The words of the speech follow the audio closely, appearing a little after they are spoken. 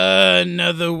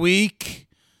Another week,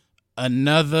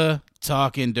 another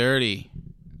talking dirty.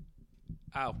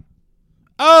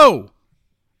 Oh.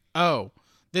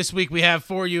 This week we have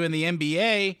for you in the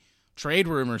NBA, trade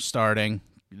rumors starting.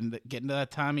 Getting to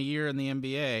that time of year in the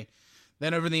NBA.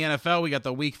 Then over in the NFL, we got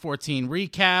the Week 14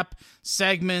 recap,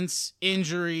 segments,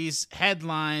 injuries,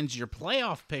 headlines, your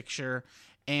playoff picture,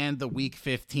 and the Week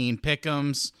 15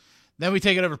 pick'ems. Then we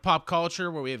take it over to pop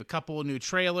culture, where we have a couple of new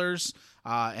trailers,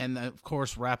 and of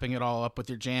course, wrapping it all up with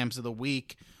your jams of the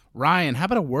week. Ryan, how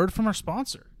about a word from our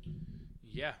sponsor?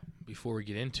 Yeah, before we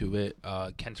get into it,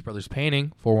 Kent's Brothers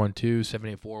Painting,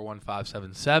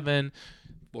 412-784-1577,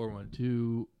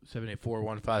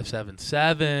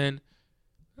 412-784-1577.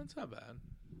 That's not bad.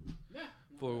 Yeah.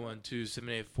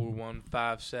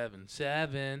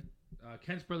 412-784-1577.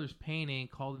 Kent's Brothers Painting.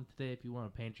 Call them today if you want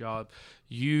a paint job.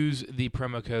 Use the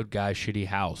promo code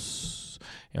GuyShittyHouse.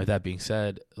 And with that being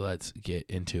said, let's get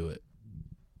into it.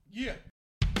 Yeah.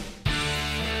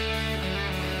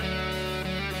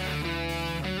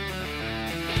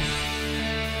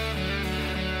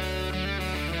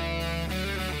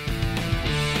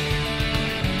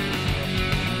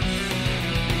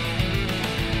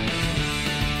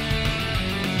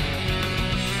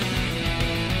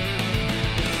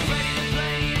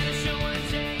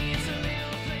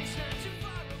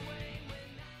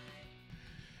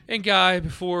 And Guy,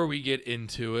 before we get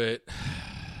into it,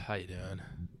 how you doing?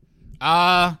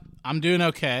 I'm doing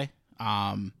okay.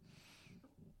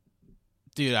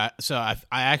 Dude, I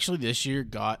actually this year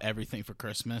got everything for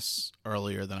Christmas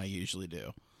earlier than I usually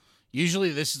do.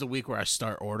 Usually this is the week where I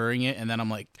start ordering it, and then I'm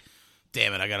like,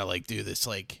 damn it, I gotta do this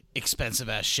expensive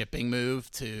ass shipping move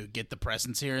to get the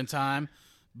presents here in time.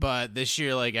 But this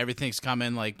year, everything's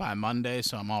coming by Monday,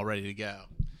 so I'm all ready to go.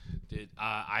 Dude,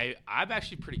 I'm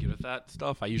actually pretty good with that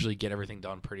stuff. I usually get everything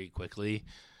done pretty quickly.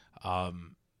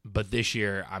 But this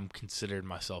year, I'm considered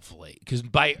myself late. Because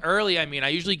by early, I mean I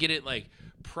usually get it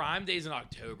Prime Days in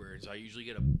October. So I usually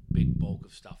get a big bulk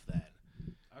of stuff then.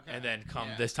 Okay. And then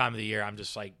this time of the year, I'm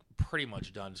just pretty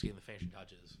much done. Just getting the finishing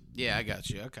touches. Yeah, I got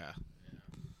you. Okay. Yeah.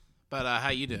 But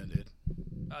how you doing, dude?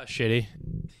 Shitty.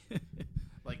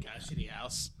 Shitty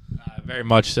house? Very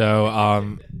much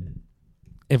so.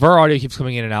 If our audio keeps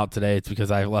coming in and out today, it's because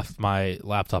I left my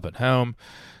laptop at home.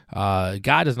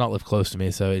 Guy does not live close to me,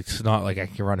 so it's not like I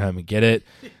can run home and get it.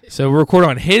 So we're recording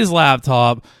on his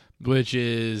laptop, which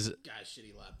is... Guy's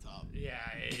shitty laptop. Yeah,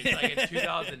 it's a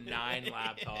 2009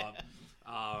 laptop.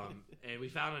 And we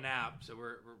found an app, so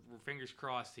we're fingers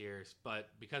crossed here. But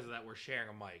because of that, we're sharing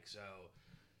a mic. So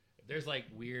if there's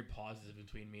weird pauses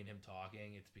between me and him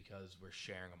talking, it's because we're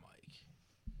sharing a mic.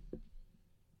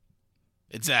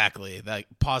 Exactly.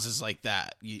 Pauses like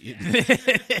that.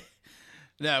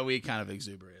 No, we kind of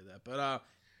exuberated that. But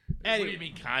anyway. What do you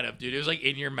mean kind of, dude? It was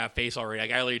in your face already. I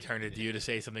literally turned it to you to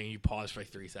say something and you paused for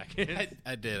 3 seconds.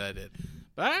 I did.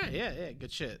 But all right, yeah,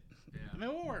 good shit. Yeah. I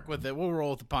mean, we'll work with it. We'll roll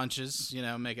with the punches,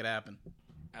 make it happen.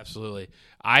 Absolutely.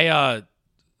 So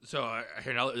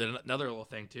here another little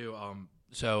thing too.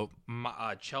 So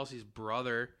Chelsea's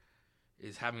brother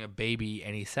is having a baby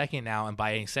any second now, and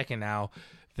by any second now,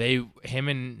 him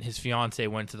and his fiance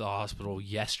went to the hospital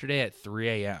yesterday at 3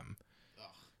 a.m.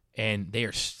 And they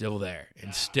are still there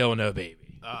and still no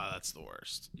baby. Oh, that's the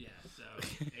worst. Yeah, so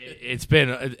it's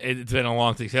been a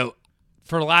long thing. So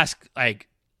for the last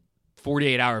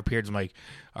 48-hour periods, I'm like,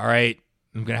 all right,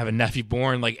 I'm gonna have a nephew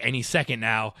born any second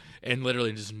now, and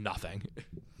literally just nothing.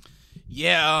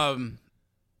 Yeah.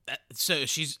 So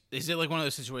is it one of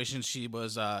those situations she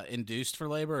was induced for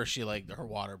labor, or she her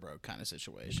water broke kind of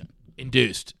situation?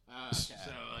 Induced. Okay. So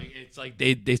it's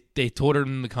they told her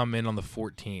to come in on the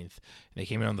 14th, and they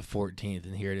came in on the 14th,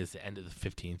 and here it is, the end of the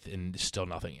 15th, and still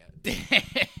nothing yet.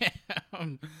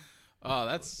 Damn. Oh,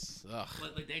 that's ugh.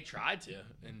 They tried to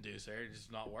induce her, it's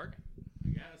just not working,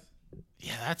 I guess.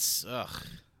 Yeah, that's ugh.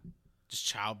 Just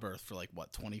childbirth for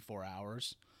 24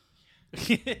 hours.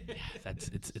 Yeah,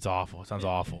 it's awful. It sounds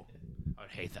awful. I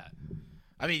would hate that.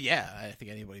 I mean, yeah, I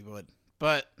think anybody would.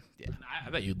 But yeah, I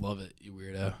bet you'd love it, you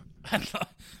weirdo.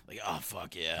 Oh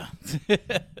fuck yeah.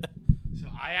 So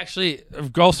I actually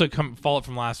also followed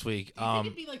from last week. Do you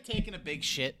think it'd be taking a big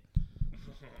shit?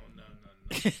 No.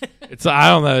 It's I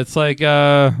don't know. It's I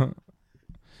don't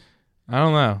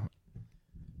know.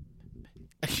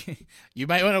 You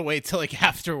might want to wait till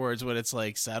afterwards when it's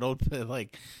settled. But,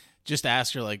 just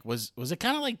ask her was it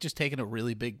kind of just taking a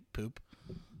really big poop?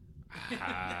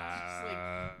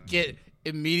 Get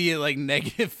immediate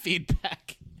negative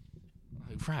feedback.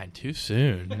 Ryan, too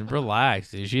soon.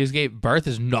 Relax. She just gave birth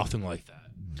is nothing like that.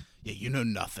 Yeah, you know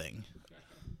nothing.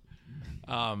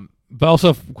 But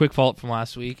also, quick follow-up from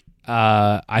last week.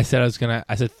 I said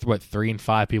what 3 and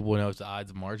 5 people know what the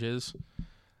Ides of March is.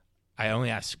 I only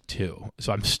asked 2,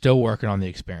 so I'm still working on the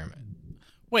experiment.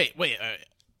 Wait.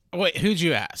 Who'd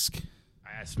you ask?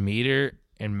 I asked Meter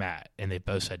and Matt, and they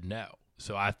both said no.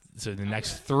 So the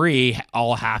next 3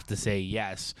 all have to say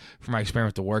yes for my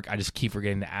experiment to work. I just keep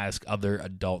forgetting to ask other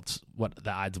adults what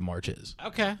the Ides of March is.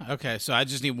 Okay. So I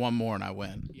just need one more and I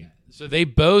win. Yeah. So they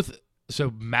both.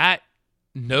 So Matt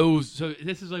knows. So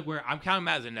this is like where I'm counting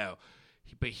Matt as a no,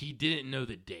 but he didn't know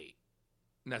the date.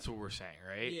 And that's what we're saying,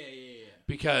 right? Yeah.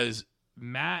 Because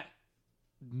Matt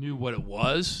knew what it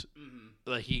was. Mm-hmm.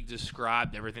 Like he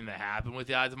described everything that happened with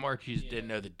the Ides of March. He just didn't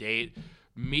know the date.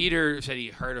 Meter said he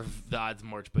heard of the Ides of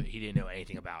March, but he didn't know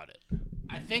anything about it.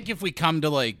 I think if we come to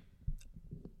like,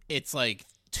 it's like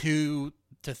 2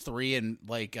 to 3, and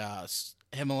like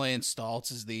Himalayan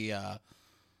Staltz is the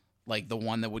like the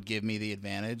one that would give me the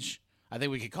advantage. I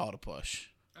think we could call it a push.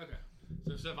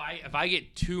 Okay. So if I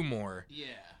get 2 more, yeah,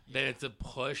 then it's a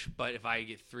push. But if I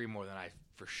get 3 more, then I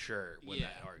for sure win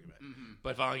that argument. Mm-hmm. But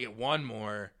if I only get 1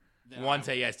 more, then 1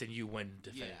 say yes, then you win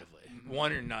definitively. Yeah. Mm-hmm.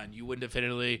 1 or none, you win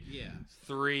definitively. Yeah.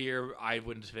 3 or I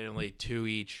win definitively. 2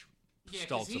 each. Yeah,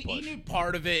 Staltz the push. He knew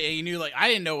part of it. He knew like I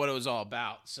didn't know what it was all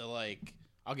about. So like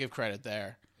I'll give credit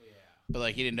there. Yeah. But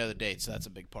like he didn't know the date, so that's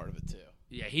a big part of it too.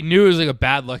 Yeah, he knew it was like a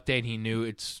bad luck day, and he knew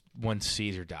it's when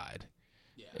Caesar died.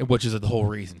 Yeah. Which is the whole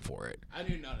reason for it. I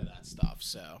knew none of that stuff,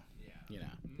 so you know.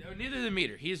 No, neither did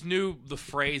Meter. He just knew the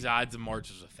phrase Ides of March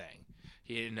was a thing.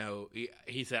 He didn't know.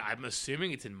 He said, I'm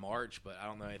assuming it's in March, but I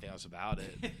don't know anything else about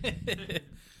it.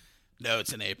 No,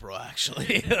 it's in April,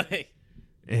 actually.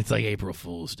 It's like April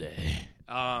Fool's Day.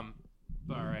 All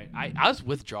right. I was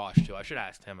with Josh, too. I should have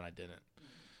asked him, and I didn't.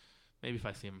 Maybe if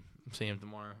I see him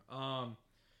tomorrow. All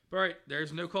right.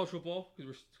 There's no cultural bowl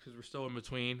because we're still in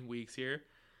between weeks here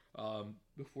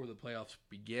before the playoffs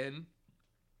begin.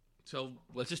 So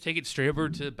let's just take it straight over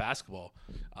to basketball.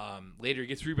 Later, he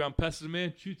gets rebound, passes the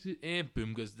man, shoots it, and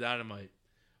boom goes dynamite.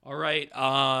 All right,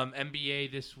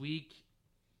 NBA this week.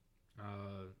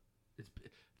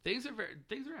 Things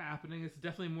are happening. It's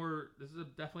definitely more. This is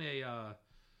definitely a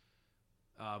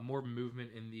more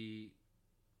movement in the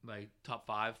top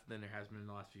 5 than there has been in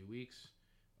the last few weeks.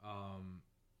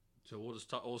 So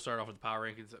we'll start off with the power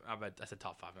rankings. I said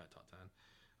top 5, not top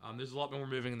 10. There's a lot more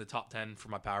moving in the top 10 for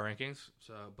my power rankings.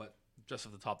 But just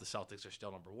at the top, the Celtics are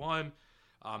still number 1.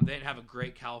 They didn't have a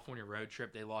great California road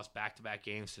trip. They lost back-to-back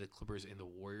games to the Clippers and the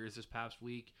Warriors this past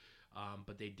week.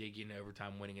 But they did get an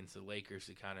overtime win against the Lakers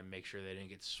to kind of make sure they didn't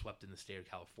get swept in the state of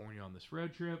California on this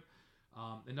road trip.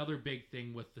 Another big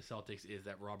thing with the Celtics is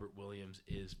that Robert Williams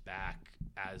is back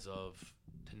as of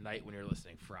tonight when you're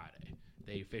listening, Friday.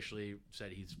 They officially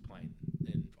said he's playing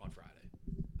on Friday.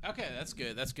 Okay, that's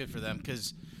good. That's good for them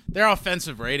because their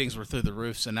offensive ratings were through the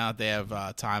roof. So now that they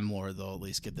have Time Lord, they'll at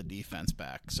least get the defense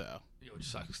back. So which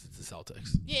sucks. It's the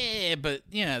Celtics. Yeah, but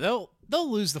they'll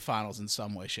lose the finals in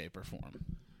some way, shape, or form.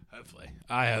 Hopefully,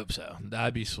 I hope so.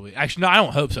 That'd be sweet. Actually, no, I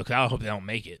don't hope so because I hope they don't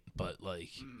make it. But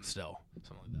still,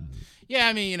 something like that. Yeah,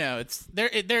 I mean,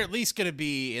 they're at least going to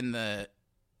be in the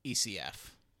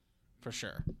ECF for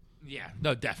sure. Yeah,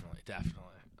 no, definitely.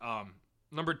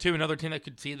 Number 2, another team that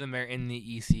could see them there in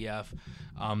the ECF,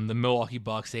 the Milwaukee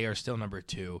Bucks. They are still number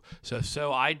 2.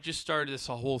 So I just started this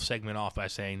whole segment off by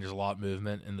saying there's a lot of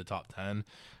movement in the top 10,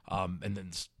 and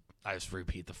then I just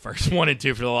repeat the first 1 and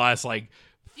 2 for the last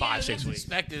 5-6 weeks.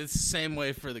 Expected. It's the same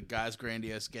way for the guys'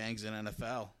 grandiose gangs in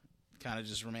NFL. Kind of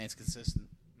just remains consistent.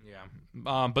 Yeah,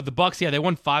 but the Bucks, they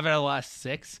won 5 out of the last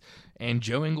 6, and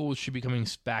Joe Ingles should be coming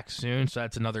back soon. So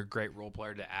that's another great role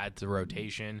player to add to the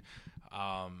rotation.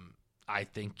 I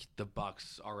think the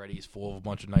Bucks already is full of a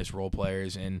bunch of nice role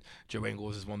players, and Joe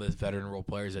Ingles is one of those veteran role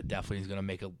players that definitely is going to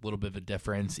make a little bit of a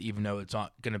difference, even though it's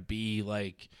not going to be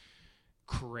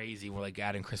crazy. We're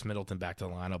adding Chris Middleton back to the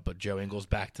lineup, but Joe Ingles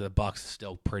back to the Bucks is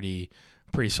still pretty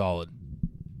solid.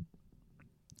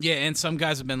 Yeah, and some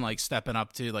guys have been stepping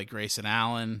up too, like Grayson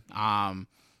Allen.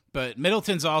 But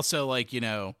Middleton's also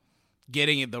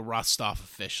getting the rust off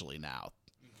officially now.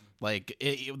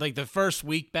 The first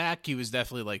week back, he was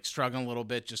definitely struggling a little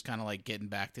bit, just kind of getting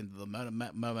back into the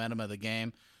momentum of the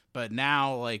game. But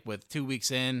now, with 2 weeks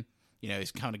in,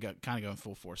 he's kind of going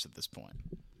full force at this point.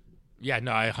 Yeah,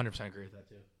 no, I 100% agree with that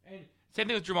too. And same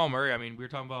thing with Jamal Murray. I mean, we'll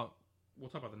talk about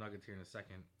the Nuggets here in a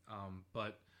second.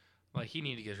 But he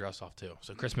needed to get his rust off too.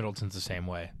 So Chris Middleton's the same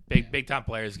way. Big time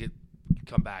players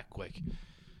come back quick.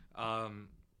 Our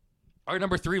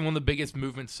number 3, one of the biggest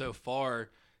movements so far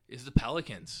is the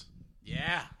Pelicans.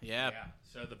 Yeah.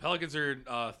 So the Pelicans are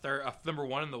number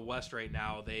 1 in the West right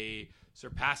now. They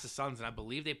surpassed the Suns, and I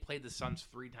believe they played the Suns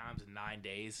 3 times in 9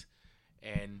 days.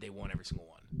 and they won every single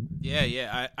one.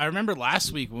 Yeah. I remember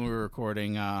last week when we were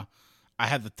recording, I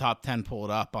had the top 10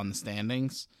 pulled up on the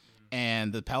standings,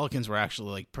 and the Pelicans were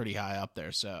actually like pretty high up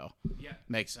there, so Yeah,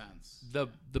 makes sense.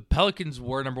 the Pelicans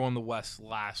were number 1 in the West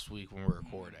last week when we were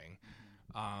recording,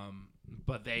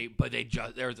 but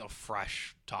there was a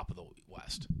fresh top of the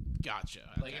West. Gotcha.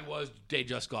 Like they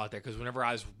just got there because whenever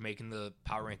I was making the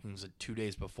power rankings 2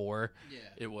 days before,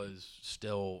 it was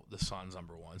still the Suns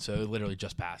number 1. So it literally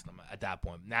just passed them at that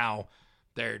point. Now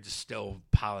they're just still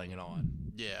piling it on.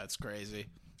 Yeah, it's crazy.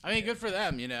 I mean, good for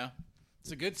them, you know.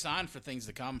 It's a good sign for things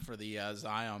to come for the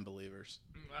Zion believers.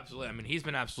 Absolutely. I mean, he's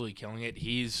been absolutely killing it.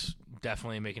 He's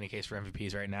definitely making a case for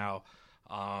MVPs right now.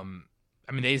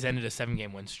 I mean, they just ended a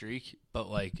 7-game win streak, but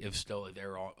like, if still they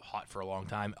were all hot for a long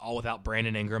time, all without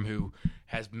Brandon Ingram, who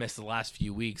has missed the last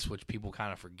few weeks, which people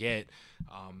kind of forget.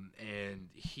 And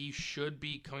he should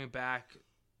be coming back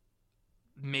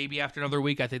maybe after another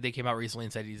week. I think they came out recently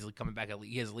and said he's coming back.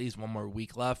 He has at least one more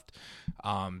week left.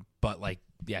 But like,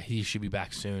 yeah, he should be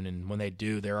back soon. And when they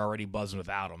do, they're already buzzing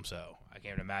without him. So I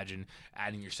can't imagine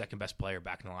adding your second best player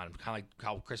back in the lineup. Kind of like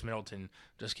how Chris Middleton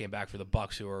just came back for the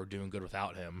Bucks, who are doing good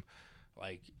without him.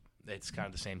 Like, it's kind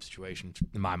of the same situation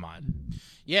in my mind.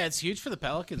 Yeah, it's huge for the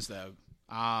Pelicans, though.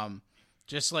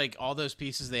 Just like all those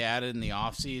pieces they added in the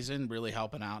offseason really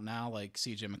helping out now, like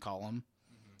CJ McCollum.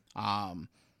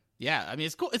 Yeah, I mean,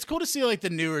 it's cool. It's cool to see like the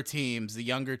newer teams, the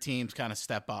younger teams kind of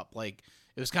step up. Like,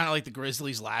 it was kind of like the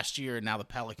Grizzlies last year, and now the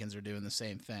Pelicans are doing the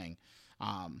same thing.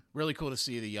 Really cool to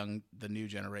see the new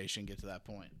generation get to that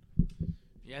point.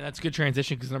 Yeah, that's a good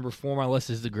transition because number 4 on my list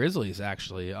is the Grizzlies,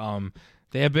 actually.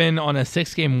 They have been on a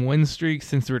 6-game win streak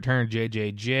since the return of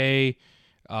JJJ.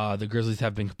 The Grizzlies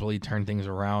have been completely turned things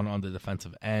around on the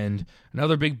defensive end.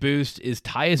 Another big boost is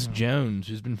Tyus Jones,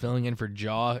 who's been filling in for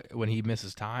Ja when he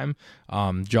misses time.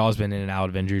 Ja's been in and out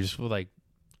of injuries with like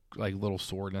little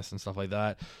soreness and stuff like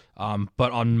that.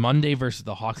 But on Monday versus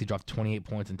the Hawks, he dropped 28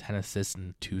 points and 10 assists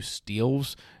and 2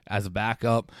 steals as a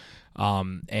backup.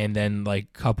 And then like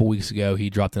a couple weeks ago, he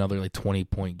dropped another like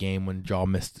 20-point game when Ja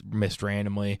missed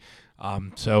randomly.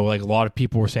 So like a lot of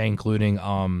people were saying, including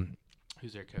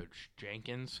who's their coach,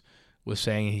 Jenkins, was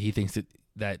saying he thinks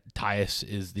that Tyus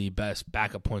is the best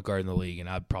backup point guard in the league, and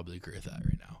I'd probably agree with that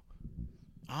right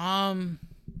now.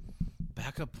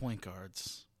 Backup point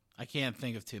guards. I can't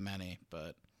think of too many,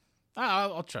 but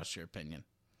I'll trust your opinion.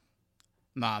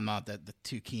 No, I'm not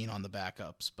too keen on the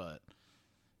backups, but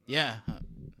yeah.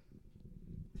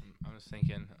 I was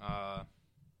thinking, I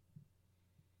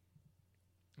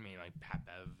mean, like Pat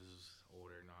Bev is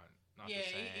older, not the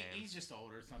same. He's just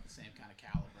older. It's not the same kind of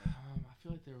caliber. I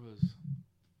feel like there was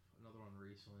another one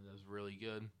recently that was really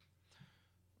good,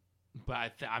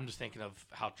 but I'm just thinking of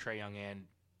how Trae Young and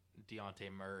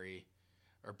Dejounte Murray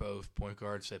are both point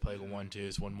guards. They play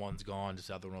 1-2. So when one's gone, just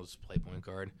the other one will just play point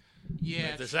guard.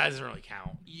 Yeah, that doesn't really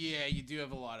count. Yeah, you do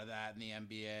have a lot of that in the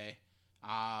NBA.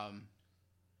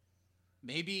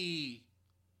 Maybe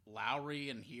Lowry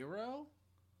and Hero.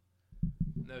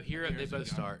 No, Hero. They both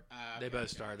start. They both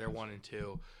start. They're 1 and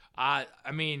 2. I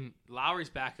mean,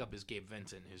 Lowry's backup is Gabe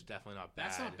Vincent, who's definitely not bad.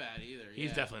 That's not bad either.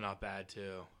 He's definitely not bad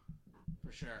too.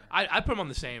 For sure. I put him on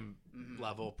the same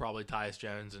level, probably Tyus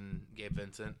Jones and Gabe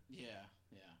Vincent. Yeah.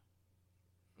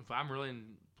 If I'm really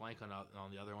blank on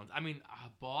the other ones, I mean,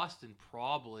 Boston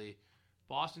probably.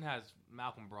 Boston has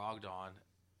Malcolm Brogdon.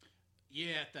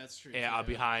 Yeah, that's true. Yeah,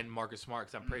 behind Marcus Smart,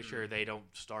 because I'm pretty sure they don't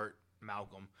start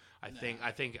Malcolm. I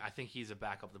think he's a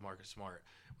backup to Marcus Smart,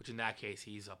 which in that case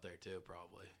he's up there too,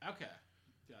 probably. Okay,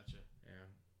 gotcha.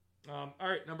 Yeah. All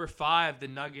right, number 5, the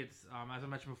Nuggets. As I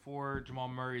mentioned before, Jamal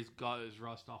Murray's got his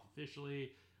rust off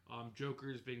officially.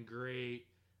 Joker's been great.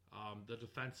 The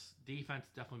defense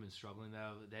definitely been struggling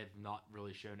though. They've not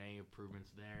really shown any improvements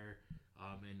there.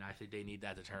 And I think they need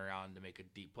that to turn around to make a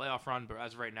deep playoff run. But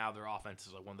as of right now, their offense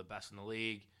is like one of the best in the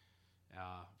league.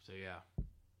 So yeah,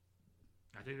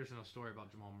 I think there's a story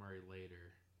about Jamal Murray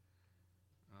later.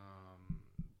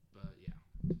 But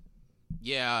yeah.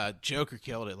 Yeah, Joker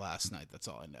killed it last night. That's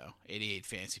all I know. 88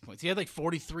 fantasy points. He had like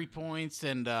 43 points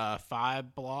and 5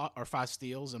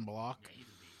 steals and block. Yeah, he's a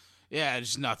beast. Yeah,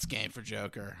 just nuts game for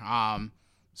Joker.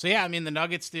 So yeah, I mean the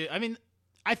Nuggets do. I mean,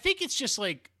 I think it's just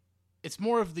like it's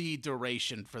more of the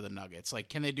duration for the Nuggets. Like,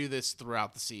 can they do this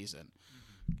throughout the season?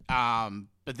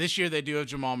 But this year they do have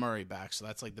Jamal Murray back, so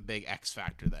that's like the big X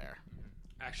factor there.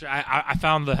 Actually, I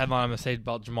found the headline I'm going to say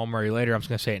about Jamal Murray later. I'm just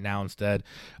going to say it now instead.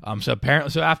 So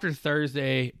after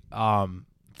Thursday, last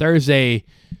Thursday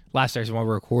when we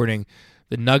were recording,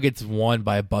 the Nuggets won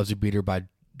by a buzzer beater by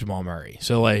Jamal Murray.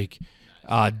 So like,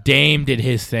 Dame did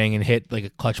his thing and hit like a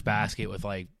clutch basket with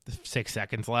like 6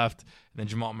 seconds left. And then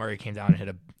Jamal Murray came down and hit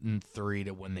a 3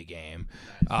 to win the game.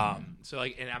 So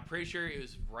like, and I'm pretty sure it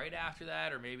was right after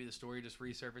that, or maybe the story just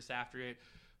resurfaced after it.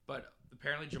 But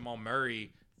apparently Jamal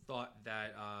Murray thought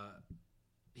that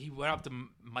he went up to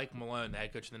Mike Malone, the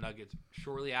head coach of the Nuggets,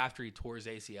 shortly after he tore his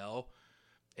ACL,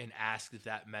 and asked if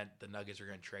that meant the Nuggets were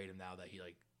going to trade him now that he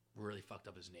like really fucked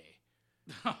up his knee.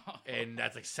 And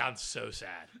that's like sounds so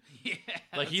sad. Yeah,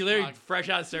 like he literally fresh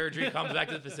out of surgery comes back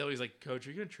to the facility. He's like, "Coach, are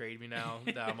you gonna trade me now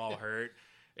that I'm all hurt?"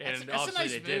 And that's obviously a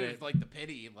nice they move, didn't. like the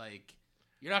pity. Like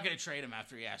you're not gonna trade him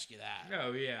after he asks you that.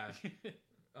 Oh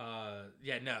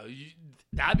yeah, no.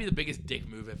 That'd be the biggest dick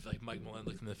move if like Mike Malone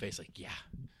looked him in the face like, "Yeah,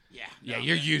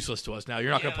 you're useless to us now.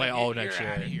 You're not gonna play all next you're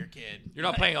year. Out of here, kid. You're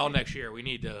not playing all next year. We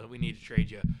need to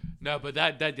trade you." No, but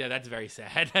that's very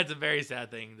sad. That's a very sad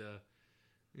thing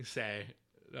to say.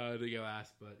 To go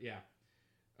ask, but yeah.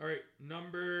 All right,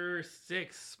 number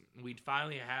 6. We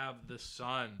finally have the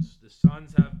Suns. The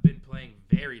Suns have been playing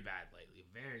very bad lately.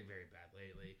 Very, very bad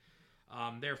lately.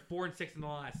 They're 4-6 in the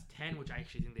last 10, which I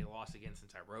actually think they lost again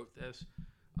since I wrote this.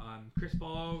 Chris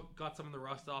Paul got some of the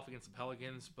rust off against the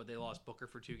Pelicans, but they lost Booker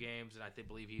for 2 games, and I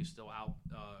believe he was still out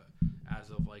as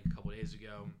of like a couple days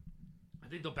ago. I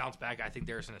think they'll bounce back. I think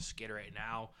they're in a skid right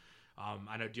now.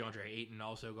 I know DeAndre Ayton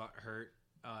also got hurt.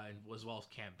 As well as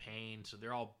Campaign, so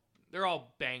they're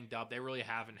all banged up. They really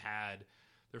haven't had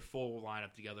their full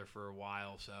lineup together for a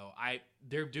while. So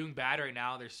they're doing bad right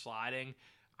now. They're sliding.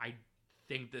 I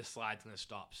think this slide's going to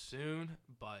stop soon,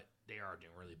 but they are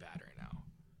doing really bad right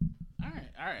now.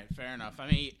 All right, fair enough. I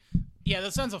mean, yeah,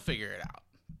 the Suns will figure it out,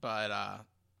 but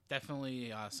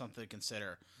definitely something to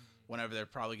consider whenever they're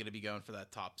probably going to be going for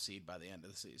that top seed by the end of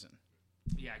the season.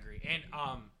 Yeah, I agree. And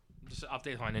just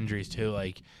updates on injuries too,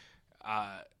 like.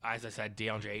 As I said,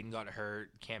 DeAndre Ayton got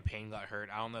hurt. Campaign got hurt.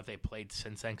 I don't know if they played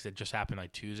since then because it just happened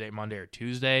like Monday or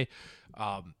Tuesday.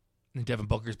 Devin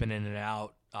Booker's been in and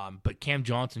out. But Cam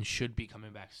Johnson should be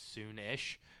coming back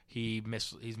soon-ish. He's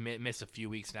missed a few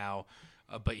weeks now,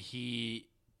 but he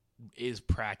is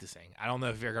practicing. I don't know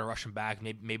if they're going to rush him back.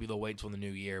 Maybe they'll wait until the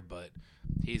new year, but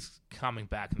he's coming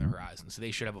back in the horizon. So they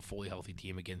should have a fully healthy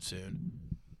team again soon.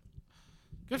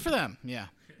 Good for them. Yeah.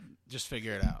 Just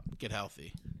figure it out. Get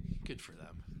healthy. Good for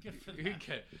them.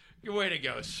 Good way to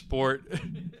go, sport.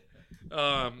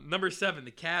 Number 7,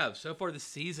 the Cavs. So far this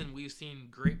season, we've seen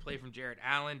great play from Jarrett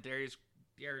Allen, Darius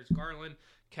Garland,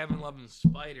 Kevin Love, and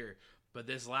Spider. But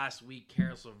this last week,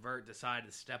 Caris LeVert decided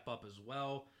to step up as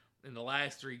well. In the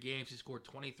last 3 games, he scored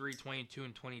 23, 22,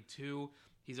 and 22.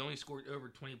 He's only scored over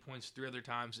 20 points 3 other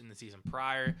times in the season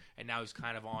prior, and now he's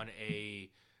kind of on a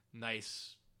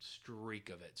nice streak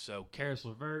of it. So Caris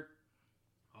LeVert,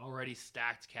 already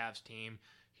stacked Cavs team.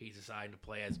 He's deciding to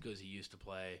play as good as he used to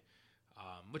play,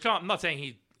 which I'm not saying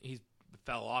he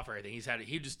fell off or anything.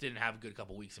 He just didn't have a good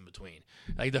couple weeks in between.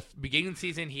 Like the beginning of the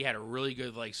season, he had a really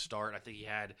good start. I think he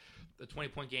had a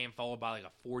 20-point game followed by like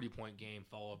a 40-point game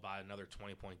followed by another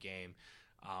 20-point game,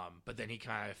 but then he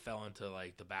kind of fell into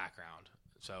the background.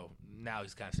 So now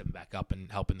he's kind of stepping back up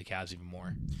and helping the Cavs even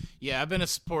more. Yeah, I've been a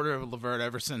supporter of LeVert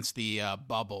ever since the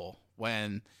bubble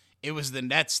when it was the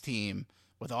Nets team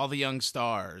with all the young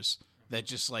stars that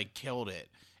just killed it,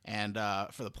 and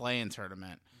for the play-in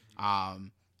tournament.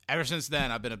 Ever since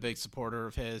then, I've been a big supporter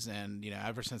of his, and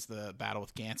ever since the battle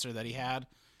with cancer that he had,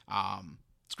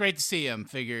 it's great to see him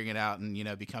figuring it out and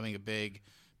becoming a big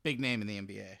name in the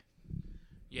NBA.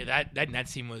 Yeah, that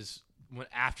Nets team was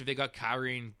after they got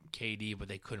Kyrie and KD, but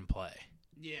they couldn't play.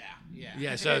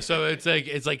 Yeah. So it's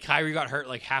like Kyrie got hurt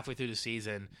halfway through the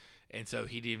season. And so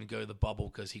he didn't even go to the bubble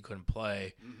because he couldn't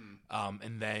play. Mm-hmm.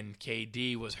 And then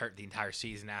KD was hurt the entire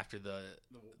season after the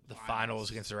finals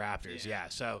against the Raptors. Yeah.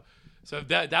 So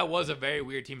that was a very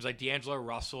weird team. It was like D'Angelo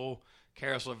Russell,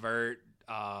 Caris LeVert,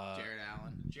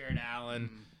 Jarrett Allen.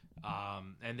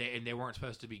 Mm-hmm. And they weren't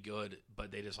supposed to be good,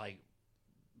 but they just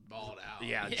balled out.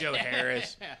 Yeah. Joe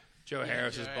Harris. Joe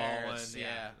Harris is balling.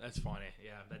 Yeah. That's funny.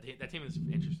 Yeah. That team is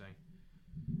interesting.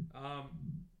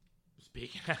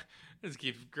 Speaking this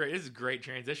is a great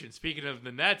transition. Speaking of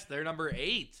the Nets, they're number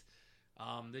 8.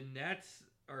 The Nets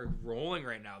are rolling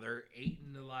right now. They're 8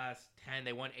 in the last 10.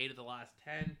 They won 8 of the last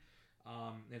 10.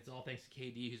 It's all thanks to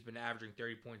KD, who's been averaging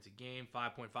 30 points a game,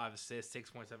 5.5 assists,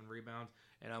 6.7 rebounds,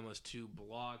 and almost 2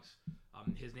 blocks.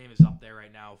 His name is up there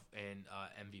right now in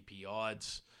MVP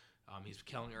odds. He's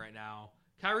killing it right now.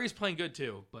 Kyrie's playing good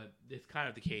too, but it's kind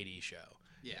of the KD show.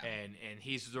 Yeah, and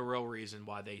he's the real reason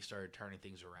why they started turning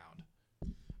things around.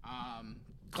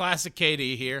 Classic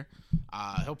KD here.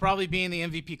 He'll probably be in the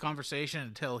MVP conversation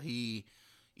until he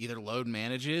either load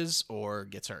manages or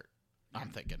gets hurt. I'm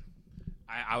thinking.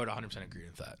 I would 100% agree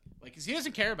with that. Like, because he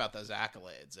doesn't care about those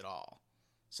accolades at all.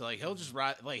 So, like, he'll just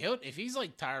ride. Like, if he's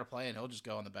like tired of playing, he'll just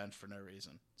go on the bench for no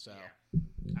reason. So,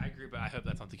 I agree, but I hope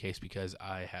that's not the case because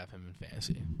I have him in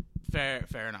fantasy.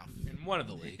 fair enough. In one of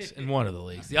the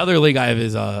leagues. The other league I have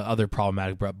is other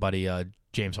problematic buddy,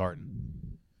 James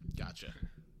Harden. Gotcha.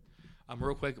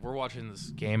 Real quick, we're watching this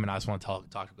game, and I just want to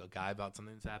talk to a guy about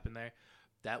something that's happened there.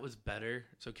 That was better.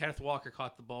 So Kenneth Walker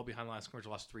caught the ball behind the line of scrimmage,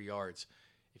 lost 3 yards.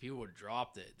 If he would have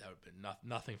dropped it, that would have been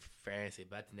nothing for fantasy,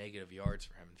 but that's negative yards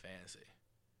for him in fantasy.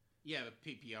 Yeah, but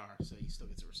PPR, so he still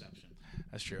gets a reception.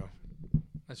 That's true.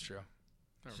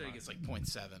 So he gets like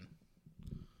 0.7.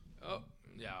 Oh,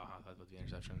 yeah, I thought about the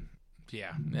interception.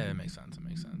 Yeah, it makes sense.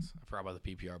 I forgot about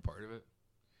the PPR part of it.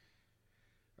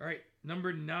 All right,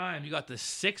 number 9, you got the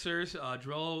Sixers.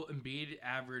 Joel Embiid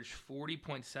averaged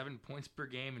 40.7 points per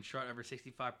game and shot over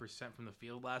 65% from the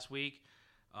field last week.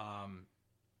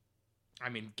 I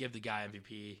mean, give the guy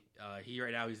MVP. He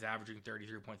right now he's averaging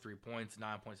 33.3 points,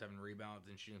 9.7 rebounds,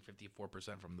 and shooting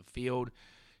 54% from the field.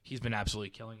 He's been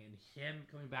absolutely killing it. And him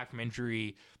coming back from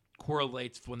injury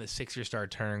correlates when the Sixers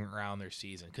started turning around their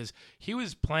season because he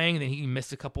was playing and then he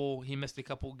missed a couple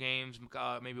games,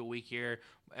 maybe a week here,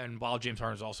 and while James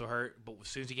Harden was also hurt. But as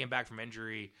soon as he came back from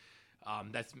injury,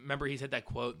 remember he said that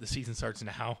quote, "The season starts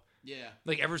now." Yeah.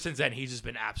 Like ever since then, he's just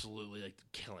been absolutely like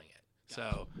killing it.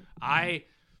 Gotcha. So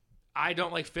I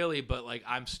don't like Philly, but like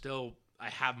I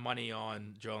have money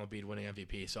on Joel Embiid winning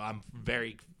MVP, so I'm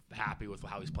very happy with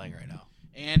how he's playing right now.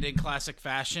 And in classic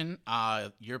fashion,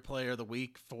 your player of the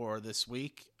week for this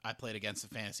week, I played against the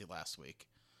fantasy last week.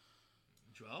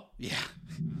 Joel? Yeah.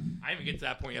 I didn't get to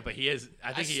that point yet, but he is.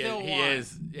 I think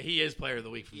he is player of the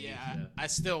week for me. Yeah, I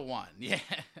still won. Yeah.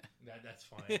 That's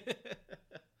funny.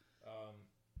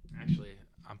 Actually,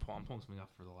 I'm pulling something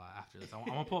up for after this. I'm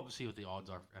gonna pull up to see what the odds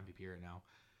are for MVP right now.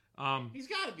 He's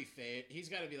got to be He's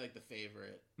got to be like the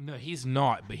favorite. No, he's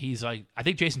not. But he's like, I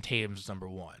think Jason Tatum's number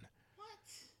 1. What?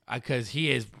 Because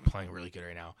he is playing really good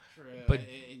right now. True. But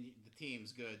and the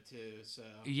team's good too. So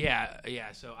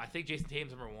yeah. So I think Jason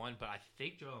Tatum's number 1, but I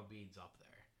think Joel Embiid's up there.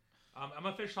 I'm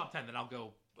gonna finish top 10, then I'll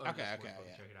go. Okay.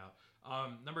 Check it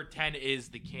out. Number 10 is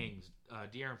the Kings.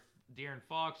 De'Aaron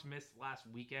Fox missed last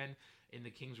weekend, and the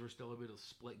Kings were still able to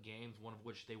split games, one of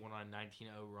which they went on a 19-0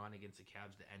 run against the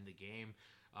Cavs to end the game.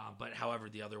 But however,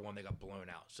 the other one they got blown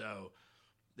out. So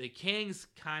the Kings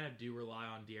kind of do rely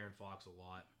on De'Aaron Fox a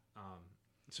lot.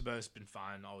 Sabonis been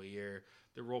fine all year.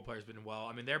 The role player's been well.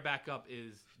 I mean, their backup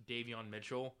is Davion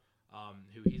Mitchell,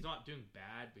 who he's not doing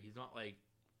bad, but he's not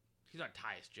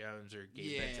Tyus Jones or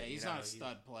Gabe Vincent. He's not a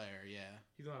stud player. Yeah,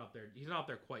 he's not up there. He's not up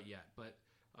there quite yet. But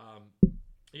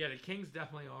yeah, the Kings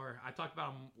definitely are. I talked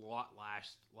about them a lot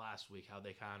last week. How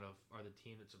they kind of are the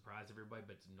team that surprised everybody,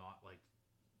 but it's not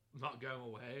going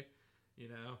away. You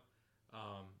know.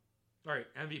 All right,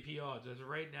 MVP odds as of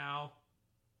right now.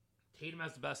 Tatum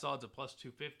has the best odds at plus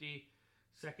 250.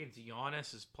 Second,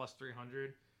 Giannis is plus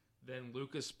 300. Then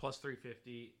Lucas plus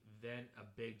 350. Then a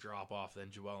big drop off.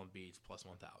 Then Joel Embiid's plus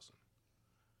 1,000.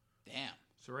 Damn.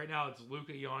 So right now it's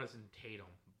Luka, Giannis, and Tatum.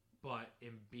 But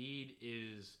Embiid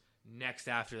is next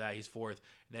after that. He's fourth.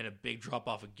 And then a big drop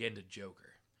off again to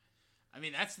Joker. I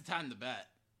mean, that's the time to bet.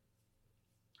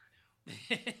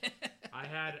 I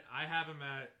have him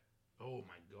at. Oh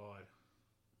my god.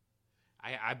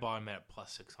 I bought him at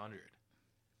plus 600,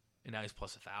 and now he's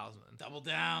plus 1,000. Double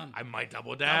down. I might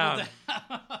double down.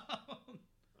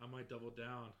 I might double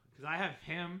down because I have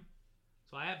him.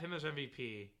 So I have him as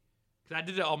MVP because I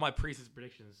did all my preseason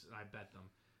predictions and I bet them.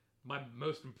 My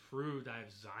most improved, I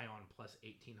have Zion plus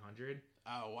 1,800.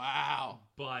 Oh wow!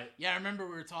 But yeah, I remember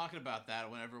we were talking about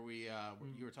that whenever you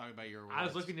were talking about your awards. I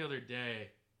was looking the other day.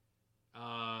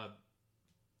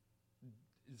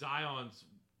 Zion's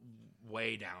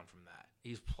way down from that.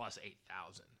 He's plus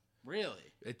 8,000.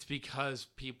 Really? It's because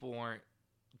people weren't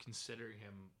considering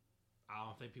him. I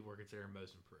don't think people are considering him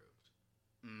most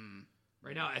improved.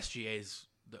 Right now, SGA's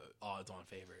the odds-on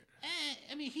favorite.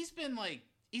 I mean, he's been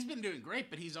doing great,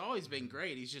 but he's always been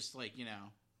great. He's just like,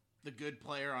 the good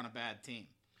player on a bad team.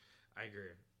 I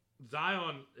agree.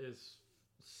 Zion is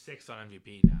 6th on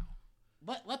MVP now.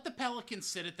 Let the Pelicans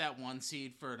sit at that 1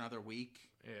 seed for another week.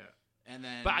 Yeah. And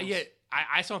then, but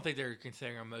I still don't think they're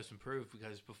considering him most improved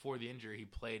because before the injury he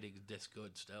played this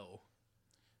good still.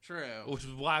 True. Which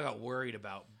is why I got worried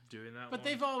about doing that. But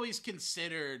they've always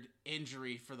considered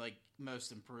injury for like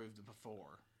most improved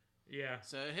before. Yeah.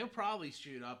 So he'll probably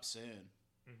shoot up soon.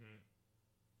 Mm-hmm.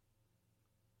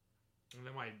 And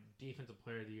then my defensive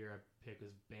player of the year I pick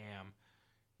is Bam,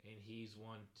 and he's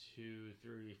 1, 2,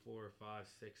 3, 4, 5,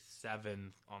 6,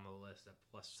 7 on the list at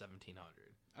plus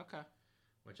 1,700. Okay.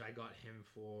 which I got him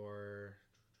for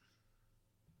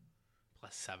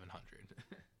plus 700.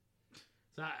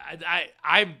 So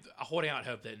I'm holding out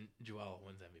hope that Joel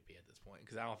wins MVP at this point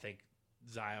because I don't think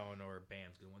Zion or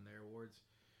Bam's gonna win their awards.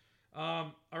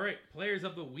 All right, players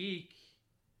of the week.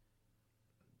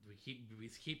 We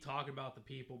keep talking about the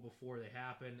people before they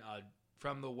happen.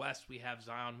 From the West, we have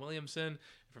Zion Williamson.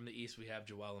 From the East, we have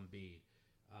Joel Embiid.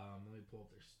 Let me pull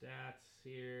up their stats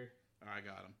here. I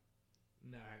got him.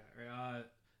 No,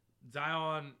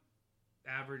 Zion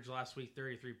averaged last week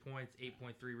 33 points,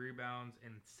 8.3 rebounds,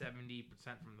 and 70%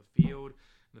 from the field.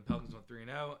 And the Pelicans went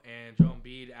 3-0. And Joel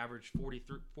Embiid averaged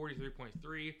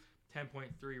 43.3,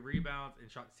 10.3 rebounds, and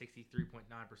shot 63.9%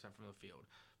 from the field.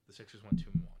 The Sixers went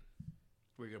 2-1.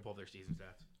 Were you gonna pull up their season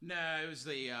stats? No, it was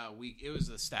the week. It was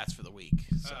the stats for the week.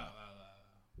 So,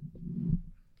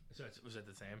 so was it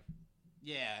the same?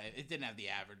 Yeah, it didn't have the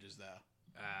averages though.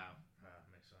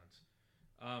 Makes sense.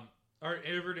 All right,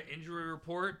 over to injury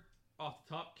report. Off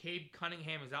the top, Cade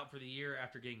Cunningham is out for the year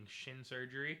after getting shin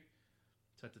surgery.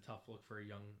 So that's a tough look for a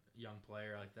young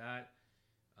player like that.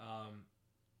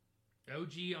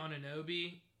 OG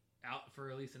Anunoby out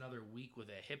for at least another week with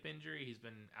a hip injury. He's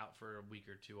been out for a week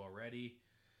or two already.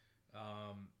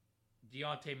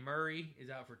 Dejounte Murray is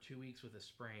out for 2 weeks with a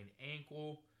sprained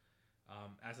ankle.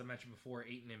 As I mentioned before,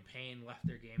 Ayton and Payne left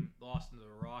their game, lost to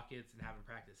the Rockets, and haven't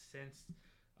practiced since.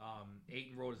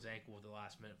 Ayton rolled his ankle with the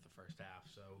last minute of the first half,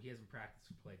 so he hasn't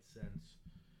practiced or played since.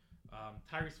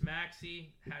 Tyrese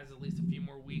Maxey has at least a few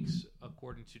more weeks,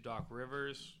 according to Doc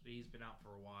Rivers. He's been out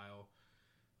for a while.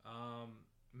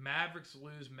 Mavericks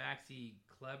lose Maxi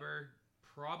Kleber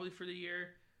probably for the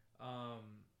year.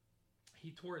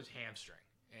 He tore his hamstring,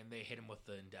 and they hit him with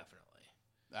the indefinitely.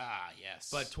 Ah, yes.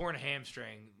 But torn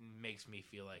hamstring makes me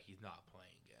feel like he's not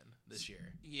playing again this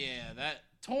year. Yeah, that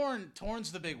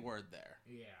torn's the big word there.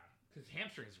 Yeah, because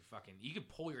hamstrings are fucking. You could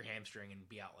pull your hamstring and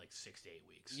be out like 6 to 8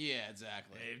 weeks. Yeah,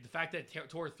 exactly. The fact that it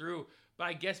tore through, but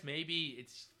I guess maybe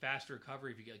it's faster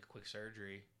recovery if you get like a quick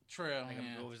surgery. True. Like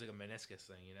yeah. it was like a meniscus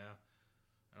thing, you know.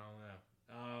 I don't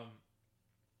know.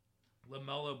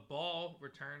 LaMelo Ball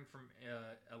returned from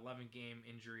 11-game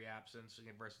injury absence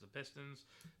versus the Pistons.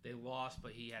 They lost,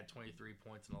 but he had 23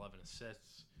 points and 11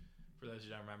 assists. For those who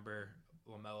don't remember,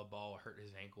 LaMelo Ball hurt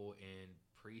his ankle in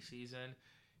preseason.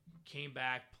 Came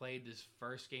back, played his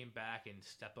first game back, and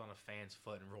stepped on a fan's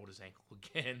foot and rolled his ankle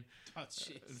again. Oh,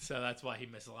 jeez. So that's why he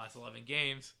missed the last 11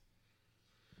 games.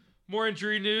 More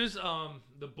injury news.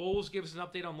 The Bulls give us an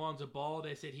update on Lonzo Ball.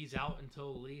 They said he's out until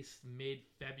at least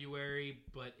mid-February,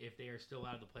 but if they are still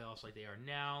out of the playoffs like they are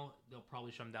now, they'll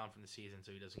probably shut him down from the season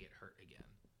so he doesn't get hurt again.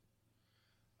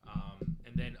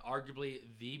 And then arguably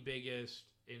the biggest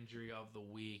injury of the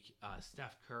week,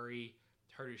 Steph Curry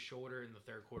hurt his shoulder in the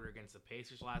third quarter against the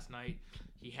Pacers last night.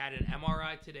 He had an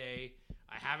MRI today.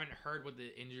 I haven't heard what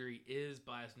the injury is,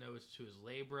 but I know it's to his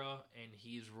labra, and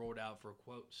he's rolled out for,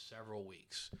 quote, several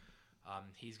weeks.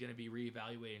 He's going to be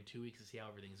reevaluated in 2 weeks to see how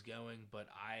everything's going, but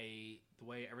the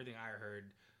way everything I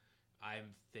heard, I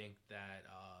think that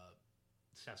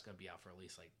Steph's going to be out for at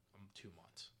least like 2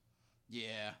 months.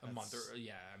 Yeah. A month or,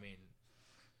 yeah, I mean.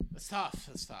 It's tough.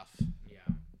 It's tough. Yeah.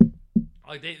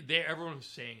 Like everyone was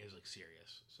saying is like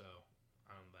serious, so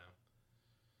I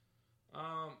don't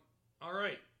know. All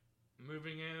right.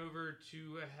 Moving over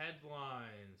to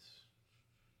headlines.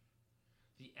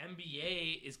 The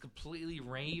NBA is completely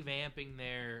revamping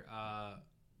their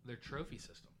trophy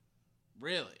system.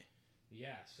 Really?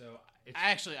 Yeah. So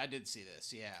I did see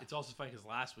this. Yeah. It's also funny because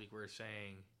last week we were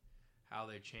saying how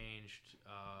they changed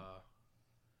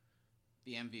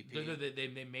the MVP.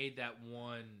 They made that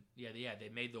one. Yeah. They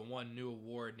made the one new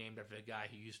award named after the guy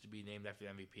who used to be named after the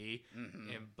MVP.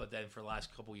 Mm-hmm. But then for the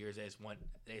last couple years, they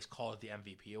just called it the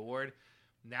MVP award.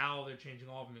 Now they're changing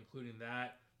all of them, including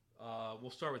that. We'll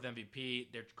start with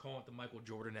MVP. They're calling it the Michael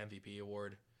Jordan MVP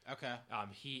award. Okay.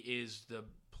 He is the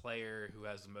player who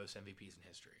has the most MVPs in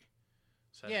history.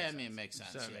 So yeah, I mean, it makes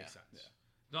sense. So it makes sense. Yeah.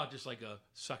 Not just like a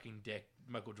sucking dick,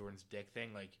 Michael Jordan's dick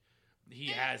thing. Like, he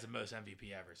has the most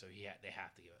MVP ever, so they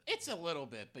have to give it. It's a little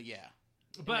bit, but yeah.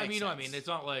 But I mean, you know what I mean? It's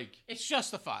not like... It's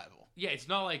justifiable. Yeah, it's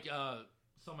not like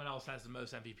someone else has the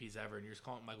most MVPs ever, and you're just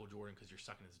calling Michael Jordan because you're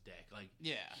sucking his dick. Like,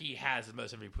 yeah. He has the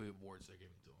most MVP awards they're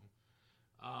giving to him.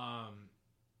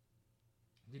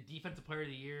 The Defensive Player of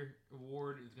the Year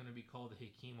award is going to be called the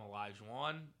Hakeem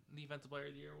Olajuwon Defensive Player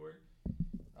of the Year award.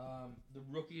 The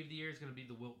Rookie of the Year is going to be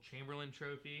the Wilt Chamberlain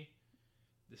Trophy.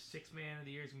 The Sixth Man of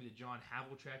the Year is going to be the John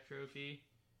Havlicek Trophy.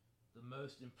 The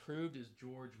Most Improved is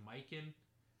George Mikan.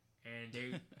 And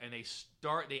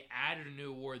they added a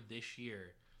new award this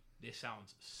year. This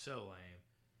sounds so lame.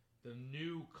 The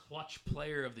new Clutch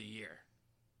Player of the Year.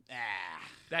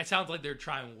 That sounds like they're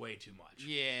trying way too much.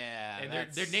 Yeah.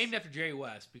 And they're named after Jerry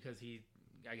West because he,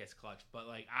 I guess, clutch. But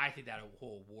like, I think that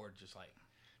whole award just like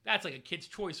that's like a Kid's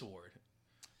Choice Award.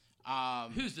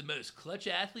 Who's the most clutch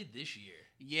athlete this year?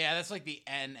 Yeah, that's like the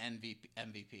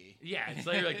MVP. Yeah, it's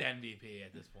literally like the MVP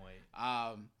at this point.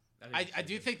 I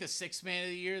do think the Sixth Man of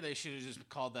the Year, they should have just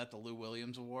called that the Lou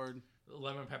Williams Award.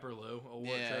 Lemon Pepper Lou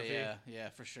Award trophy. Yeah, yeah,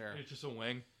 for sure. It's just a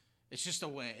wing. It's just a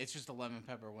wing. It's just a lemon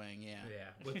pepper wing. Yeah.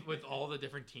 Yeah, with all the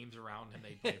different teams around him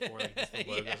they play for, like just the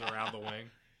logos around the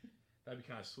wing. That'd be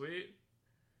kind of sweet.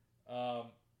 Yeah,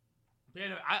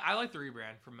 no, I like the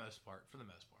rebrand for the most part.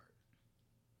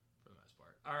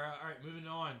 All right, moving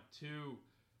on to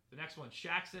the next one.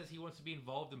 Shaq says he wants to be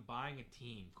involved in buying a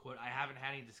team. Quote, I haven't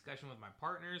had any discussion with my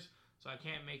partners, so I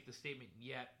can't make the statement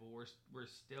yet, but we're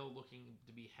still looking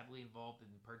to be heavily involved in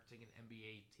purchasing an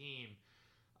NBA team.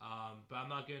 But I'm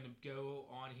not going to go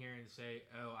on here and say,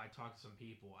 oh, I talked to some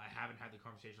people. I haven't had the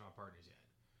conversation with my partners yet.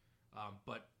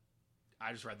 But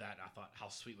I just read that and I thought, how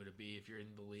sweet would it be if you're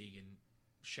in the league and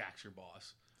Shaq's your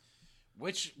boss?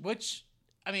 Which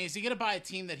I mean, is he going to buy a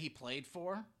team that he played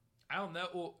for? I don't know.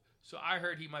 Well, so I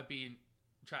heard he might be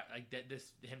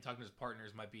him talking to his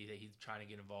partners might be that he's trying to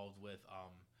get involved with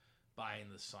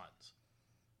buying the Suns,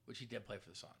 which he did play for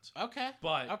the Suns. Okay.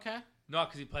 But okay. Not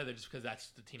because he played there, just because that's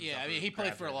the team. Yeah, I mean, he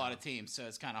played for a lot of teams, so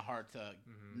it's kind of hard to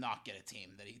not get a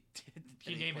team that he did.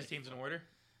 Can you name his teams in order?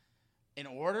 In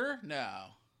order? No.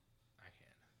 I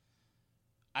can.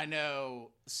 I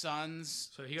know Suns.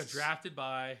 So he got drafted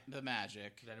by the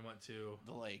Magic. Then went to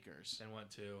the Lakers. Then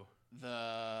went to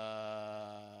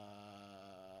the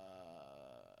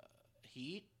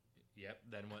Heat. Yep.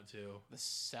 Then went to the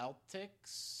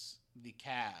Celtics, the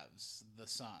Cavs, the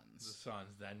Suns. The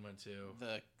Suns. Then went to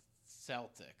the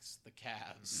Celtics, the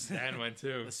Cavs. Then went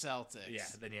to the Celtics. Yeah.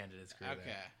 Then he ended his career.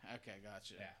 Okay,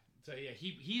 gotcha. Yeah. So yeah,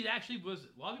 he actually was.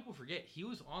 A lot of people forget he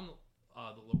was on the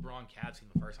LeBron Cavs team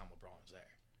the first time LeBron was there.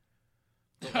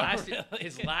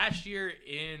 His last year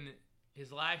in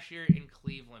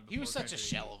Cleveland. He was such a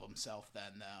shell of himself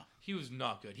then, though. He was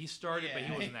not good. He started, but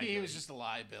he wasn't that good. He was just a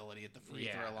liability at the free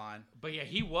throw line. But yeah,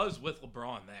 he was with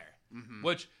LeBron there. Mm-hmm.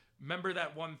 Which, remember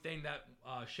that one thing that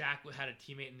Shaq had a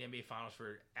teammate in the NBA Finals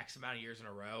for X amount of years in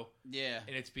a row? Yeah.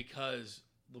 And it's because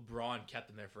LeBron kept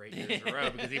him there for 8 years in a row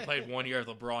because he played 1 year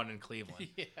with LeBron in Cleveland.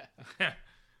 Yeah.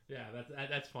 Yeah,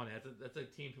 that's funny. That's a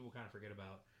team people kind of forget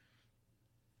about.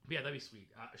 But yeah, that'd be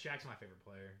sweet. Shaq's my favorite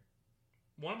player.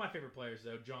 One of my favorite players,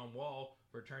 though, John Wall,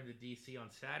 returned to D.C. on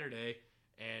Saturday,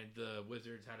 and the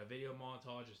Wizards had a video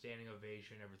montage, a standing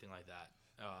ovation, everything like that.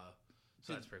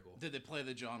 So that's pretty cool. Did they play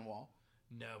the John Wall?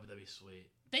 No, but that'd be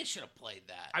sweet. They should have played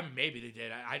that. I mean, maybe they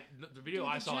did. The video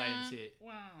I saw, I didn't see it.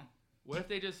 Wow. What if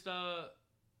they just... No,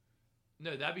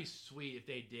 that'd be sweet if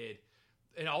they did.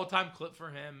 An all-time clip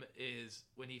for him is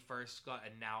when he first got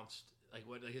announced, like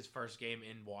his first game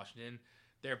in Washington.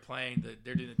 They're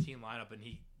doing the team lineup, and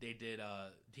they did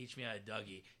Teach Me How to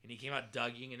Dougie, and he came out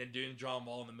Dougieing and then doing John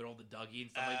Wall in the middle of the Dougie and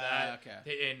stuff like that.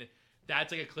 Okay. And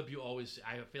that's like a clip I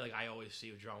feel like I always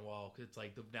see with John Wall, because it's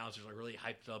like the announcers are really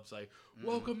hyped up. It's like,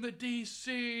 welcome to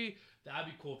DC. That'd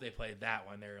be cool if they played that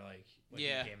when they're like when he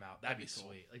came out. That'd be cool.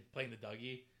 sweet. Like playing the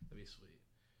Dougie, that'd be sweet.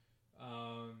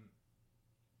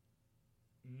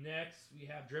 Next, we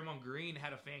have Draymond Green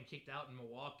had a fan kicked out in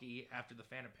Milwaukee after the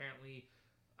fan apparently,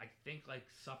 I think,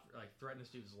 threatened this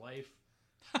dude's life.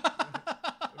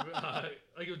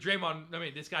 Draymond, I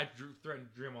mean, this guy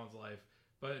threatened Draymond's life.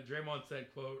 But Draymond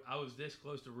said, quote, I was this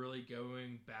close to really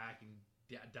going back and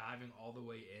diving all the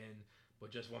way in, but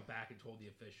just went back and told the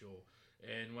official.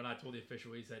 And when I told the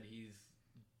official, he said he's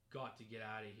got to get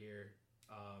out of here.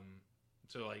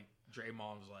 So, like,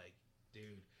 Draymond was like,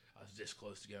 dude, I was this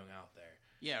close to going out there.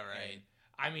 Yeah, right. And,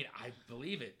 I mean, I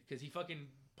believe it, because he fucking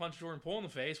punched Jordan Poole in the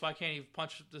face. Why can't he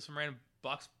punch some random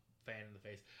Bucks fan in the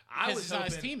face? Because he's not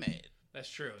his teammate. That's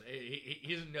true.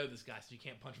 He doesn't know this guy, so you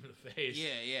can't punch him in the face.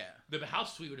 Yeah. But how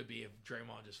sweet would it be if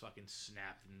Draymond just fucking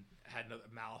snapped and had another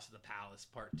Malice at the Palace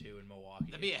Part 2 in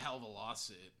Milwaukee? That'd be a hell of a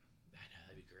lawsuit. I know,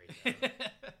 that'd be great.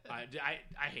 I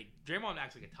hate Draymond.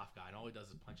 Acts like a tough guy, and all he does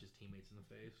is punch his teammates in the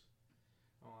face.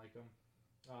 I don't like him.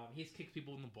 He's kicked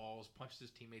people in the balls, punched his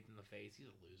teammates in the face. He's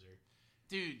a loser.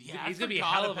 Dude, yeah, he's I gonna be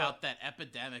forgot hell about that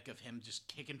epidemic of him just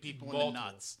kicking people in the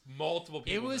nuts. Multiple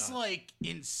people. It was in the nuts. like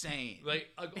insane. Like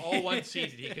all one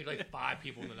season, he kicked like 5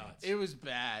 people in the nuts. It was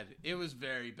bad. It was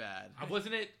very bad.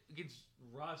 Wasn't it against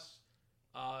Russ?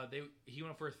 He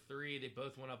went up for a 3. They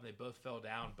both went up and they both fell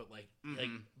down, but like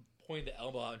pointed the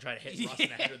elbow out and tried to hit Russ in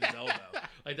the head with his elbow.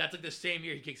 Like that's like the same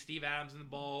year he kicked Steve Adams in the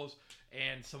balls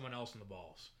and someone else in the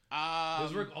balls.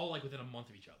 Those were all like within a month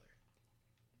of each other.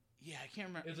 Yeah, I can't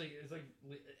remember. It's like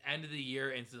end of the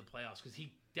year into the playoffs because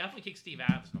he definitely kicked Steve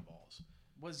Adams in the balls.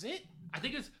 Was it? I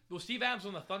think Steve Adams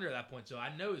on the Thunder at that point, so I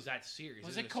know it was that series.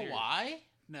 Was it Kawhi?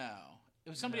 No,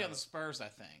 it was somebody No. on the Spurs, I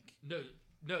think.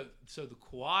 No. So the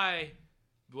Kawhi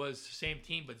was the same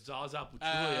team, but Zaza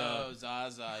Pachulia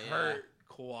Zaza hurt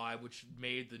Kawhi, which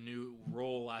made the new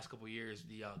rule last couple of years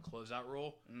the closeout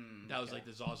rule. That was like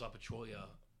the Zaza Pachulia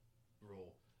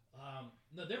rule.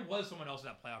 No, there was someone else in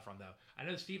that playoff run though. I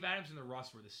know Steve Adams and the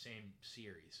Russ were the same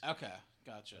series. Okay,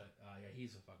 gotcha. But, yeah,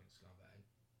 he's a fucking scumbag.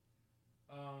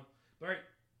 But all right,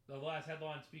 the last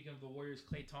headline. Speaking of the Warriors,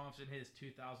 Klay Thompson hit his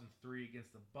 2003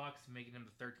 against the Bucks, making him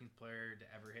the 13th player to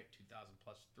ever hit 2,000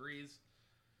 plus threes.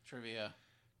 Trivia.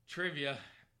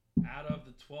 Out of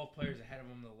the 12 players ahead of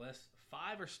him on the list,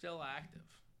 5 are still active.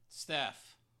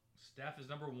 Steph is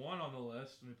number 1 on the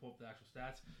list. Let me pull up the actual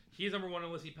stats. He's number 1 on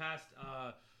the list. He passed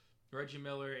Reggie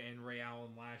Miller and Ray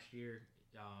Allen last year.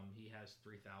 He has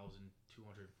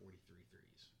 3,243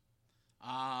 threes.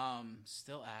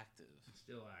 Still active.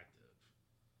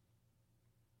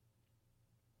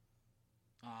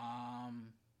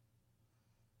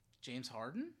 James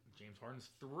Harden? James Harden's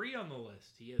 3 on the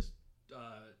list. He has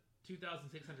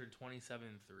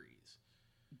 2,627 threes.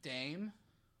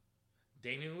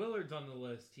 Damian Lillard's on the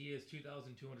list. He is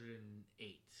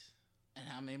 2,208. And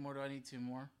how many more do I need? 2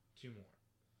 more? 2 more.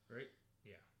 Right?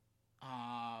 Yeah.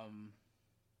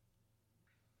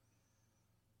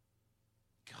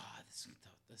 God, this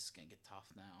is gonna get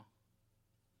tough now.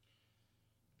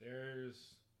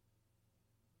 There's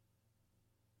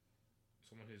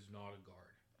someone who's not a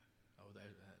guard. Oh, that.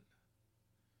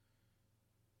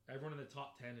 Everyone in the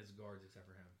top 10 is guards except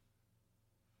for him.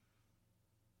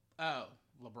 Oh,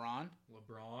 LeBron?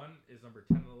 LeBron is number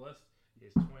 10 on the list. He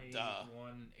has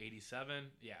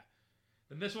 2187. Yeah.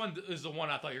 Then this one is the one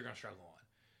I thought you were going to struggle on.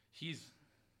 He's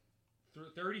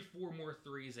 34 more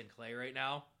threes than Klay right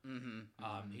now.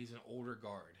 He's an older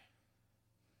guard.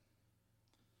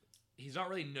 He's not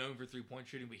really known for three-point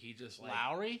shooting, but he just like...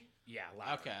 Lowry? Yeah,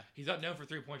 Lowry. Okay. He's not known for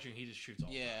three-point shooting. He just shoots all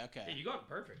the time. Okay. Hey, you got it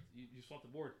perfect. You swapped the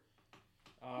board.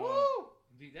 Woo!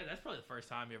 That's probably the first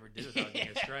time you ever did it without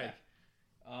getting a strike.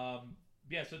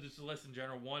 Yeah, so just the list in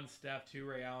general. 1, Steph. 2,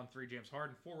 Ray Allen. 3, James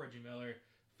Harden. 4, Reggie Miller.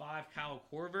 5, Kyle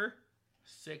Korver.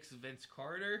 6, Vince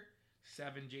Carter.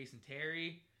 7, Jason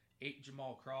Terry. 8,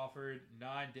 Jamal Crawford.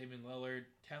 9, Damian Lillard.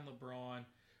 10, LeBron.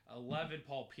 11,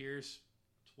 Paul Pierce.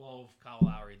 12, Kyle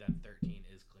Lowry. Then 13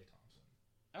 is Klay Thompson.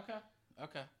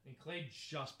 Okay. And Klay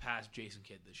just passed Jason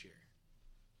Kidd this year.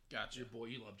 Gotcha. Your boy,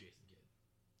 you love Jason Kidd.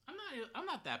 I'm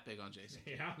not that big on Jason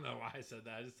Kidd. Yeah, I don't know why I said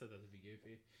that. I just said that to be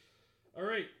goofy. All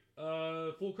right.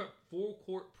 Full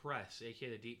court press, aka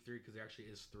the deep 3, because there actually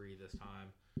is 3 this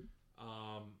time.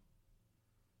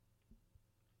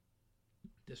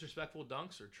 Disrespectful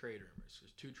dunks or trade rumors?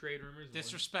 There's 2 trade rumors.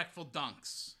 Disrespectful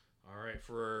dunks. All right,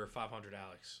 for 500,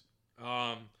 Alex.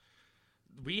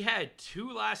 We had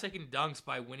 2 last-second dunks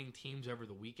by winning teams over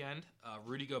the weekend.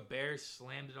 Rudy Gobert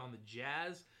slammed it on the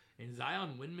Jazz, and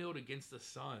Zion windmilled against the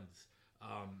Suns.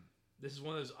 This is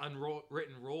one of those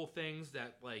unwritten rule things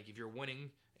that, like, if you're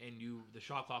winning and the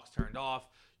shot clock's turned off,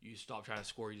 you stop trying to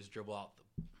score. You just dribble out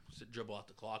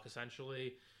the clock,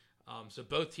 essentially. So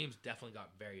both teams definitely got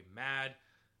very mad.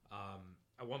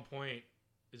 At one point,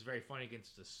 it was very funny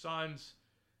against the Suns.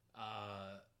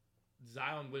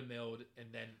 Zion windmilled,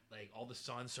 and then like all the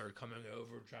Suns started coming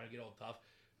over, trying to get all tough.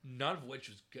 None of which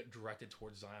was directed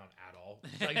towards Zion at all.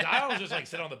 Like Zion was just like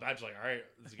sitting on the bench, like, all right,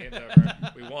 this game's over,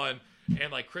 we won.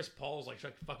 And like Chris Paul's like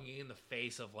fucking in the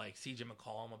face of like CJ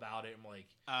McCollum about it. I'm like,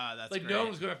 that's like great. no one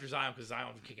was going after Zion because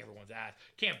Zion would kick everyone's ass.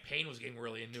 Cam Payne was getting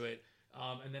really into it.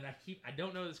 And then I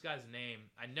don't know this guy's name.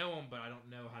 I know him, but I don't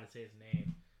know how to say his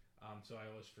name. So I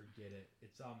always forget it.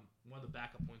 It's one of the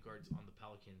backup point guards on the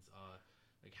Pelicans.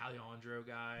 Like Alejandro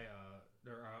guy,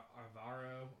 or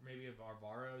Alvaro, maybe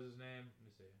Alvaro is his name. Let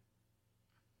me see.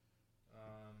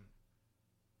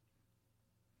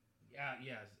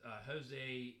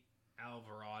 Jose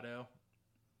Alvarado.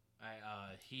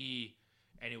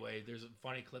 Anyway, there's a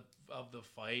funny clip of the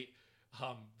fight.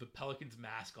 The Pelicans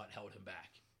mascot held him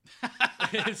back.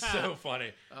 It's so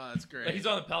funny. Oh, that's great. Like, he's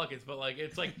on the Pelicans, but like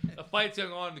it's like a fight's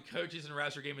going on, the coaches and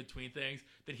refs are getting between things.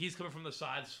 Then he's coming from the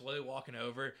side, slowly walking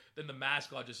over. Then the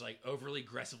mascot just like overly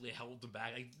aggressively held him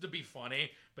back, like, to be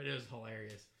funny, but it was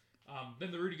hilarious.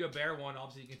 Then the Rudy Gobert one,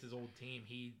 obviously against his old team,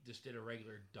 he just did a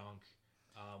regular dunk.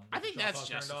 I think that's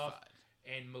justified.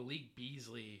 And Malik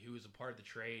Beasley, who was a part of the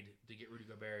trade to get Rudy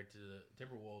Gobert to the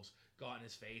Timberwolves, got in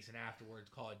his face and afterwards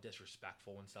called it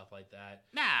disrespectful and stuff like that.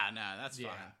 Nah, that's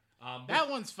fine. That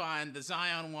one's fine. The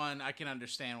Zion one, I can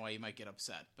understand why you might get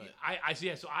upset, but I see.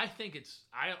 Yeah, so I think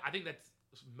that's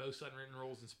most unwritten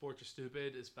rules in sports are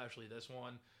stupid, especially this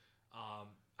one. I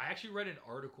actually read an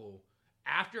article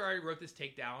after I wrote this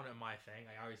takedown on my thing.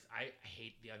 I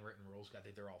hate the unwritten rules. I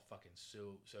think they're all fucking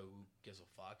so who gives a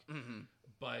fuck. Mm-hmm.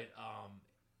 But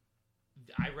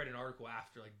I read an article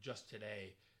after, like, just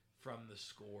today from the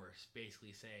Score,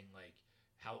 basically saying, like,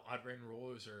 how unwritten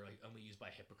rules are, like, only used by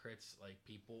hypocrites, like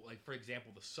people, like, for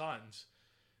example, the Suns.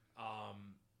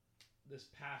 This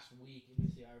past week, let me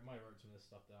see, I might write some of this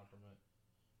stuff down from it.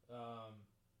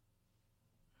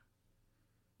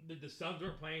 The Suns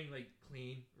weren't playing, like,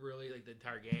 clean, really, like, the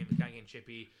entire game. They're kind of getting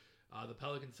chippy. The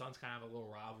Pelicans Suns kind of have a little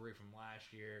rivalry from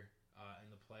last year in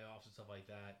the playoffs and stuff like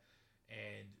that.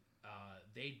 And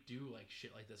they do, like,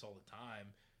 shit like this all the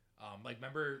time. Like,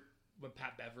 remember when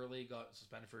Pat Beverly got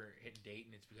suspended for hitting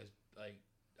Dayton? It's because, like,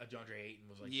 DeAndre Ayton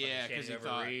was, like, because he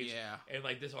thought, Reeves. yeah. And,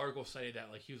 like, this article cited that,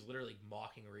 like, he was literally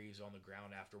mocking Reeves on the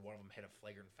ground after one of them hit a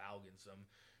flagrant foul against him.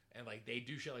 And, like, they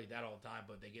do shit like that all the time,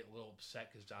 but they get a little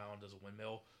upset because Zion does a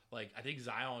windmill. Like, I think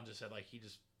Zion just said, like,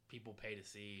 people pay to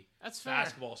see That's fair.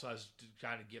 basketball, so I was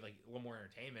trying to give, like, a little more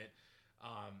entertainment.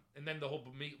 And then the whole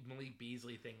Malik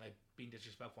Beasley thing, like, being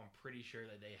disrespectful, I'm pretty sure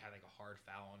that they had, like, a hard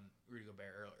foul on Rudy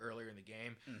Gobert earlier in the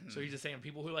game. Mm-hmm. So he's just saying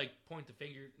people who, like, point the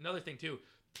finger. Another thing, too,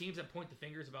 teams that point the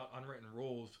fingers about unwritten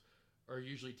rules are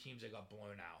usually teams that got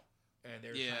blown out. And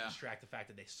they're trying to distract the fact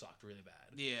that they sucked really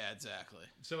bad. Yeah, exactly.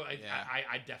 So I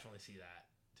definitely see that,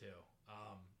 too.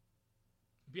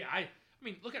 I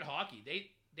mean, look at hockey.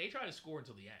 They try to score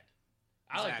until the end.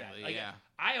 I like that. Like, yeah.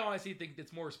 I honestly think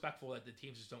it's more respectful that the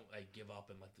teams just don't, like, give up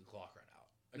and let the clock run out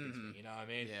against me. You know what I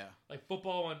mean? Yeah. Like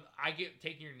football, when I get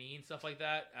taking your knee and stuff like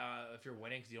that, if you're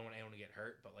winning, because you don't want anyone to get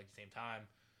hurt. But, like, at the same time,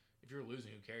 if you're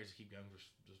losing, who cares? Just keep going. Just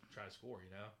try to score.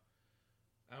 You know?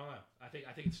 I don't know. I think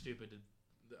it's stupid to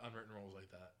the unwritten rules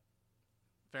like that.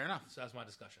 Fair enough. So that's my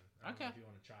discussion. I don't know if you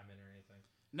want to chime in or anything.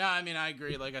 No, I mean, I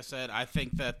agree. Like I said, I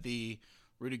think that the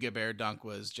Rudy Gobert dunk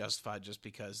was justified just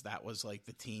because that was, like,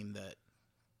 the team that,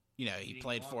 you know, he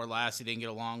played for last. He didn't get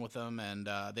along with them, and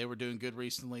they were doing good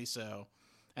recently. So,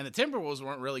 and the Timberwolves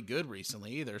weren't really good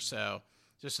recently either. So,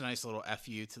 just a nice little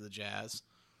FU to the Jazz.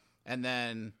 And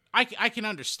then I can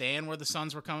understand where the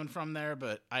Suns were coming from there,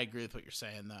 but I agree with what you're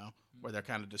saying, though, where they're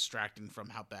kind of distracting from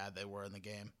how bad they were in the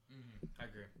game. I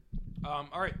agree. All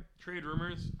right, trade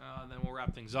rumors, then we'll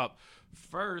wrap things up.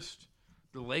 First,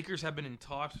 the Lakers have been in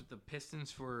talks with the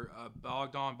Pistons for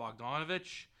Bojan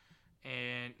Bogdanovic.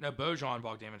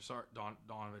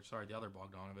 Sorry, the other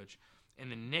Bogdanovic.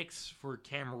 And the Knicks for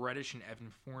Cam Reddish and Evan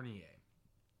Fournier.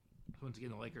 Once again,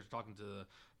 the Lakers are talking to the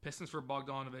Pistons for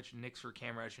Bogdanovic, Knicks for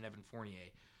Cam Reddish and Evan Fournier.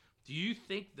 Do you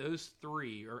think those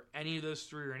three, or any of those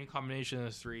three, or any combination of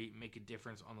those three, make a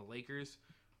difference on the Lakers?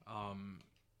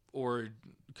 Or,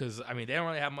 because, I mean, they don't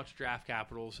really have much draft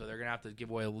capital, so they're going to have to give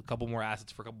away a couple more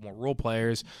assets for a couple more role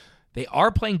players. They are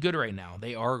playing good right now.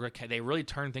 They really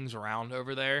turn things around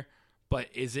over there. But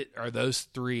are those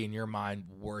three, in your mind,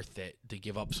 worth it to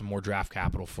give up some more draft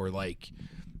capital for, like,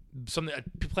 some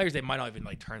players they might not even,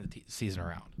 like, turn the season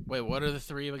around? Wait, what are the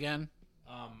three again?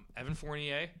 Evan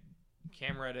Fournier,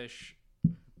 Cam Reddish,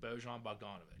 Bojan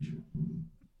Bogdanovic.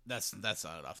 That's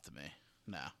not enough to me.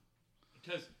 No.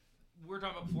 Because we were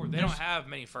talking about before, they don't have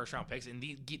many first-round picks, and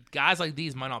guys like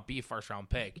these might not be a first-round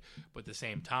pick, but at the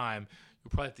same time, you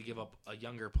probably have to give up a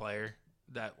younger player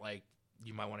that, like,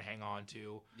 you might want to hang on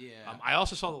to. Yeah. I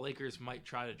also saw the Lakers might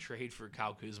try to trade for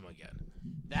Kyle Kuzma again.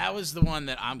 That was the one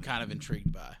that I'm kind of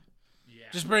intrigued by. Yeah.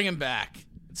 Just bring him back.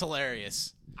 It's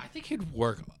hilarious. I think he'd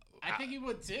work. I think he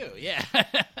would too. Yeah.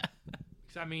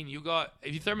 I mean,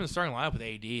 if you throw him in the starting lineup with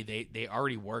AD, they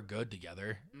already were good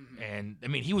together. Mm-hmm. And, I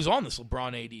mean, he was on this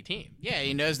LeBron AD team. Yeah,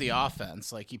 he knows the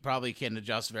offense. Like, he probably can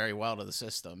adjust very well to the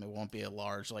system. It won't be a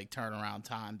large, like, turnaround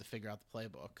time to figure out the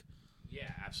playbook.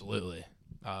 Yeah, absolutely.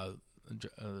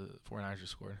 49ers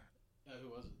just scored. Who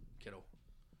was it? Kittle.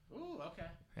 Ooh, okay.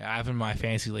 Yeah, I have in my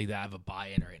fantasy league that I have a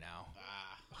buy-in right now.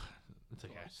 It's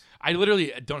okay. I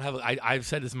literally don't have. I've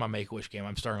said this in my Make-A-Wish game.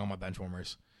 I'm starting all my bench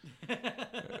warmers.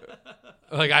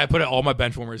 Like, I put all my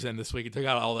bench warmers in this week. It took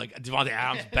out all, like, Devontae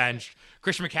Adams benched,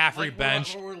 Christian McCaffrey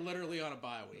benched. We're literally on a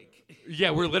bye week.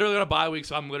 Yeah, we're literally on a bye week,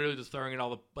 so I'm literally just throwing in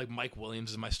all the, like, Mike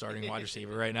Williams is my starting wide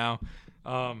receiver right now.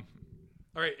 All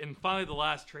right, and finally, the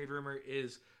last trade rumor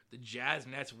is the Jazz,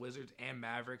 Nets, Wizards, and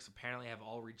Mavericks apparently have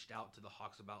all reached out to the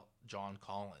Hawks about John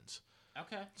Collins.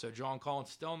 Okay. So John Collins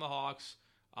still in the Hawks,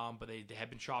 but they have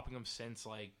been shopping him since,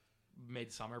 like,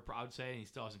 midsummer, I would say, and he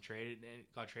still hasn't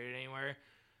got traded anywhere.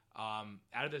 Out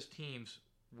of those teams,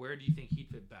 where do you think he'd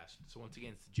fit best? So once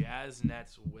again, it's the Jazz,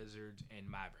 Nets, Wizards, and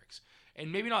Mavericks. And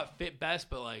maybe not fit best,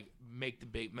 but, like, make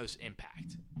the most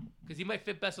impact. Because he might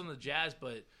fit best on the Jazz,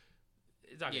 but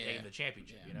it's not going to take him to the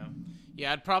championship, you know?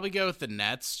 Yeah, I'd probably go with the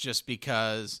Nets just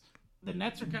because the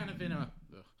Nets are kind of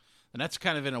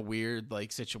in a weird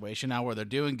like situation now where they're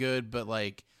doing good, but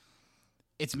like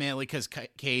it's mainly because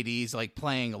KD's like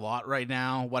playing a lot right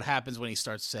now. What happens when he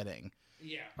starts sitting?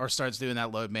 Yeah. Or starts doing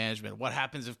that load management? What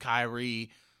happens if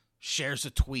Kyrie shares a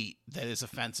tweet that is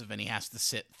offensive and he has to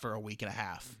sit for a week and a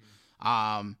half?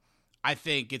 Mm-hmm. I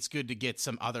think it's good to get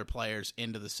some other players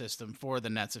into the system for the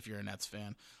Nets if you're a Nets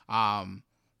fan,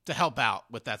 to help out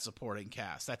with that supporting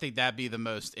cast. I think that'd be the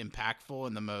most impactful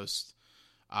and the most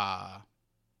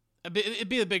it'd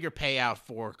be a bigger payout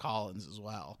for Collins as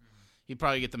well. Mm-hmm. He'd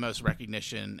probably get the most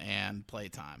recognition and play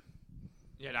time.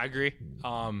 Yeah, I agree.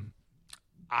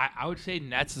 I would say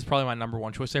Nets is probably my number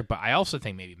one choice there, but I also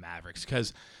think maybe Mavericks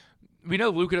because we know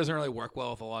Luka doesn't really work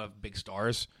well with a lot of big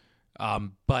stars,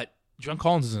 but John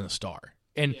Collins isn't a star.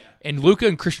 And Luka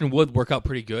and Christian Wood work out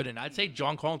pretty good, and I'd say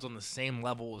John Collins on the same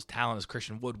level as talent as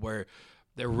Christian Wood, where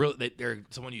they're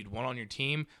someone you'd want on your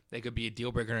team. They could be a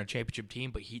deal breaker in a championship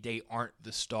team, but they aren't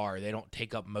the star. They don't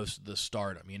take up most of the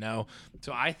stardom, you know.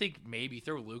 So I think maybe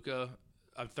throw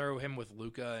him with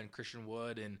Luka and Christian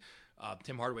Wood and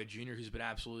Tim Hardaway Jr., who's been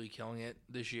absolutely killing it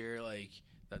this year. Like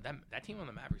that team on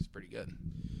the Mavericks is pretty good.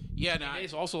 Yeah, no,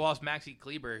 he's also lost Maxi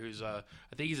Kleber, who's I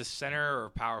think he's a center or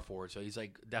power forward, so he's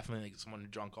like definitely like someone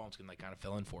John Collins can like kind of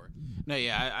fill in for. No,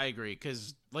 yeah, I agree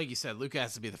because like you said, Luka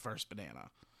has to be the first banana.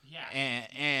 Yeah,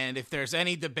 and if there's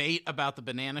any debate about the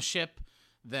banana ship,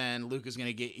 then Luka's going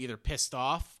to get either pissed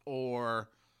off or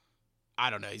I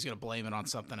don't know, he's going to blame it on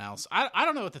something else. I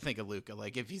don't know what to think of Luka.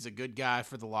 Like if he's a good guy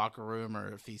for the locker room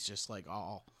or if he's just like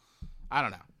I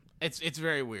don't know. It's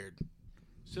very weird.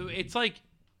 So it's like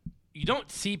you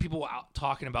don't see people out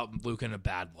talking about Luka in a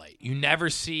bad light. You never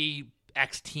see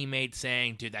ex-teammates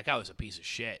saying, dude, that guy was a piece of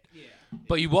shit. Yeah.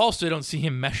 But you also don't see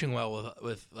him meshing well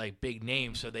with like big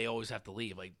names, so they always have to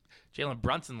leave. Like Jalen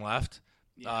Brunson left.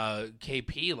 Yeah.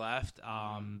 KP left.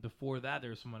 Before that, there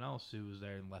was someone else who was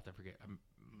there and left. I forget. I'm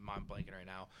blanking right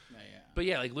now. Yeah. But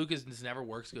yeah, like Luka just never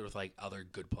works good with like other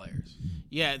good players.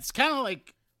 Yeah, it's kind of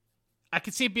like I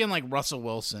could see it being like Russell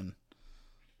Wilson.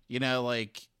 You know,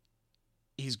 like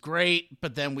he's great,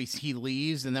 but then he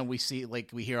leaves, and then we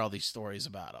hear all these stories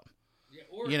about him.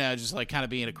 Yeah, just like kind of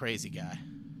being a crazy guy.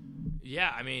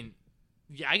 Yeah, I mean,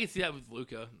 I can see that with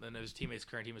Luka. And his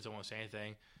current teammates don't want to say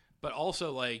anything. But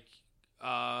also, like,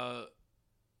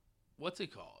 what's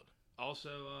it called? Also,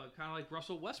 kind of like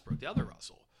Russell Westbrook, the other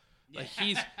Russell. Like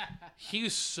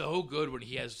he's so good when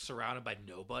he has surrounded by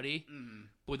nobody,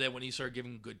 but then when he started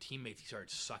giving good teammates, he started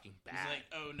sucking bad. He's like,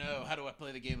 oh no, how do I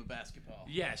play the game of basketball?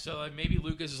 Yeah, so like maybe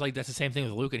Lucas is like that's the same thing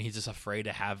with Luka, and he's just afraid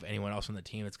to have anyone else on the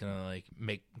team that's gonna like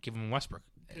give him Westbrook.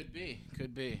 Could be.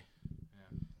 Yeah.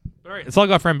 All right, that's all I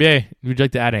got for NBA. Would you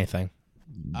like to add anything?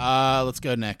 Let's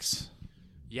go Knicks.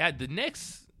 Yeah, the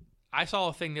Knicks. I saw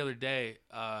a thing the other day.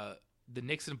 The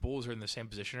Knicks and Bulls are in the same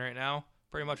position right now.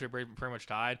 Pretty much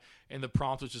tied, and the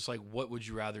prompt was just like, "What would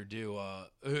you rather do?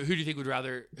 Who do you think Who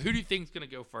do you think is going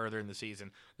to go further in the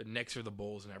season? The Knicks or the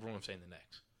Bulls?" And everyone was saying the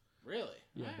Knicks. Really?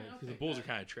 Yeah, because the Bulls are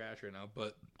kind of trash right now.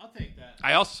 But I'll take that.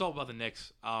 I also saw about the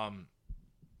Knicks.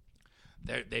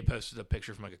 They posted a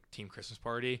picture from like a team Christmas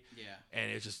party. Yeah.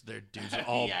 And it's just their dudes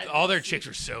all their chicks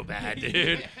are so bad,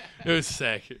 dude. Yeah. It was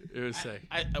sick.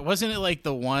 Wasn't it like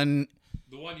the one.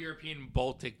 The one European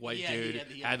Baltic white dude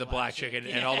he had the black chick,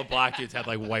 and all the black dudes had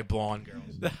like white blonde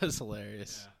girls. That was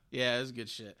hilarious. Yeah, it was good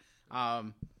shit.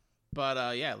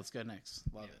 But yeah, let's go next.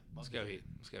 Love it. Let's go Heat.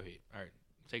 All right,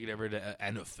 take it over to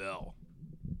NFL.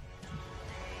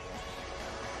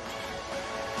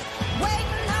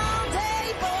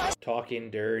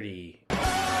 Talking dirty.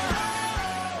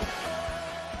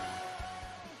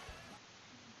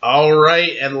 All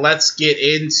right, and let's get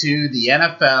into the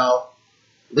NFL.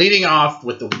 Leading off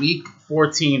with the Week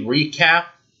 14 recap.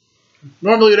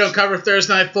 Normally we don't cover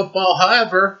Thursday Night Football.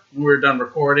 However, when we were done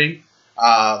recording,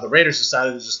 the Raiders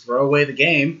decided to just throw away the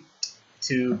game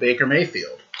to Baker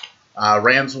Mayfield.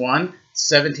 Rams won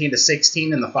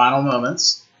 17-16 in the final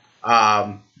moments.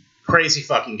 Crazy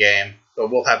fucking game,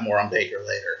 but we'll have more on Baker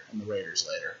later and the Raiders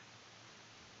later.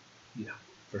 Yeah,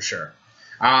 for sure.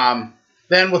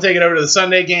 Then we'll take it over to the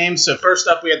Sunday game. So first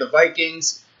up, we had the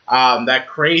Vikings. That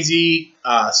crazy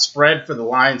spread for the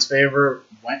Lions' favor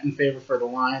went in favor for the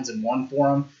Lions and won for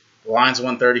them. The Lions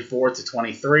won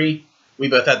 34-23. We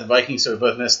both had the Vikings, so we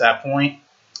both missed that point.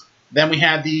 Then we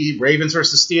had the Ravens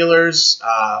versus Steelers.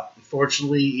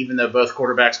 Unfortunately, even though both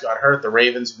quarterbacks got hurt, the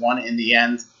Ravens won in the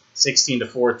end,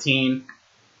 16-14.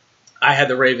 I had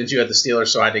the Ravens, you had the Steelers,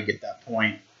 so I did get that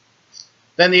point.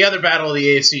 Then the other battle of the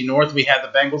AFC North, we had the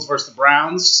Bengals versus the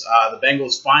Browns. The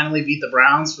Bengals finally beat the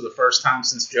Browns for the first time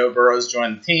since Joe Burrow's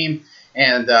joined the team,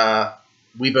 and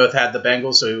we both had the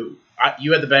Bengals. So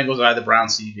you had the Bengals, I had the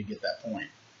Browns, so you did get that point.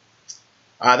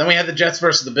 Then we had the Jets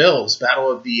versus the Bills,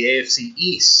 battle of the AFC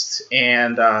East,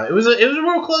 and it was a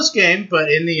real close game,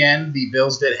 but in the end, the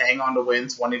Bills did hang on to win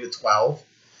 20-12.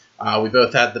 We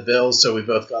both had the Bills, so we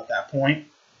both got that point.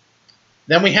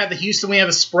 Then we had the Houston. We have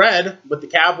a spread with the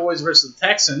Cowboys versus the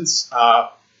Texans.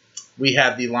 We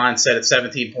had the line set at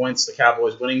 17 points. The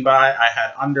Cowboys winning by. I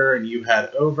had under, and you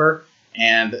had over,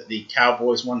 and the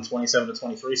Cowboys won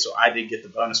 27-23. So I did get the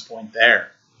bonus point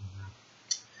there.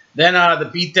 Then the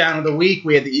beatdown of the week,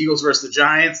 we had the Eagles versus the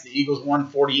Giants. The Eagles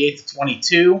won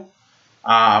 48-22.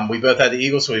 We both had the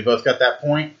Eagles, so we both got that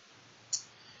point.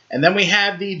 And then we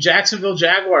had the Jacksonville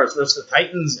Jaguars versus the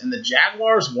Titans, and the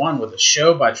Jaguars won with a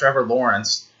show by Trevor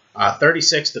Lawrence,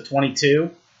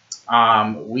 36-22.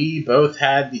 We both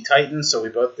had the Titans, so we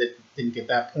both didn't get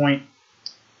that point.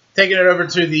 Taking it over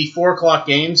to the 4 o'clock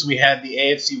games, we had the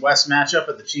AFC West matchup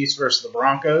of the Chiefs versus the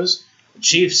Broncos. The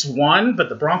Chiefs won, but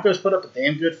the Broncos put up a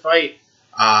damn good fight.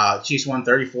 Chiefs won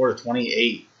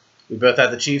 34-28. We both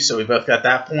had the Chiefs, so we both got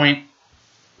that point.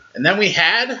 And then we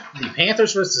had the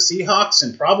Panthers versus the Seahawks,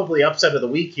 and probably upset of the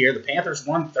week here. The Panthers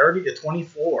won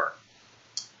 30-24.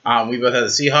 We both had the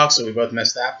Seahawks, so we both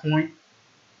missed that point.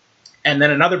 And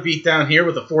then another beatdown here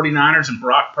with the 49ers and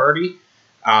Brock Purdy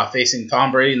facing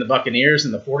Tom Brady and the Buccaneers,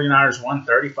 and the 49ers won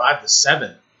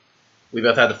 35-7. We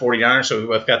both had the 49ers, so we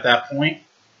both got that point.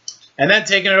 And then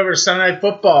taking it over to Sunday Night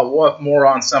Football, we'll have more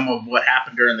on some of what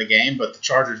happened during the game, but the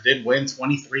Chargers did win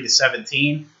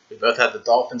 23-17. We both had the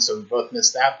Dolphins, so we both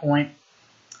missed that point.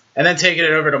 And then taking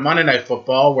it over to Monday Night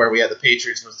Football, where we had the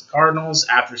Patriots versus the Cardinals.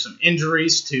 After some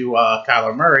injuries to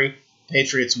Kyler Murray,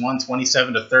 Patriots won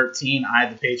 27-13. I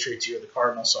had the Patriots, you had the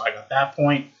Cardinals, so I got that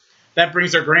point. That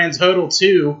brings our grand total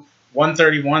to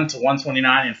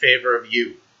 131-129 in favor of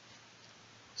you.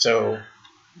 So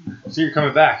you're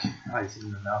coming back. I see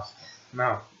in the mouth.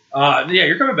 No. Yeah,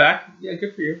 you're coming back. Yeah,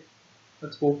 good for you.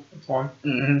 That's cool. That's fun.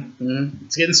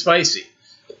 It's getting spicy.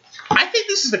 I think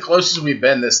this is the closest we've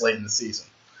been this late in the season.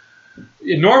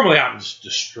 Yeah, normally, I'm just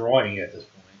destroying it at this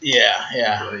point.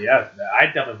 Yeah. But yeah, I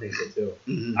definitely think so too.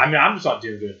 Mm-hmm. I mean, I'm just not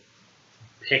doing good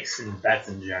picks and bets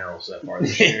in general so far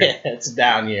this year. It's a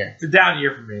down year. It's a down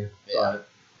year for me. Yeah.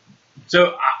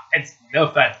 So it's no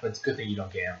offense, but it's a good thing you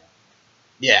don't gamble.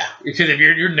 Yeah, because if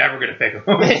you're never gonna pick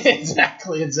them.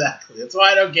 Exactly. That's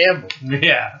why I don't gamble.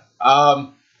 Yeah. But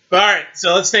all right,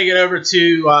 so let's take it over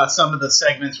to some of the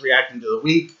segments reacting to the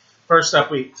week. First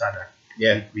up, be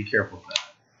careful with that.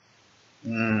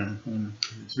 Mm-hmm.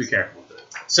 Just be careful with it.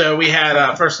 So we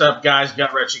had first up, guys,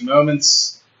 gut-wrenching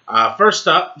moments. First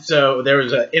up, so there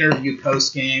was an interview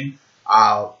post game.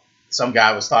 Some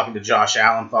guy was talking to Josh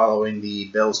Allen following the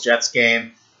Bills-Jets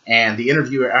game. And the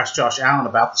interviewer asked Josh Allen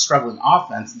about the struggling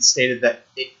offense and stated that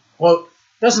it, quote,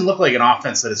 doesn't look like an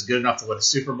offense that is good enough to win a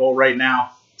Super Bowl right now,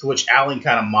 to which Allen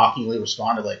kind of mockingly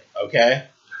responded, like, okay.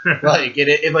 Like,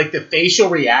 like, the facial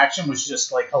reaction was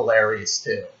just, like, hilarious,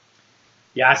 too.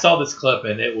 Yeah, I saw this clip,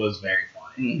 and it was very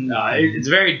funny. Mm-hmm. It's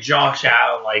very Josh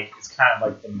Allen, like, it's kind of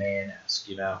like the man-esque,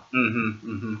 you know?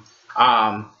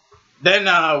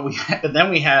 Then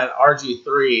we had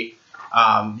RG3.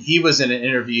 He was in an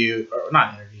interview, or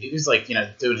not an interview, he was like,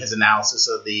 doing his analysis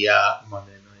of the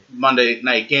Monday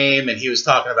night game, and he was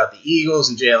talking about the Eagles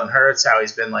and Jalen Hurts, how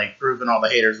he's been like proving all the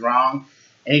haters wrong.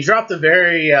 And he dropped a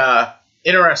very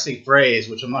interesting phrase,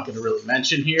 which I'm not going to really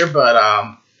mention here, but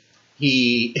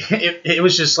it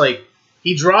was just like,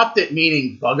 he dropped it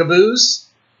meaning bugaboos,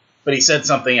 but he said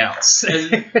something else.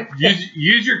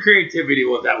 use your creativity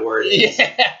with that word.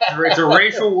 Yeah. It's a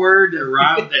racial word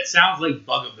that sounds like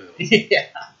bugaboo. Yeah.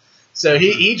 So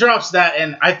he drops that,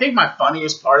 and I think my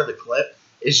funniest part of the clip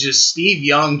is just Steve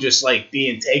Young just like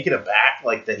being taken aback,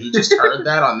 like that he just heard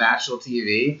that on national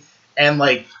TV, and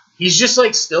like he's just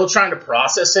like still trying to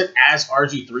process it as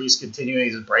RG3 is continuing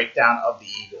his breakdown of the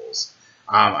Eagles.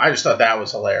 I just thought that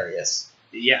was hilarious.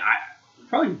 Yeah, I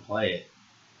probably can play it.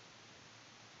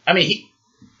 I mean,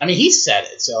 he said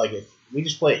it, so like if we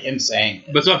just play him saying it.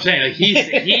 But that's what I'm saying. Like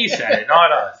he said it,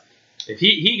 not us. If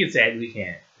he can say it, we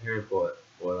can't. Here we pull it.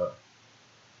 Pull it up.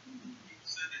 People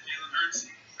said that Jalen Hurts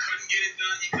couldn't get it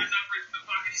done. He couldn't operate from the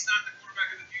pocket. He's not the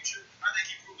quarterback of the future. I think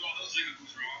he proved all those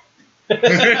jigaboos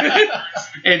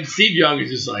wrong. And Steve Young is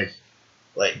just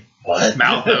like what?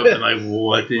 Mouth open, like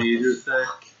what did he just say?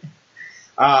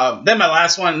 Then my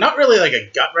last one, not really like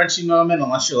a gut-wrenching moment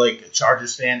unless you're like a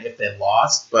Chargers fan if they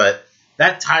lost, but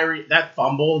that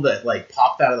fumble that like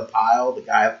popped out of the pile,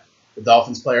 the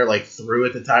Dolphins player like threw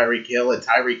it to Tyreek Hill, and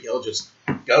Tyreek Hill just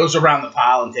goes around the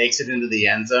pile and takes it into the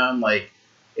end zone. Like,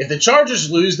 if the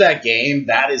Chargers lose that game,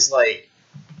 that is like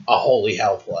a holy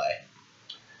hell play.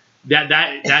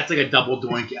 That's like a double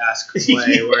doink esque play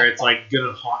Yeah. where it's like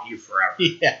gonna haunt you forever.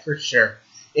 Yeah, for sure.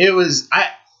 It was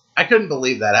I couldn't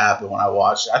believe that happened when I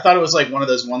watched it. I thought it was like one of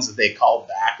those ones that they called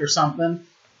back or something,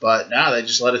 but no, they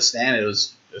just let it stand. It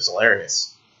was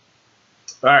hilarious.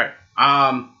 All right.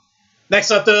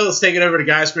 Next up though, let's take it over to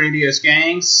Guys Grandiose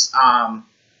Gangs.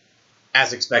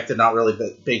 As expected, not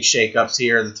really big shakeups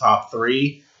here. The top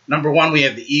three. Number 1, we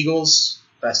have the Eagles,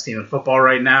 best team in football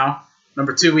right now.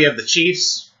 Number 2, we have the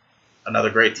Chiefs, another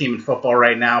great team in football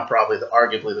right now. Probably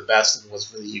arguably the best if it was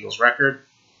for the Eagles' record.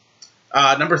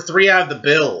 Number 3, I have the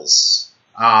Bills.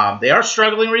 They are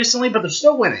struggling recently, but they're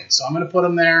still winning, so I'm going to put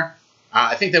them there.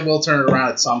 I think they will turn it around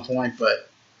at some point, but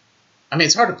I mean,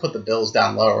 it's hard to put the Bills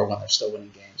down lower when they're still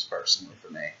winning games, personally,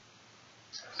 for me.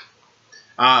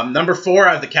 Number 4,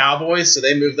 I have the Cowboys, so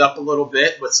they moved up a little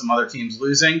bit with some other teams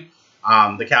losing.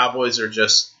 The Cowboys are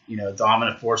just, a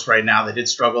dominant force right now. They did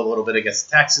struggle a little bit against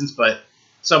the Texans, but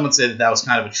someone said that was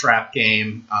kind of a trap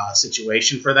game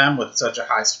situation for them with such a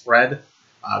high spread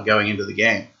going into the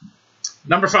game.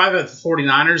 Number 5, I have the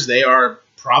 49ers. They are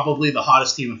probably the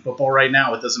hottest team in football right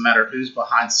now. It doesn't matter who's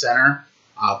behind center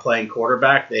playing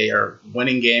quarterback. They are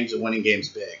winning games and winning games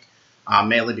big,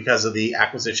 mainly because of the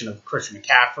acquisition of Christian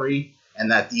McCaffrey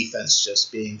and that defense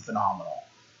just being phenomenal.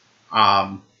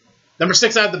 Number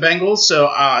 6, I have the Bengals.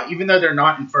 So even though they're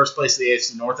not in first place in the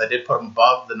AFC North, I did put them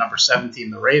above the number 7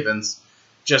 team, the Ravens,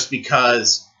 just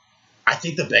because I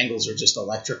think the Bengals are just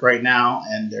electric right now,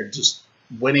 and they're just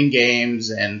winning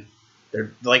games. And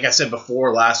they're, like I said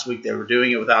before, last week they were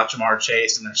doing it without Jamar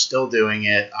Chase, and they're still doing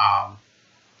it.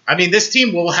 I mean, this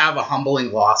team will have a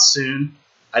humbling loss soon.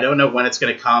 I don't know when it's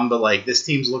going to come, but like this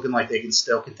team's looking like they can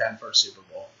still contend for a Super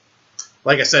Bowl.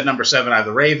 Like I said, number 7, I have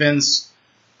the Ravens.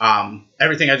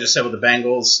 Everything I just said with the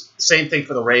Bengals, same thing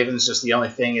for the Ravens. Just the only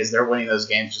thing is they're winning those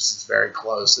games. Just it's very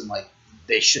close, and like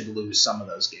they should lose some of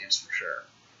those games for sure.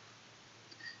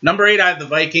 Number 8, I have the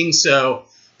Vikings. So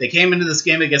they came into this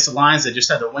game against the Lions. They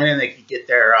just had to win, and they could get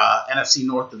their NFC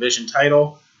North Division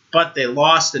title. But they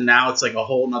lost, and now it's like a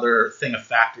whole other thing of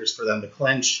factors for them to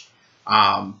clinch.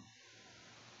 And,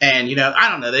 I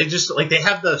don't know. They just they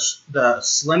have the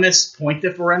slimmest point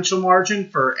differential margin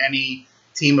for any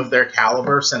team of their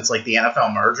caliber since like the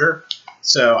NFL merger.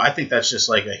 So I think that's just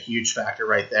like a huge factor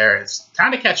right there. It's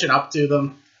kind of catching up to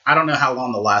them. I don't know how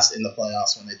long they'll last in the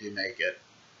playoffs when they do make it.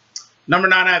 Number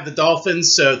 9, I have the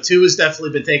Dolphins. So 2 has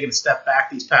definitely been taking a step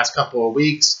back these past couple of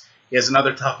weeks. He has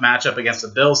another tough matchup against the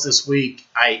Bills this week.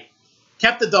 I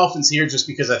kept the Dolphins here just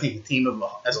because I think the team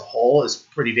as a whole is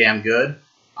pretty damn good.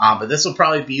 But this will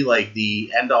probably be like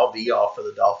the end-all, be-all for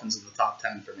the Dolphins in the top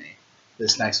 10 for me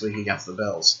this next week against the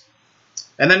Bills.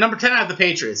 And then number 10, I have the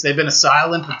Patriots. They've been a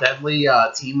silent but deadly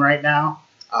team right now,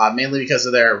 mainly because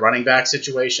of their running back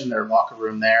situation, their locker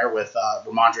room there with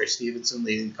Ramondre Stevenson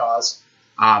leading the cause.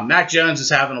 Mac Jones is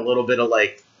having a little bit of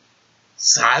like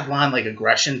sideline like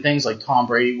aggression things like Tom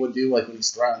Brady would do, like when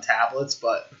he's throwing tablets,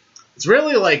 but it's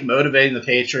really like motivating the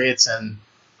Patriots. And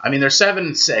I mean, they're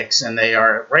 7-6, and they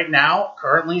are right now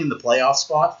currently in the playoff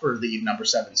spot for the number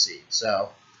 7 seed. So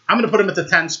I'm going to put them at the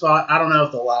 10 spot. I don't know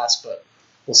if they'll last, but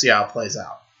we'll see how it plays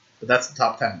out. But that's the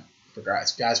top 10 for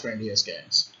Guys Grandiose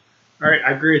Gangs. All right,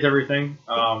 I agree with everything.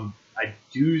 I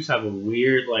do just have a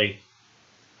weird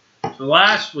so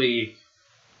last week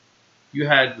you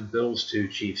had the Bills 2,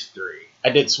 Chiefs 3,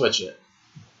 I did switch it.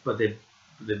 but they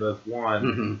both won,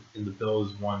 Mm-hmm. and the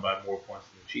Bills won by more points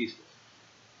than the Chiefs did.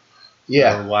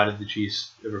 Yeah. So why did the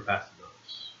Chiefs ever pass the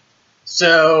Bills?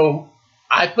 So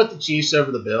I put the Chiefs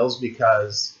over the Bills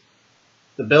because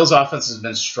the Bills' offense has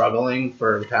been struggling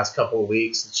for the past couple of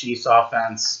weeks. The Chiefs'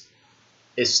 offense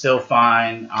is still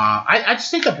fine. I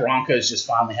just think the Broncos just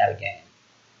finally had a game,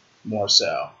 more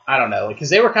so. I don't know, because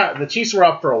the Chiefs were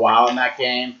up for a while in that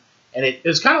game, and it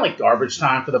was kind of like garbage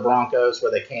time for the Broncos,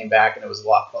 where they came back and it was a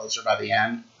lot closer by the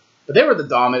end. But they were the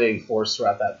dominating force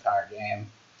throughout that entire game.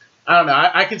 I don't know.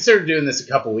 I considered doing this a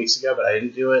couple weeks ago, but I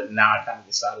didn't do it, and now I kind of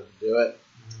decided to do it.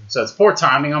 So it's poor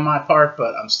timing on my part,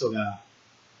 but I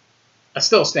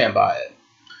still stand by it.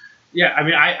 Yeah, I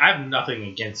mean, I have nothing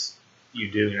against you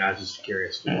doing it. I was just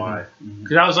curious why. Mm-hmm.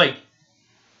 Because I was like,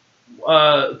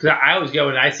 because I always go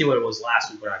and I see what it was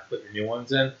last week when I put the new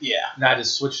ones in. Yeah. And I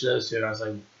just switched those two, and I was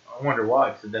like, I wonder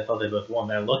why. Because I thought they both won.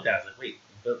 Then I looked at it, I was like,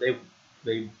 wait,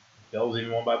 they Bills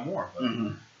even won by more. But,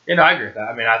 Mm-hmm. I agree with that.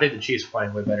 I mean, I think the Chiefs are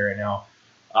playing way better right now.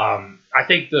 I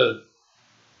think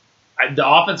The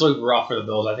offense looked rough for the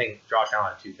Bills. I think Josh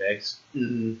Allen had 2 picks.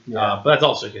 Mm-hmm. But that's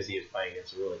also because he was playing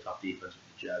against a really tough defense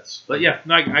with the Jets. But yeah,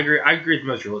 no, I agree. I agree with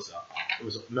most of your list. It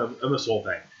was almost the whole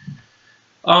thing.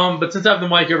 But since I have the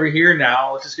mic over here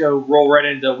now, let's just go roll right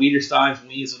into Wiederstein's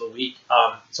Weenies of the Week.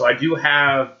 So I do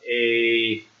have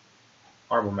a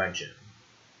honorable mention.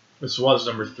 This was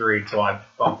number 3 until I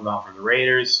bumped them out for the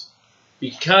Raiders.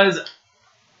 Because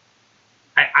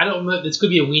I don't know, this could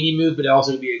be a weenie move, but it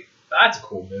also could be that's a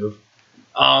cool move.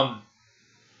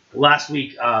 Last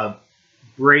week,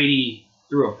 Brady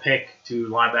threw a pick to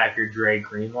linebacker Dre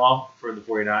Greenlaw for the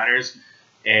 49ers.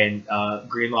 And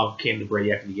Greenlaw came to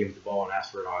Brady after he gave him the ball and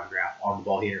asked for an autograph on the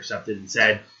ball he intercepted and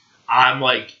said,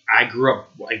 I grew up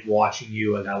watching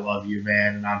you, I love you,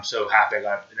 man, and I'm so happy I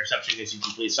got an interception against you. Can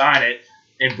you please sign it?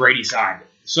 And Brady signed it.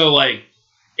 So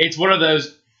it's one of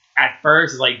those. At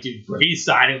first, it's dude, Brady's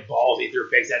signing balls, he threw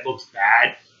picks, that looks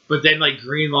bad. But then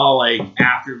Greenlaw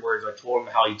afterwards, told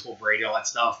him how he told Brady all that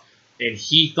stuff, and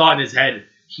he thought in his head,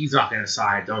 he's not going to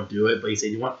sign it, don't do it. But he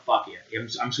said, you know what, fuck it. I'm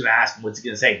just going to ask him, what's he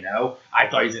going to say? No. I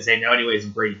thought he was going to say no anyways,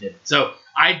 and Brady didn't. So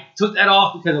I took that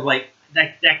off because of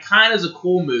that kind of is a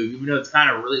cool move, even though it's kind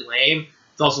of really lame.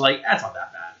 It's also that's not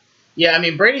that bad. Yeah, I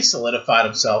mean, Brady solidified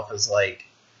himself as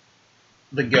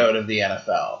the GOAT of the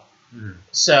NFL. Mm-hmm.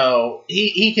 So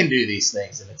he can do these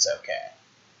things and it's okay.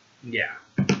 Yeah.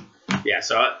 Yeah,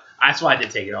 so that's why I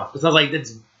did take it off. Because I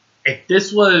was if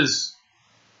this was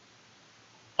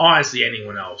honestly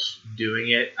anyone else doing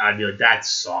it, I'd be that's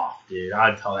soft, dude.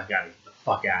 I'd tell that guy to get the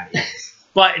fuck out of here.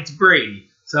 But it's Brady,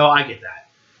 so I get that.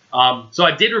 So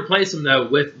I did replace him, though,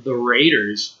 with the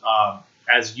Raiders.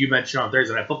 As you mentioned on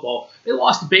Thursday Night Football, they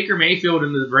lost to Baker Mayfield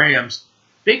and the Rams.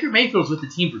 Baker Mayfield's with the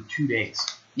team for 2 days.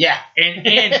 Yeah. And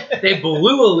they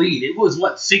blew a lead. It was,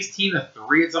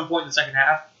 16-3 at some point in the second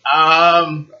half?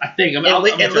 I think.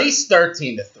 At least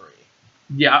 13-3.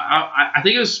 Yeah, I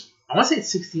think it was, I want to say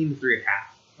it's 16-3 at half.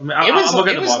 It was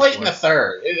late in the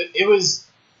third. It was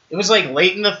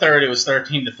late in the third. It was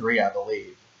 13-3, I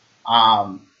believe.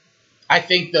 I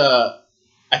think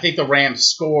the Rams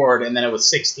scored, and then it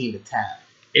was 16-10.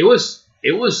 It was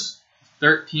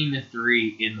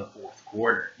 13-3 in the fourth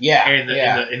quarter. Yeah,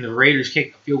 and the Raiders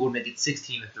kicked a field goal and make it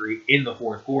 16-3 in the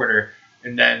fourth quarter,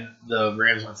 and then the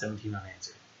Rams went 17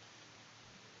 unanswered.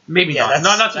 Maybe not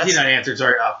 17 unanswered.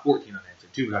 Sorry, 14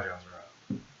 unanswered. 2 touchdowns in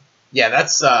a row. Yeah,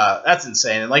 that's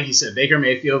insane. And like you said, Baker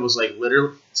Mayfield was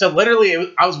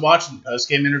literally. I was watching the post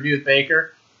game interview with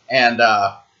Baker, and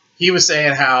he was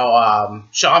saying how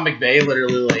Sean McVay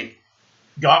literally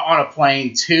got on a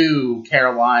plane to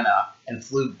Carolina and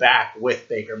flew back with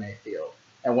Baker Mayfield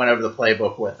and went over the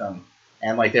playbook with him.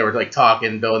 And they were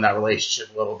talking, building that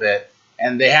relationship a little bit.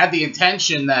 And they had the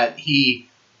intention that he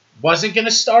wasn't going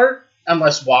to start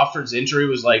unless Wofford's injury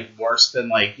was worse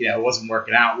than it wasn't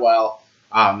working out well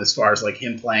as far as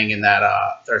him playing in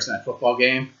that Thursday Night Football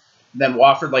game. And then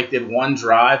Wofford did one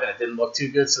drive and it didn't look too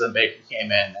good. So then Baker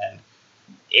came in and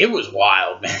it was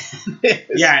wild, man.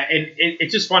 Yeah, and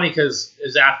it's just funny because it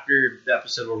was after the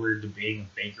episode where we were debating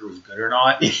if Baker was good or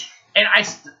not. And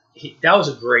that was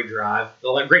a great drive.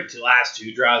 The great last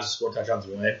 2 drives to score touchdowns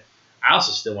and win. I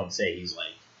also still want to say he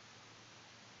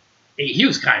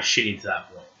was kind of shitty to that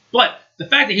point. But the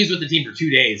fact that he was with the team for 2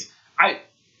 days,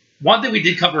 one thing we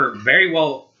did cover very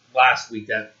well last week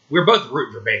that we're both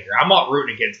rooting for Baker. I'm not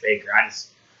rooting against Baker.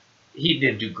 He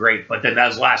didn't do great, but then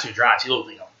those last 2 drives, he looked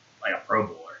like a Pro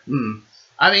Bowler.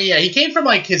 I mean, yeah, he came from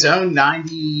his own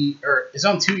 90 or his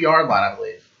own 2-yard line, I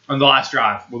believe, on the last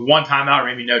drive with 1 timeout or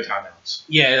maybe no timeouts.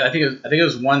 Yeah, I think it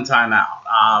was 1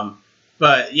 timeout.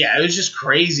 But yeah, it was just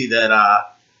crazy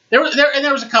that there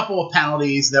was a couple of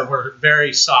penalties that were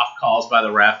very soft calls by the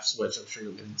refs, which I'm sure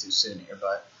you'll get into soon here.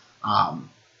 But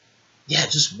yeah,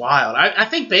 just wild. I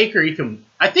think Baker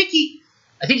I think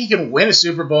he can win a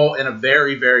Super Bowl in a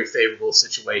very, very favorable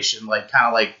situation, kind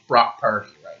of like Brock Purdy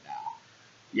right now.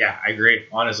 Yeah, I agree.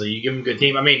 Honestly, you give him a good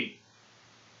team. I mean,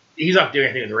 he's not doing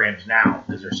anything with the Rams now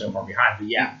because they're so far behind. But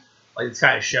yeah, it's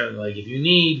kind of showing if you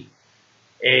need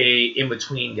a in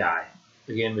between guy,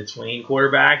 in between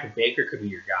quarterback, Baker could be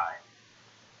your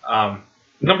guy.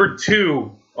 Number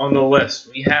 2 on the list,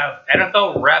 we have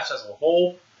NFL refs as a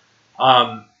whole.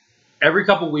 Every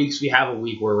couple weeks, we have a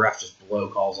week where refs just blow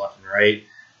calls left and right.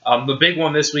 The big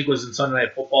one this week was in Sunday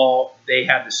Night Football. They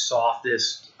had the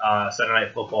softest Sunday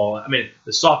Night Football. I mean,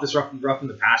 the softest roughing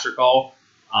the passer call,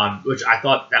 which I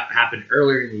thought that happened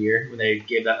earlier in the year when they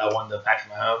gave that one to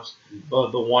Patrick Mahomes.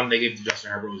 But the one they gave to Justin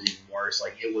Herbert was even worse.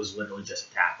 It was literally just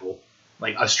a tackle,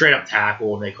 a straight up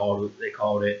tackle, and they called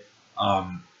it.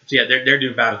 So yeah, they're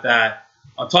doing bad at that.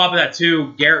 On top of that,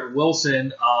 too, Garrett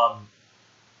Wilson.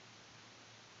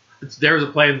 there was a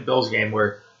play in the Bills game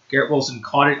where Garrett Wilson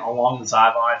caught it along the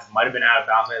sidelines. Might have been out of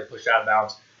bounds. Might have pushed out of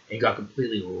bounds and got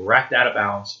completely wrecked out of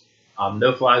bounds.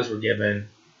 No flags were given,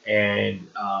 and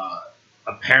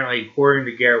apparently, according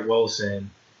to Garrett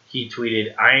Wilson, he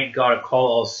tweeted, "I ain't got a call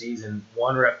all season.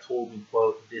 One rep told me,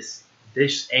 quote, this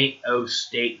ain't O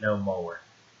State no more."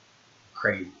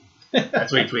 Crazy.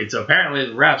 That's what he tweeted. So apparently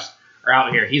the refs are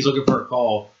out here. He's looking for a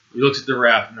call. He looks at the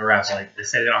ref, and the ref's like, "They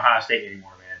said they don't Ohio State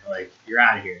anymore, man. Like, you're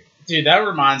out of here." Dude, that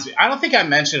reminds me. I don't think I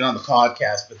mentioned it on the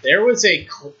podcast, but there was a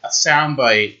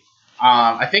soundbite.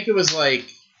 I think it was like,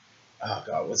 oh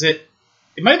god, was it?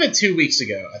 It might have been 2 weeks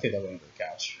ago. I think I went over the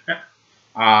couch.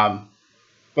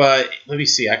 But let me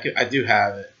see. I do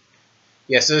have it.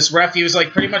 Yeah. So this ref, he was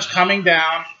like pretty much coming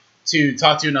down to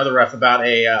talk to another ref about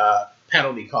a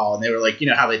penalty call, and they were like, you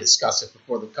know how they discuss it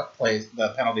before the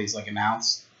penalty is like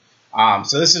announced.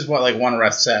 So this is what like one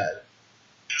ref said.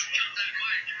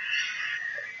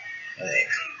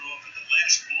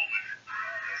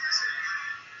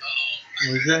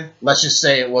 What is that? Let's just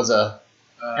say it was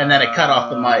and then it cut off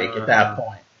the mic at that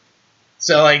point.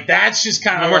 So like that's just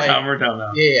kind of One like, more time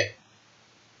now. yeah.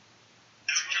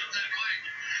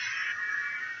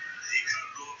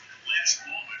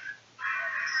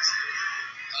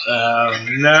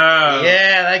 No.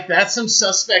 Yeah, like that's some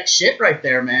suspect shit right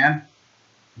there, man.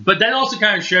 But that also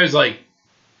kind of shows like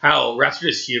how refs are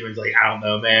just humans. Like, I don't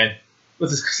know, man.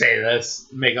 Let's just say this,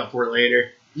 make up for it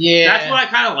later. Yeah, That's what I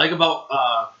kind of like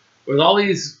about with all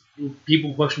these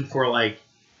people pushing for like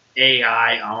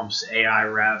AI umps, AI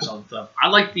refs, all that stuff. I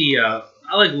like a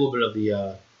little bit of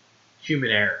the human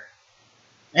error.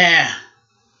 Yeah.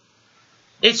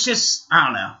 It's just, I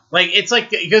don't know. Like, it's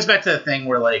like, it goes back to the thing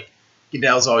where, like,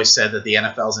 Goodell's always said that the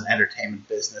NFL is an entertainment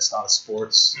business, not a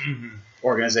sports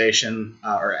organization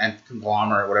or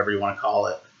conglomerate, whatever you want to call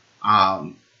it.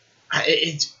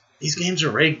 These games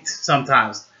are rigged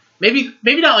sometimes. Maybe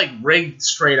not, like, rigged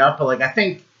straight up, but, like, I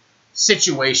think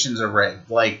situations are rigged.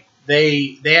 Like,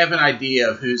 they have an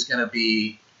idea of who's going to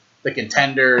be the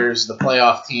contenders, the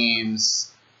playoff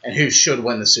teams, and who should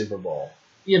win the Super Bowl.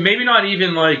 Yeah, maybe not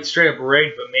even like straight up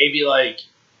rigged, but maybe like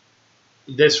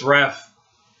this ref,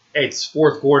 it's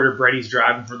fourth quarter, Brady's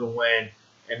driving for the win,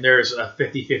 and there's a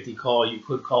 50-50 call. You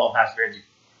could call pass interference, you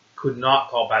could not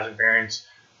call pass interference,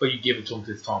 but you give it to him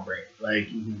because it's Tom Brady. Like,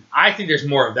 I think there's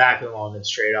more of that going on than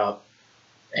straight up,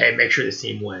 hey, make sure this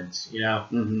team wins, you know?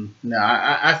 Mm-hmm. No,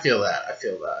 I feel that.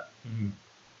 Mm-hmm.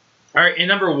 All right, and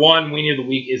number one weenie of the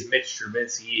week is Mitch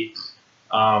Trubisky.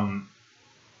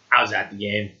 I was at the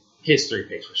game. His 3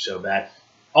 picks were so bad.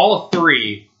 All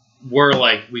 3 were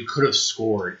like, we could have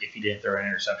scored if he didn't throw an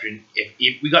interception.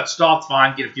 If we got stopped,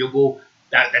 fine, get a field goal,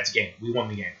 that's a game. We won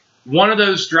the game. One of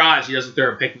those drives, he doesn't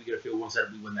throw a pick, we get a field goal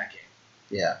instead, we win that game.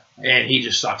 Yeah. And he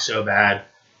just sucks so bad.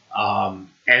 And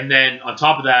then on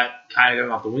top of that, kind of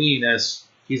going off the weeniness,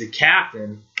 he's a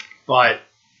captain, but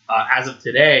as of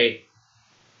today,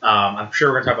 I'm sure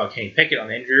we're going to talk about Kenny Pickett on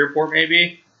the injury report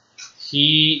maybe.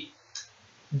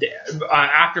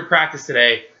 After practice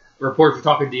today, reporters were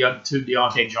talking to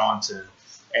Deontay Johnson,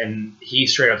 and he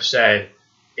straight up said,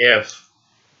 if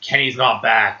Kenny's not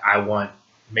back, I want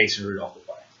Mason Rudolph to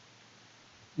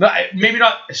play. Maybe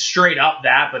not straight up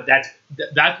that, but that's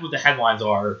what the headlines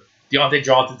are. Deontay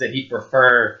Johnson said he'd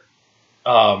prefer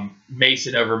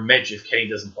Mason over Mitch if Kenny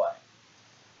doesn't play.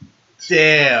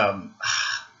 Damn.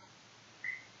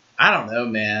 I don't know,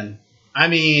 man. I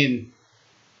mean,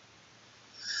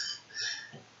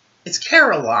 it's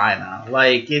Carolina.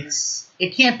 Like, it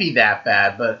can't be that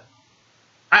bad, but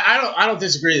I don't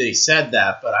disagree that he said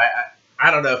that, but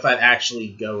I don't know if I'd actually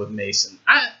go with Mason.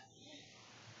 I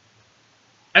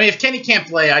mean, if Kenny can't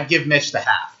play, I'd give Mitch the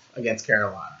half against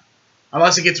Carolina.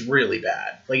 Unless it gets really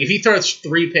bad. Like, if he throws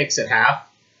 3 picks at half,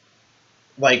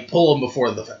 like, pull him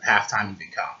before the halftime even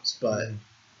comes. But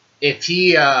if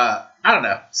he, I don't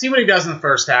know, see what he does in the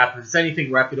first half. If it's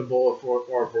anything reputable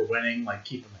or if we're winning, like,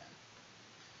 keep him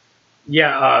in.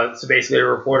 Yeah, so basically a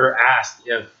reporter asked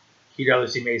if he'd rather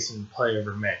see Mason play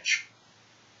over Mitch.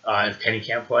 If Kenny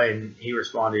can't play, and he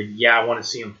responded, yeah, I want to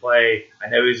see him play. I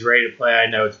know he's ready to play. I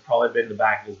know it's probably been in the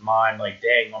back of his mind, like,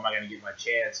 dang, when am I going to get my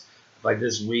chance? Like,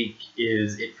 this week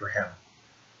is it for him.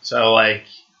 So, like,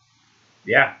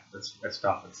 yeah, that's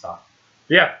tough. That's tough.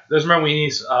 But yeah, those are my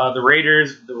weenies. The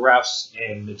Raiders, the refs,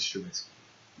 and Mitch Trubisky.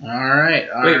 All right.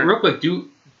 Wait, real quick,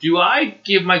 do I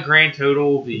give my grand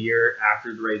total of the year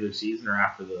after the regular season or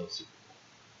after the Super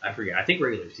Bowl? I forget. I think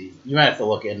regular season. You might have to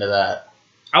look into that.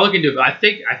 I'll look into it, but I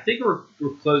think we're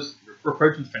close. We're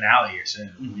approaching the finale here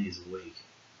soon. Weenies of the week.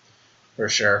 For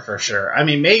sure. I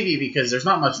mean, maybe because there's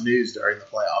not much news during the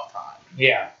playoff time.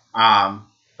 Yeah.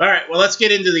 All right, well, let's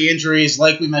get into the injuries.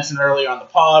 Like we mentioned earlier on the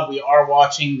pod, we are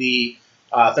watching the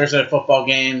Thursday Night Football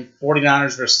game,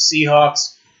 49ers versus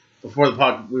Seahawks. Before the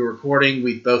pod we were recording,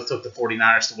 we both took the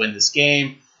 49ers to win this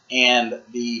game, and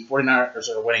the 49ers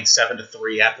are winning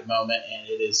 7-3 at the moment, and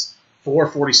it is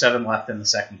 4:47 left in the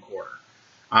second quarter.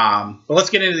 But let's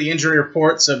get into the injury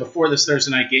report. So before this Thursday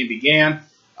night game began,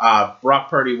 Brock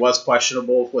Purdy was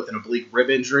questionable with an oblique rib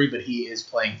injury, but he is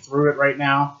playing through it right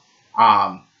now.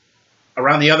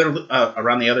 Around the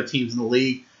other teams in the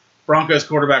league, Broncos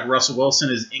quarterback Russell Wilson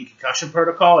is in concussion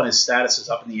protocol, and his status is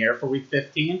up in the air for Week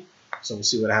 15. So we'll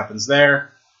see what happens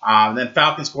there. Then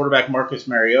Falcons quarterback Marcus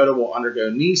Mariota will undergo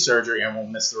knee surgery and will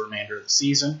miss the remainder of the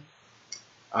season.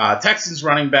 Texans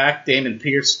running back Damon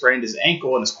Pierce sprained his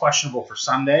ankle and is questionable for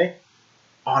Sunday.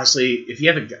 Honestly, if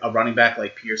you have a running back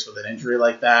like Pierce with an injury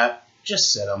like that,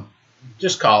 just sit him.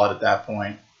 Just call it at that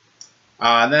point.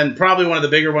 And then probably one of the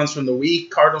bigger ones from the week,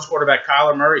 Cardinals quarterback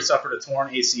Kyler Murray suffered a torn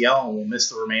ACL and will miss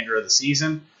the remainder of the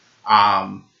season.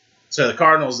 So the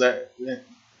Cardinals,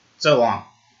 so long.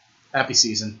 Happy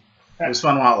season. It was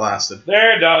fun while it lasted.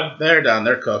 They're done. They're done.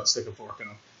 They're cooked. Stick a fork in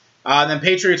them. Then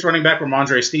Patriots running back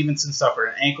Ramondre Stevenson suffered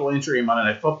an ankle injury in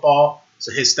Monday Night Football,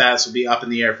 so his status will be up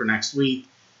in the air for next week.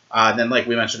 Then, like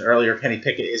we mentioned earlier, Kenny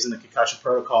Pickett is in the concussion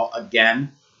protocol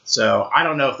again. So I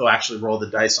don't know if they'll actually roll the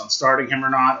dice on starting him or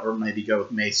not, or maybe go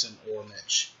with Mason or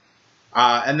Mitch.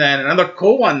 And then another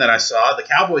cool one that I saw, the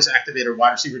Cowboys activated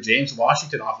wide receiver James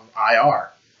Washington off of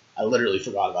IR. I literally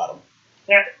forgot about him.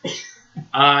 Yeah,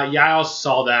 I also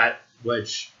saw that,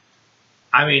 which,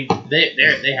 I mean, they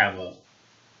have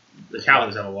the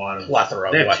Cowboys have a lot of Plethora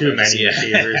of They have too weapons. many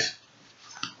receivers.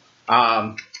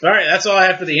 All right, that's all I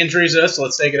have for the injuries, though, so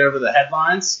let's take it over to the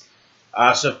headlines.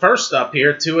 So first up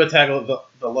here, Tua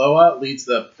Tagovailoa leads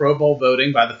the Pro Bowl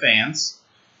voting by the fans.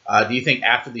 Do you think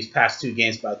after these past two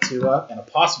games by Tua and a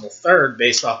possible third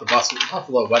based off the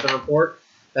Buffalo weather report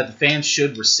that the fans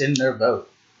should rescind their vote?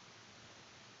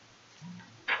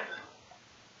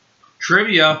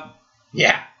 Trivia.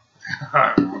 Yeah.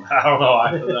 I don't know.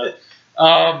 I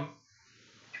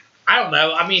don't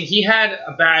know. I mean, he had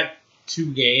a bad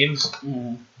 2 games,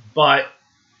 but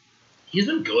he's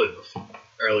been good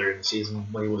earlier in the season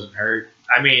when he wasn't hurt.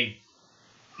 I mean,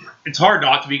 it's hard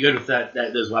not to be good with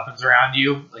those weapons around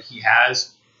you like he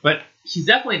has, but he's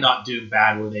definitely not doing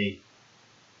bad where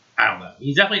I don't know.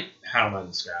 He's definitely, I don't know how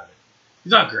to describe it.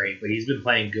 He's not great, but he's been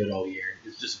playing good all year.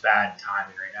 It's just bad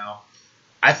timing right now.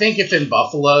 I think if in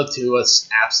Buffalo Tua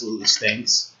absolutely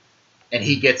stinks and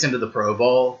he gets into the Pro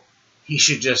Bowl, he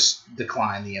should just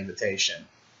decline the invitation.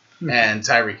 And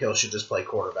Tyreek Hill should just play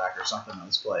quarterback or something in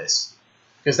his place.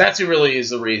 Because that's who really is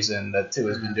the reason that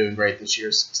Tua's been doing great this year.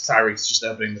 Tyreek's just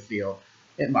opening the field,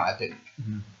 in my opinion.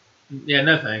 Yeah,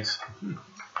 no thanks.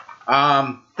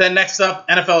 Then next up,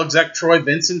 NFL exec Troy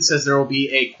Vincent says there will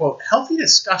be a, quote, healthy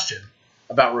discussion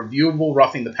about reviewable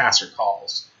roughing the passer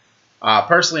calls.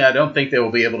 Personally, I don't think they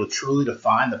will be able to truly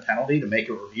define the penalty to make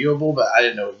it reviewable, but I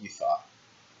didn't know what you thought.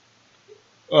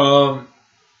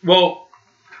 Well,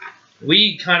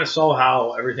 we kind of saw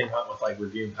how everything went with like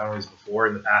reviewing penalties before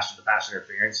in the past with the pass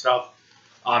interference stuff,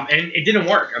 and it didn't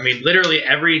work. I mean, literally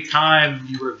every time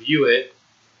you review it,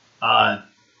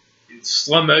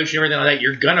 slow motion, everything like that,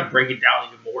 you're gonna break it down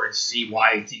even more and see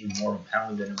why it's even more of a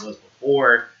penalty than it was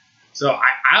before. So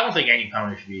I don't think any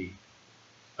penalty should be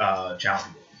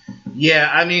challengeable. Yeah,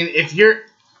 I mean, if you're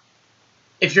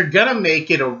gonna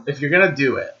make it, if you're gonna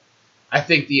do it, I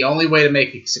think the only way to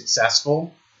make it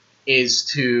successful is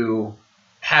to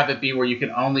have it be where you can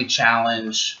only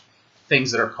challenge things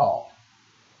that are called.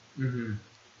 Mm-hmm.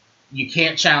 You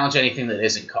can't challenge anything that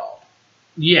isn't called.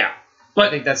 Yeah, I but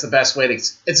think that's the best way to.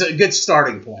 It's a good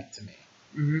starting point to me.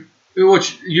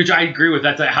 which I agree with.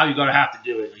 That's how you're gonna have to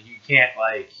do it.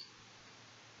 Like,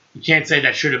 you can't say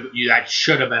that should have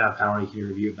been a penalty if you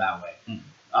review it that way.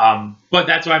 But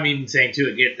that's what I mean saying too.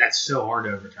 Again, that's so hard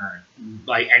to overturn,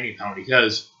 like any penalty,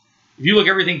 because if you look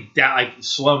everything down like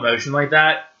slow motion like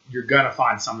that, you're gonna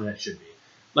find something that should be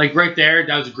like right there.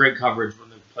 That was a great coverage when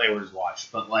the play was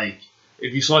watched. But like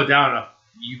if you slow it down enough,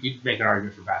 you could make an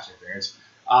argument for pass interference.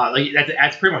 Like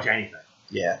that's pretty much anything.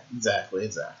 Yeah, exactly.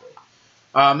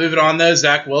 Moving on, though,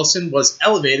 Zach Wilson was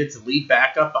elevated to lead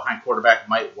backup behind quarterback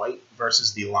Mike White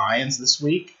versus the Lions this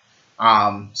week.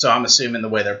 So I'm assuming the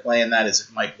way they're playing that is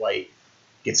if Mike White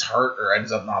gets hurt or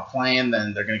ends up not playing,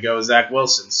 then they're going to go with Zach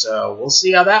Wilson. So we'll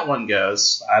see how that one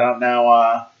goes. I don't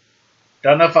know.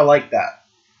 Don't know if I like that,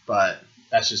 but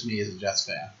that's just me as a Jets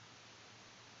fan.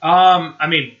 I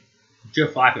mean, Joe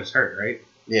Flacco's hurt, right?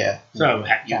 Yeah. So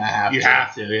you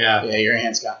have to. Yeah. Yeah, your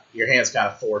hands kind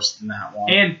of forced in that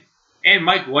one. And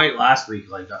Mike White last week,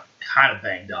 like kind of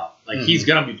banged up. Like he's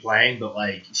gonna be playing, but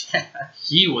like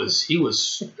he was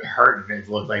hurting. It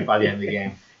looked like by the end of the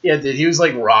game. Yeah, dude, he was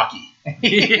like Rocky.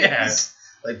 Yeah.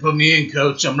 Like, put me in,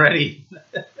 coach. I'm ready.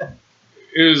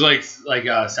 It was like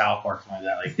South Park, something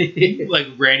like that. Like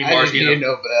Randy I Marsh just need a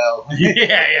Nobel.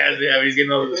 yeah. He's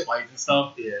getting over the spikes and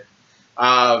stuff.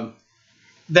 Yeah.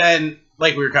 Then,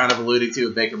 like we were kind of alluding to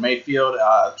with Baker Mayfield,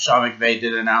 Sean McVay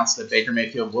did announce that Baker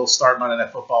Mayfield will start Monday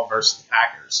Night Football versus the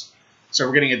Packers. So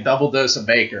we're getting a double dose of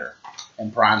Baker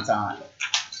in prime time.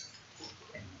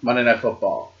 Monday Night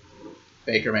Football.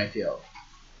 Baker Mayfield.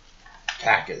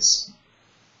 Packers.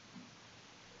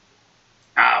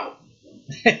 Ow.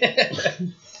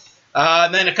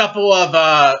 And then a couple of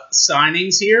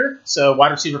signings here. So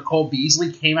wide receiver Cole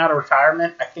Beasley came out of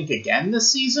retirement, I think, again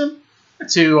this season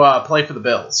to play for the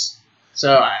Bills.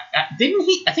 So didn't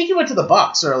he? I think he went to the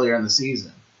Bucs earlier in the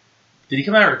season. Did he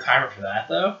come out of retirement for that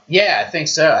though? Yeah, I think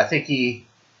so. I think he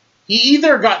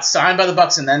either got signed by the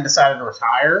Bucs and then decided to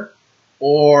retire,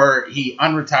 or he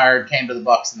unretired, came to the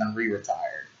Bucs, and then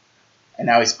re-retired, and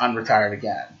now he's unretired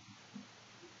again.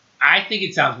 I think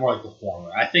it sounds more like the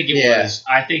former. I think it was.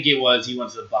 I think it was. He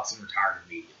went to the Bucs and retired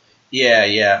immediately.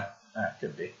 Yeah, that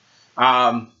could be.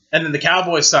 And then the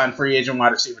Cowboys signed free agent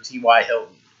wide receiver T.Y.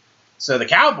 Hilton. So the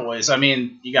Cowboys, I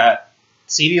mean, you got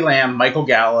CeeDee Lamb, Michael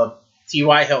Gallup,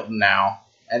 T.Y. Hilton now,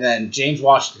 and then James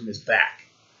Washington is back.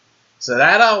 So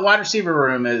that wide receiver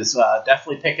room is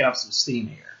definitely picking up some steam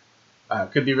here.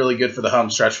 Could be really good for the home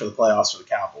stretch for the playoffs for the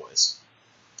Cowboys.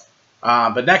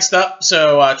 But next up,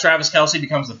 so Travis Kelce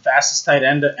becomes the fastest tight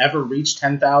end to ever reach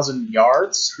 10,000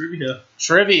 yards.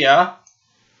 Trivia.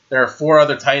 There are 4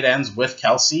 other tight ends with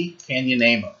Kelce. Can you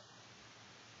name them?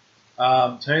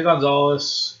 Tony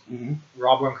Gonzalez,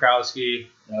 Rob Gronkowski,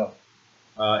 No.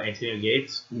 Antonio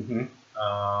Gates, Mm-hmm.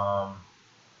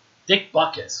 Dick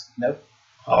Butkus. Nope.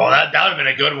 Oh, that would have been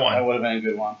a good That one. would have been a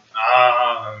good one.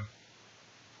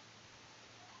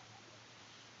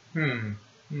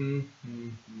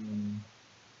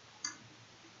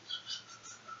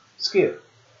 Skip.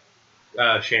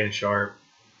 Shannon Sharp.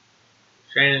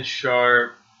 Shannon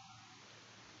Sharp.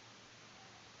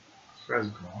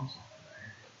 Fred Gron's on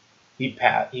there. He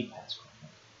passed.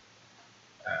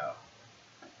 Oh.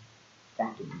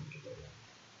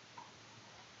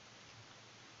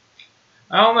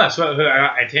 I don't know. So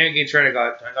Antonio Gates right. I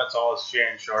got Gonzalez,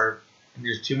 Shannon Sharp, and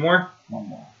there's 2 more. One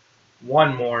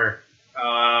more.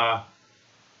 I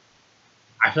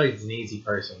feel like it's an easy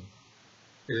person.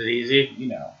 Is it easy? You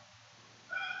know.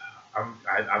 I'm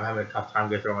having a tough time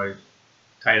going through my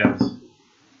tight ends.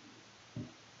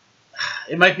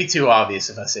 It might be too obvious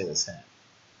if I say this hint.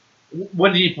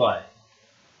 When did he play?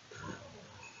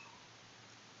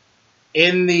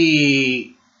 In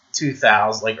the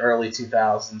 2000s, like early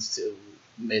 2000s to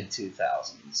mid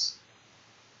 2000s.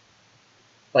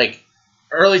 Like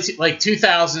early, like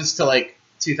 2000s to like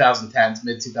 2010s,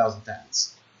 mid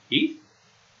 2010s. Heath?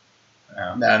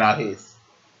 No, not Heath.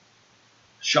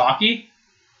 Shockey?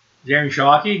 Jeremy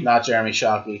Shockey? Not Jeremy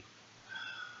Shockey.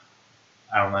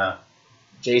 I don't know.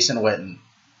 Jason Witten.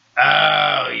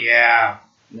 Oh, yeah.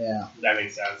 Yeah. That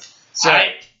makes sense. So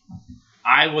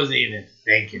I wasn't even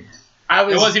thinking. I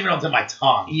was. It wasn't even onto my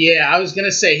tongue. Yeah, I was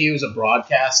gonna say he was a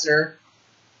broadcaster,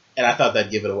 and I thought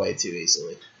that'd give it away too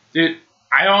easily. Dude,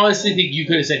 I honestly think you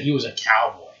could have said he was a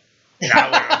cowboy. And I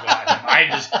would have got him. I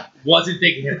just wasn't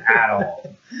thinking him at all.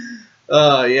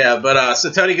 Yeah, but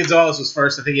so Tony Gonzalez was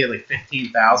first. I think he had like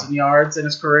 15,000 yards in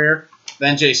his career.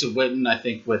 Then Jason Witten, I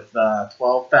think, with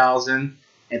 12,000.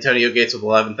 Antonio Gates with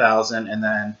 11,000, and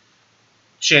then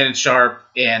Shannon Sharp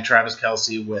and Travis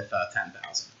Kelce with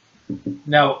 10,000.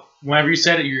 Now, whenever you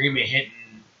said it, you're giving me a hint,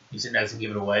 and you said that doesn't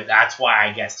give it away. That's why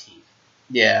I guessed Heath.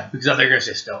 Yeah. Because I thought you were going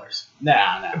to say Stillers.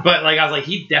 Nah. But like I was like,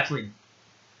 he definitely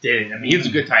did it. I mean, he was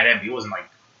a good tight end, but he wasn't like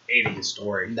hating his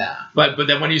story. Nah. But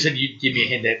then when you said you give me a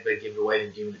hint that but give it away,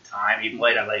 didn't give me the time he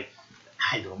played, I'm like,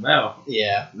 I don't know.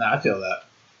 Yeah. No, I feel that.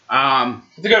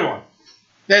 It's a good one.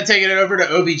 Then taking it over to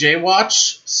OBJ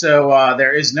watch. So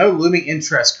there is no looming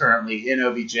interest currently in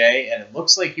OBJ, and it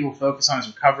looks like he will focus on his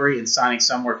recovery and signing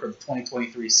somewhere for the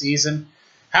 2023 season.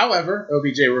 However,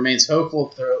 OBJ remains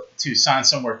hopeful to sign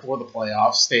somewhere for the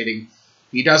playoffs, stating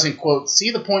he doesn't, quote,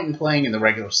 see the point in playing in the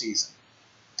regular season.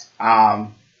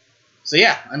 So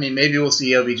yeah, I mean, maybe we'll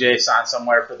see OBJ sign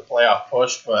somewhere for the playoff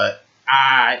push, but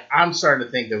I'm starting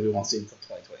to think that we won't see him until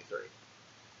 2023.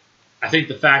 I think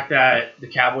the fact that the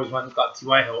Cowboys went and got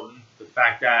T.Y. Hilton, the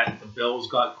fact that the Bills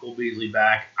got Cole Beasley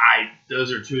back,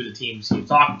 those are 2 of the teams he's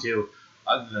talking to.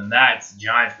 Other than that, it's the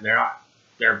Giants, but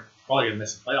they're probably going to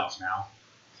miss the playoffs now.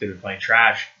 They've been playing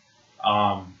trash.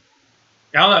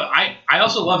 I don't know. I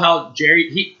also love how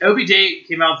OBJ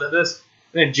came out and said this,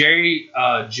 and then Jerry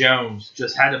Jones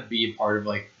just had to be a part of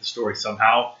like the story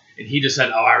somehow, and he just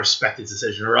said, "Oh, I respect his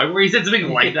decision," or like where he said something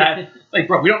like that. Like,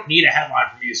 bro, we don't need a headline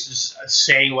from you. It's just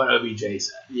saying what OBJ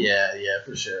said. Yeah,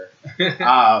 for sure.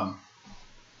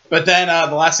 But then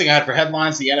the last thing I had for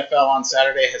headlines, the NFL on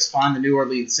Saturday has fined the New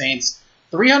Orleans Saints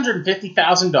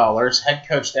 $350,000, head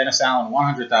coach Dennis Allen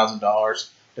 $100,000,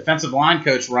 defensive line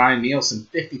coach Ryan Nielsen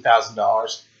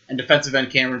 $50,000, and defensive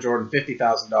end Cameron Jordan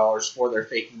 $50,000 for their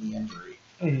faking the injury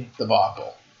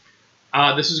debacle.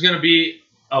 This is going to be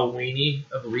a weenie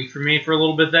of a week for me for a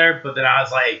little bit there, but then I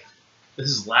was like, this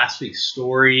is last week's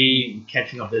story,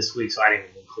 catching up this week, so I didn't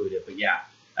even include it. But yeah,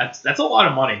 that's a lot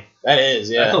of money. That is,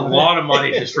 yeah. That's a lot of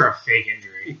money just for a fake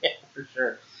injury. Yeah, for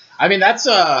sure. I mean, that's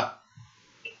over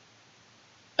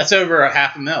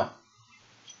 $500,000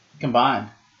 combined.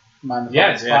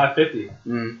 Yeah, it's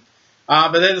 $550.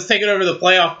 But then let's take it over to the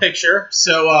playoff picture.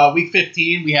 So week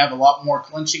 15, we have a lot more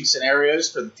clinching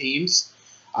scenarios for the teams.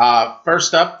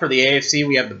 First up for the AFC,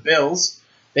 we have the Bills.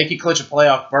 They can clinch a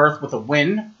playoff berth with a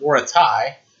win or a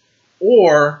tie,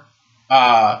 or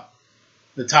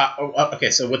the tie. Okay,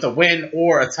 so with a win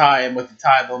or a tie, and with the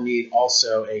tie, they'll need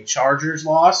also a Chargers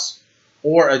loss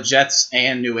or a Jets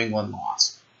and New England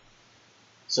loss.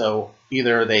 So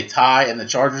either they tie and the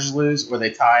Chargers lose, or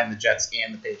they tie and the Jets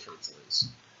and the Patriots lose.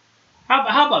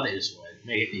 How about they just win?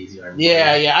 Make it easy.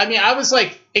 Yeah. I mean, I was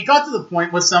like, it got to the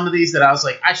point with some of these that I was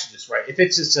like, I should just write. If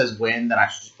it just says win, then I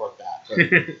should just put that.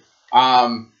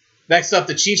 But, next up,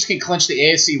 the Chiefs can clinch the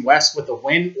AFC West with a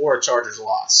win or a Chargers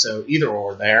loss. So either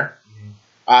or there.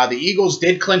 The Eagles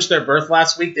did clinch their berth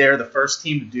last week. They are the first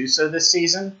team to do so this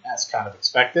season, as kind of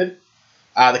expected.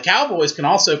 The Cowboys can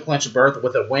also clinch a berth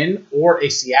with a win or a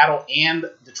Seattle and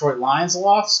Detroit Lions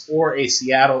loss, or a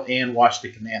Seattle and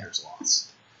Washington Commanders loss.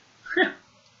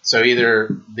 So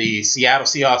either the Seattle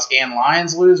Seahawks and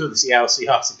Lions lose, or the Seattle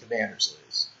Seahawks and Commanders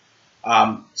lose.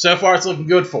 So far, it's looking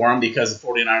good for them because the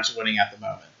 49ers are winning at the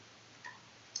moment.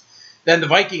 Then the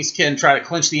Vikings can try to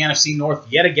clinch the NFC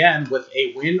North yet again with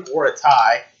a win or a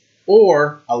tie,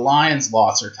 or a Lions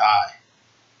loss or tie.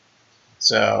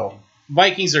 So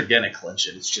Vikings are going to clinch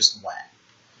it. It's just when.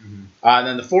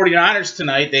 Then the 49ers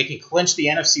tonight, they can clinch the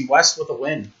NFC West with a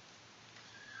win.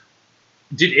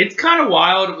 Dude, it's kind of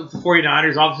wild with the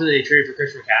 49ers. Obviously, they traded for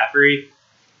Christian McCaffrey,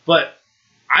 but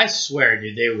I swear,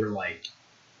 dude, they were like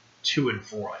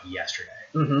 2-4 yesterday,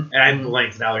 and I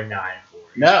blinked. Now they're 9-4.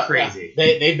 It's crazy.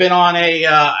 They've been on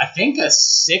I think a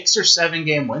 6 or 7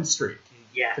 game win streak.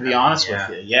 Yeah, to be honest with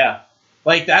you, yeah.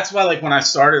 Like that's why, like when I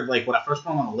started, like when I first put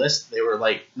them on the list, they were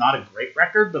like not a great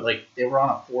record, but like they were on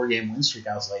a 4-game win streak.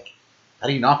 I was like, how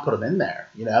do you not put them in there?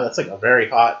 You know, that's like a very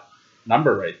hot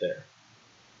number right there.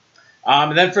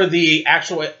 And then for the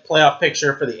actual playoff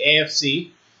picture for the AFC,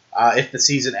 if the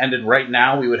season ended right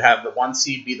now, we would have the 1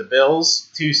 seed be the Bills,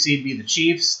 2 seed be the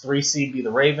Chiefs, 3 seed be the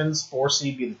Ravens, 4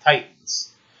 seed be the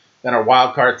Titans. Then our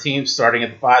wild card teams, starting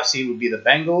at the 5 seed, would be the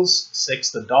Bengals,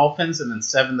 6 the Dolphins, and then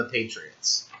 7 the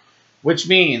Patriots. Which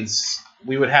means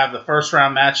we would have the first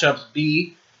round matchups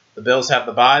be the Bills have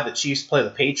the bye, the Chiefs play the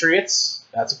Patriots.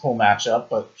 That's a cool matchup,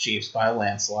 but Chiefs by a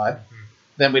landslide.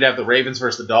 Then we'd have the Ravens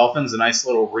versus the Dolphins, a nice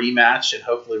little rematch and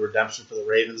hopefully redemption for the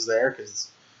Ravens there because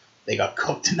they got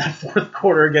cooked in that fourth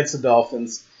quarter against the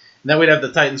Dolphins. And then we'd have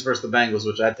the Titans versus the Bengals,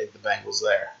 which I'd take the Bengals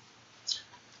there.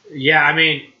 Yeah, I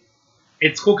mean,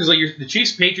 it's cool because like the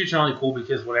Chiefs-Patriots are only cool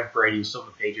because whenever Brady was still in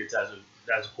the Patriots, that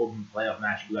was a cool playoff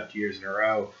match we got 2 years in a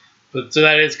row. But so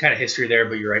that is kind of history there,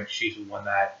 but you're right, the Chiefs would won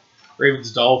that.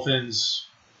 Ravens-Dolphins,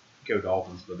 go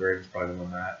Dolphins, but the Ravens probably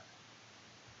won that.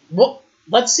 Well,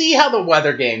 let's see how the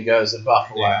weather game goes in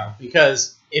Buffalo. Yeah.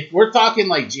 Because if we're talking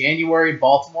like January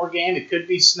Baltimore game, it could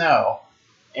be snow.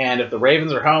 And if the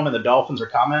Ravens are home and the Dolphins are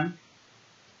coming,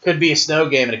 could be a snow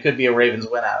game and it could be a Ravens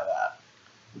win out of that.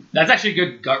 That's actually a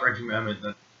good gut-wrenching moment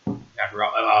that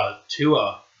after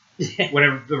Tua,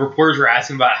 whenever the reporters were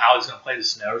asking about how he's going to play the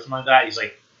snow or something like that, he's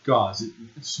like, guys, it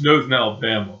snows in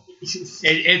Alabama.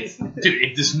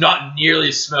 It does not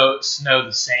nearly snow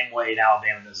the same way in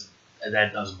Alabama as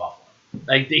it does in Buffalo.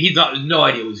 Like he's no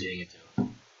idea what he's getting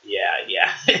into.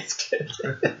 Yeah, it's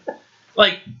good.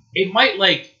 Like it might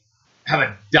like have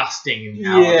a dusting in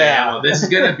Alabama. Yeah. This is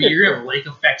gonna be you're gonna have lake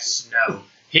effect snow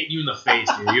hit you in the face,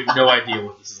 dude. You have no idea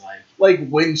what this is like. Like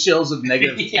wind chills of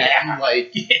negative 10. Yeah.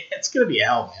 Like it's gonna be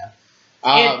hell, man.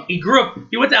 And he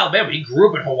went to Alabama. He grew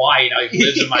up in Hawaii. Now he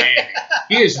lives in Miami.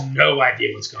 He has no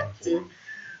idea what's coming for him.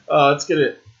 Oh, it's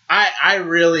gonna. I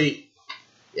really,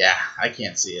 I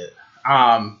can't see it.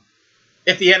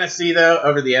 If the NFC though,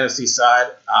 over the NFC side,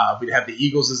 we'd have the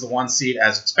Eagles as the 1 seed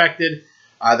as expected.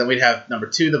 Then we'd have number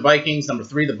 2, the Vikings, number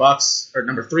 3, the Bucks, or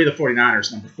number 3, the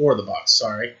 49ers, number 4, the Bucks,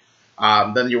 sorry.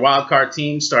 Then your wild card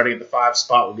team, starting at the 5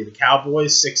 spot, would be the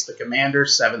Cowboys, 6, the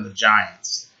Commanders, 7, the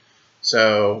Giants.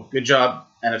 So, good job,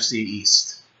 NFC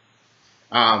East.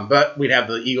 But we'd have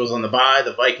the Eagles on the bye,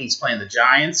 the Vikings playing the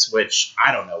Giants, which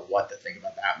I don't know what to think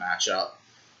about that matchup.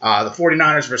 The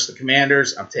 49ers versus the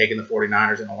Commanders, I'm taking the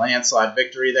 49ers in a landslide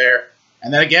victory there.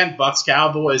 And then again, Bucks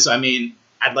Cowboys. I mean,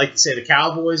 I'd like to say the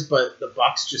Cowboys, but the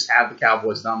Bucks just have the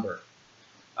Cowboys number.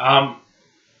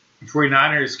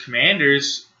 49ers,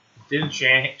 Commanders. Didn't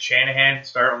Shanahan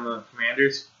start on the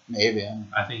Commanders? Maybe.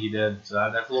 I think he did.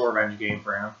 So that's a little revenge game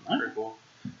for him. That's pretty cool.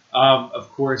 Of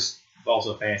course,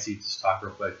 also fantasy, just talk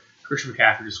real quick. Christian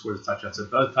McCaffrey just scored a touchdown. So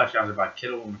both touchdowns are by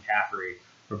Kittle and McCaffrey.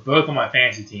 They're both on my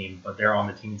fantasy team, but they're on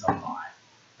the teams I'm on.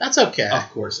 That's okay. Of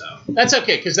course, so. That's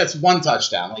okay, because that's one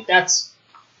touchdown. Like, that's...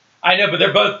 I know, but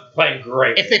they're both playing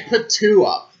great. If they put 2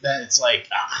 up, then it's like,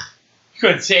 You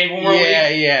couldn't save one more week.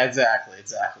 Yeah, exactly.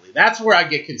 That's where I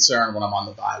get concerned when I'm on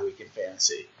the bye week in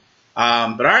fantasy. But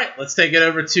all right, let's take it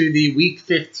over to the Week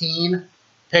 15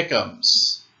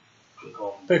 Pick'ems.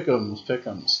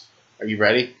 Pick'ems. Are you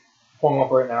ready? Pulling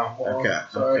up right now.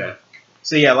 Okay.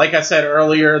 So, yeah, like I said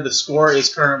earlier, the score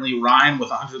is currently Ryan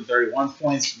with 131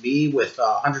 points, me with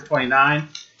 129,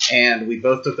 and we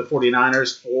both took the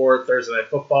 49ers for Thursday Night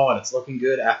Football, and it's looking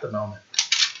good at the moment.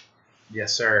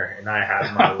 Yes, sir. And I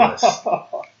have my list.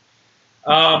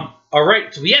 All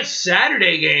right. So we have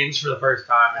Saturday games for the first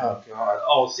time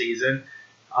all season.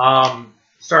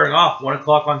 Starting off, 1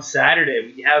 o'clock on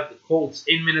Saturday, we have the Colts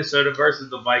in Minnesota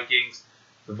versus the Vikings.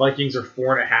 The Vikings are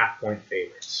 4.5-point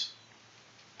favorites.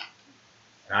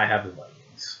 And I have the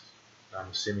Vikings. I'm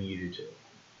assuming you do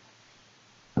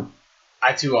too.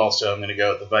 I, too, also am going to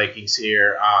go with the Vikings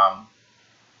here.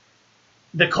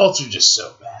 The Colts are just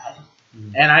so bad.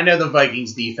 Mm-hmm. And I know the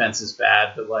Vikings' defense is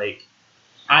bad, but, like,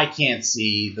 I can't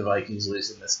see the Vikings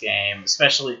losing this game,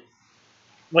 especially...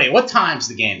 Wait, what time's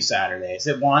the game Saturday? Is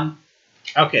it 1?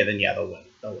 Okay, then, yeah, they'll win.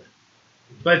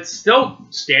 But it's still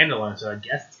standalone, so I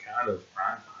guess it's kind of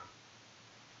prime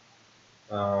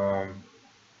time.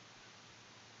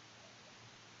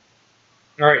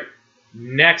 All right.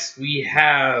 Next, we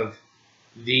have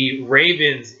the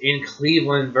Ravens in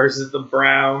Cleveland versus the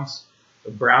Browns.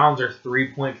 The Browns are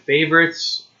 3-point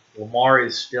favorites. Lamar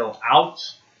is still out.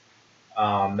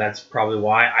 That's probably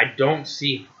why. I don't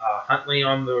see Huntley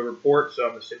on the report, so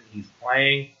I'm assuming he's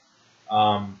playing.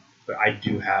 But I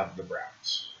do have the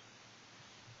Browns.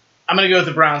 I'm going to go with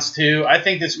the Browns, too. I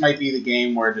think this might be the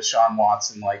game where Deshaun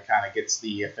Watson kind of gets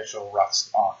the official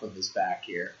rust off of his back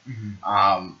here.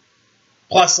 Mm-hmm.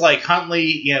 Plus, Huntley,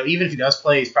 even if he does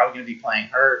play, he's probably going to be playing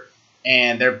hurt.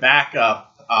 And their backup...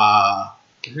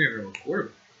 He's not even a real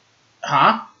quarterback.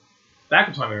 Huh?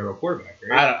 Backup's not even a real quarterback,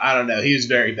 right? I don't know. He was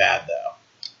very bad, though.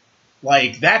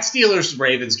 That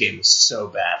Steelers-Ravens game was so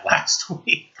bad last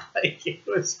week. It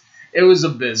was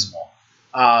abysmal.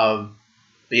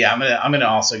 But yeah, I'm gonna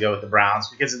also go with the Browns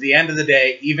because at the end of the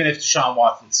day, even if Deshaun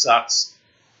Watson sucks,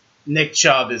 Nick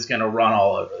Chubb is gonna run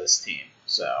all over this team.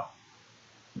 So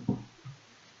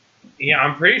yeah,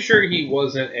 I'm pretty sure he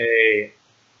wasn't a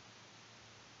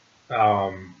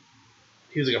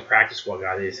he was a practice squad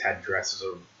guy. They just had dressed as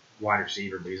a wide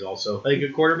receiver, but he's also a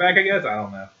quarterback, I guess. I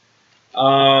don't know.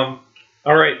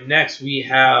 All right, next we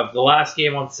have the last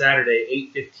game on Saturday,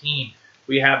 8:15.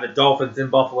 We have the Dolphins in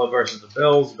Buffalo versus the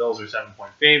Bills. The Bills are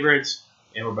 7-point favorites,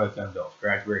 and we're both on Bills,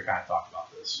 correct? We already kind of talked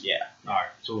about this. Yeah. All right,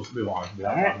 so let's move on. We're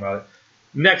not talking about it.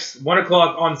 Next, 1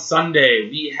 o'clock on Sunday,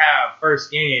 we have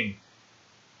first game,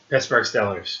 Pittsburgh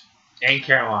Steelers and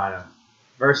Carolina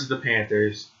versus the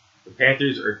Panthers. The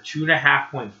Panthers are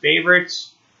 2.5-point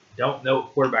favorites. Don't know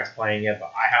what quarterback's playing yet,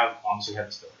 but I obviously have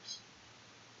the Steelers.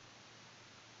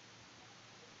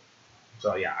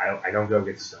 So, yeah, I don't go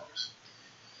get the Steelers.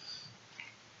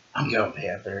 I'm going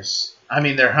Panthers. I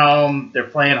mean, they're home. They're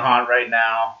playing hot right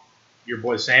now. Your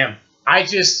boy Sam.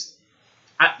 Kenny's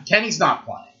not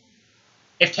playing.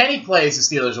 If Kenny plays, the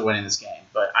Steelers are winning this game,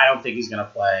 but I don't think he's going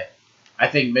to play. I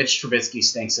think Mitch Trubisky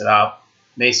stinks it up.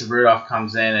 Mason Rudolph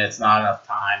comes in, and it's not enough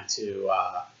time to,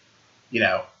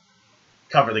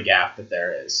 cover the gap that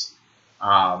there is.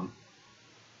 I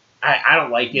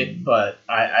don't like it, but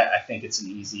I think it's an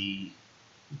easy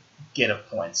get of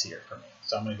points here for me.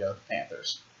 So I'm going to go with the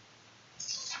Panthers.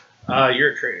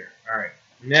 You're a traitor. All right.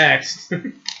 Next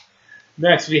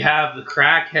we have the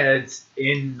Crackheads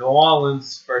in New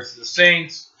Orleans versus the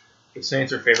Saints. The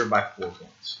Saints are favored by 4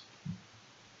 points.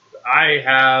 I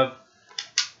have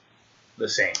the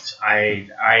Saints. I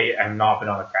have not been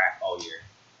on the crack all year.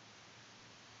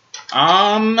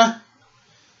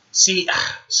 See,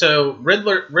 so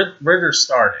Ritter's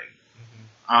starting.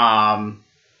 God,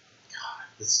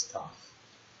 this is tough.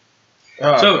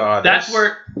 Oh, So God, that's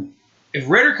where if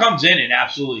Ritter comes in and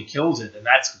absolutely kills it, then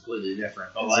that's completely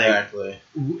different. But exactly.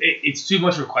 it's too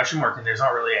much of a question mark, and there's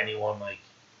not really anyone like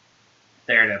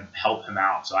there to help him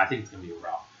out. So I think it's gonna be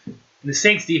rough. And the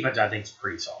Saints defense, I think, is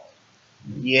pretty solid.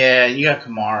 Yeah, you got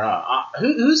Kamara.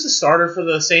 Who's the starter for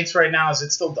the Saints right now? Is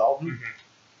it still Dalton? Mm-hmm.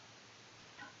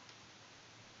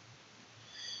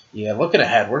 Yeah, looking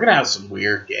ahead, we're gonna have some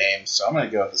weird games, so I'm gonna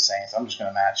go with the Saints. I'm just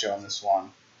gonna match you on this one.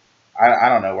 I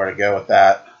don't know where to go with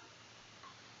that.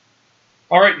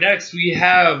 All right, next we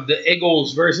have the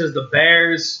Eagles versus the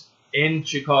Bears in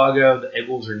Chicago. The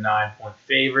Eagles are 9-point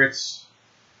favorites.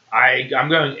 I'm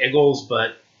going Eagles,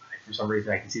 but for some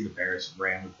reason I can see the Bears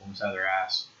randomly pulling this out of their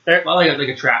ass. Well, like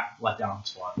a trap letdown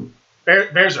spot.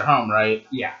 Bears are home, right?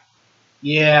 Yeah.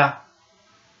 Yeah,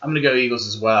 I'm gonna go Eagles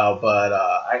as well, but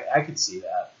I could see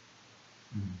that.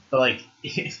 But like,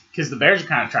 because the Bears are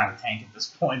kind of trying to tank at this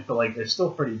point, but like they're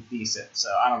still pretty decent, so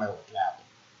I don't know what can happen.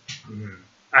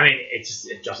 I mean, it's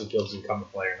just if Justin Fields can come to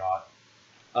play or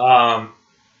not.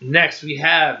 Next, we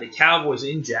have the Cowboys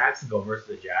in Jacksonville versus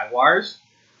the Jaguars.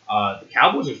 The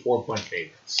Cowboys are 4-point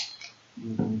favorites.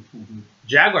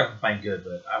 Jaguars are playing good,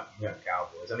 but I'm going the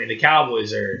Cowboys. I mean, the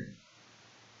Cowboys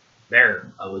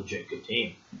they're a legit good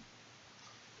team.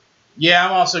 Yeah,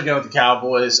 I'm also going with the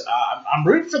Cowboys. I'm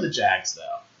rooting for the Jags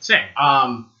though. Same.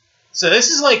 So this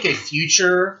is like a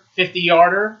future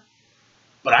 50-yarder,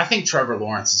 but I think Trevor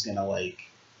Lawrence is gonna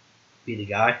Be the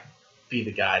guy. be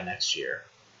the guy next year.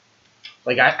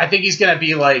 Like I think he's gonna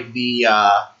be like the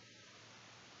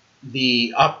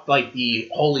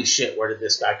holy shit, where did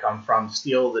this guy come from?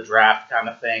 Steal of the draft kind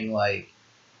of thing. Like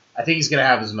I think he's gonna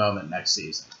have his moment next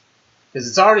season. Because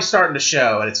it's already starting to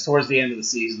show, and it's towards the end of the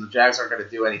season. The Jags aren't going to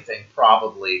do anything,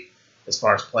 probably, as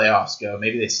far as playoffs go.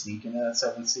 Maybe they sneak into that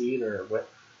 7th seed, or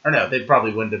no, they'd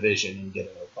probably win division and get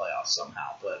into the playoffs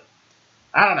somehow. But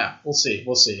I don't know. We'll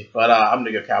see. But I'm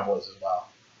going to go Cowboys as well.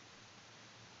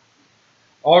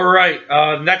 All right.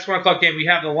 Next 1 o'clock game, we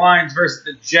have the Lions versus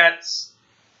the Jets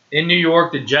in New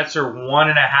York. The Jets are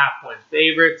 1.5-point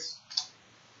favorites.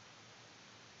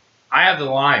 I have the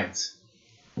Lions.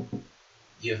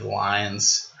 You have the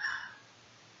Lions.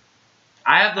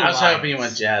 I was hoping you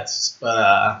went Jets,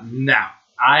 but no.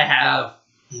 I have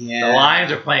the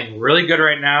Lions are playing really good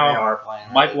right They now. are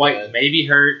playing. Mike really White good. may be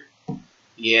hurt.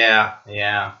 Yeah.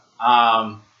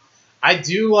 I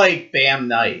do like Bam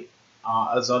Knight.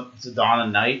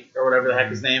 Zadana Knight, or whatever the heck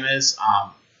his name is.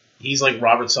 He's like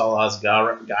Robert Saleh's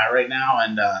guy right now,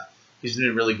 and he's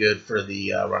doing really good for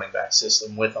the running back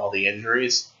system with all the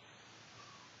injuries.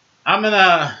 I'm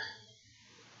gonna.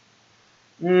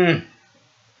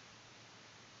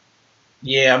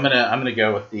 Yeah, I'm gonna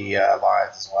go with the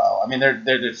Lions as well. I mean,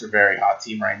 they're just a very hot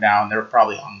team right now, and they're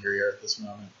probably hungrier at this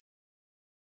moment.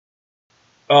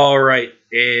 All right,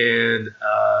 and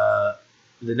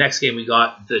the next game we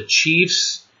got the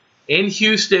Chiefs in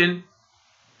Houston.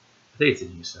 I think it's in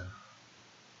Houston.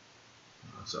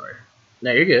 Oh, sorry.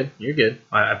 No, you're good. You're good.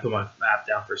 I put my map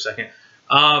down for a second.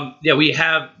 Yeah, we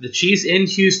have the Chiefs in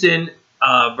Houston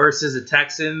versus the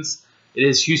Texans. It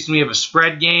is Houston. We have a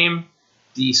spread game.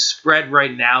 The spread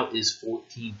right now is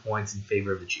 14 points in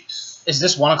favor of the Chiefs. Is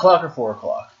this 1 o'clock or 4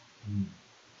 o'clock?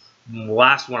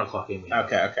 Last 1 o'clock game we have.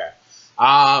 Okay.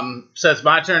 So it's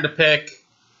my turn to pick.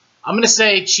 I'm gonna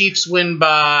say Chiefs win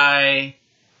by.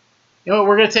 You know what?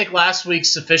 We're gonna take last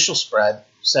week's official spread,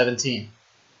 17.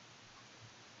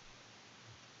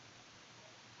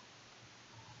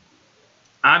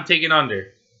 I'm taking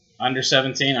under. Under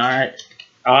 17. All right.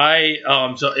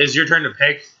 So it's your turn to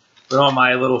pick. But on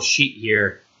my little sheet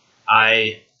here,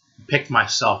 I picked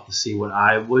myself to see what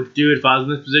I would do if I was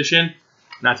in this position,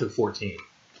 and I took 14.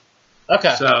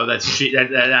 Okay. So I'm taking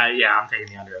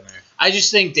the under in there. I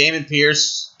just think Damon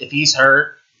Pierce, if he's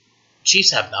hurt,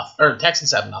 Chiefs have nothing, or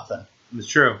Texans have nothing. It's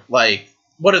true. Like,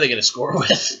 what are they going to score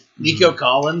with? Nico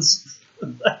Collins?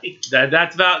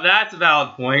 That's a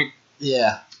valid point.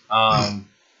 Yeah.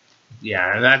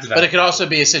 Yeah, that's. But it could also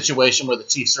be a situation where the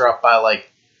Chiefs are up by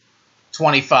like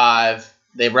 25.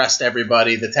 They rest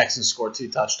everybody. The Texans score 2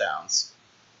 touchdowns.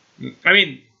 I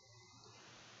mean,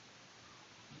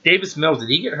 Davis Mills, did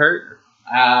he get hurt?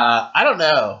 I don't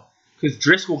know. Because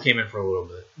Driscoll came in for a little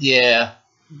bit. Yeah.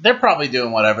 They're probably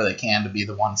doing whatever they can to be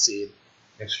the 1 seed.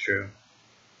 That's true.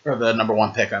 Or the number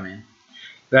 1 pick, I mean.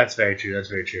 That's very true.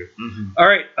 Mm-hmm. All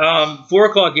right, 4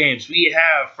 o'clock games. We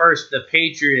have first the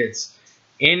Patriots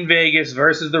in Vegas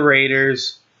versus the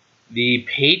Raiders. The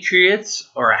Patriots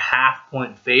are a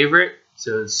 0.5-point favorite,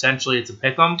 so essentially it's a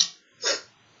pick 'em.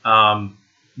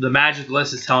 the Magic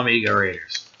list is telling me to go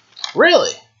Raiders.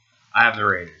 Really? I have the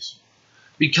Raiders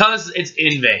because it's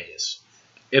in Vegas.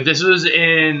 If this was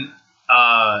in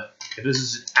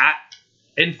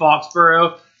in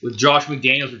Foxborough with Josh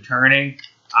McDaniels returning,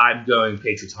 I'm going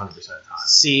Patriots 100% of the time.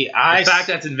 See, The fact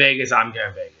that's in Vegas, I'm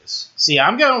going Vegas. See,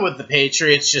 I'm going with the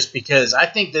Patriots just because I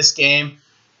think this game,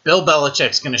 Bill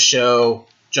Belichick's going to show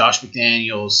Josh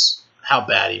McDaniels how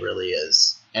bad he really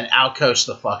is and outcoach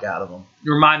the fuck out of him.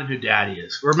 You remind him who Daddy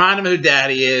is. Remind him who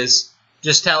Daddy is.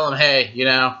 Just tell him, hey,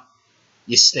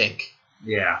 you stink.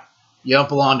 Yeah. You don't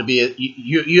belong to be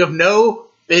you have no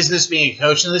business being a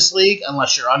coach in this league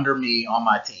unless you're under me on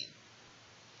my team.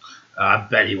 I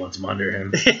bet he wants him under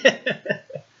him.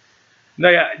 No,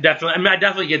 yeah, definitely. I mean, I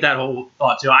definitely get that whole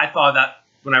thought too. I thought that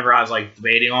whenever I was like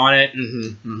debating on it,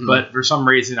 but for some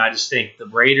reason, I just think the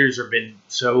Raiders have been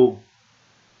so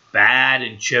bad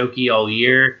and choky all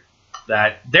year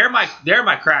that they're my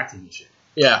crack team this year.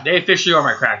 Yeah. They officially are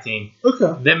my crack team.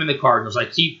 Okay. Them and the Cardinals. I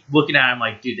keep looking at them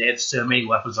like, dude, they have so many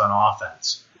weapons on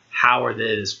offense. How are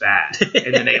they this bad?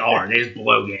 And then they are. They just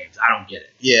blow games. I don't get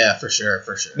it. Yeah, for sure.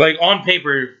 Like, on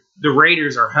paper, the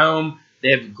Raiders are home.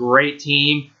 They have a great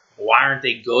team. Why aren't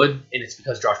they good? And it's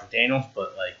because Josh McDaniels.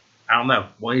 But, like, I don't know.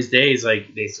 One of these days,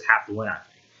 like, they have to win, I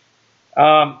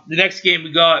think. The next game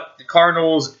we got the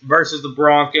Cardinals versus the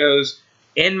Broncos.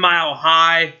 In Mile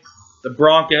High, the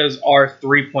Broncos are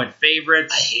 3-point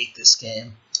favorites. I hate this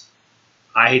game.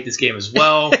 I hate this game as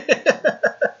well.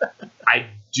 I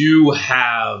do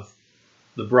have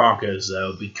the Broncos,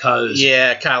 though, because...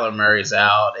 Yeah, Kyler Murray's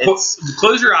out.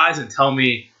 Close your eyes and tell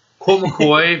me Colt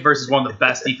McCoy versus one of the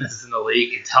best defenses in the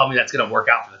league and tell me that's going to work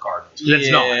out for the Cardinals. It's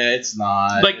not. It's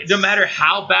not. Like, no matter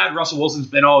how bad Russell Wilson's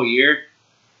been all year,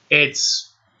 it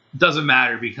doesn't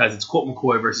matter because it's Colt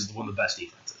McCoy versus one of the best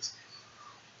defenses.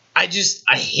 I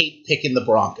hate picking the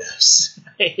Broncos.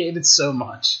 I hate it so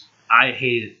much. I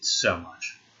hate it so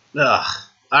much. Ugh.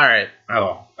 All right.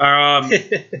 Oh.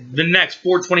 The next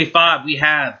 425, we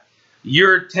have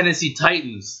your Tennessee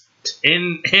Titans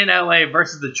in LA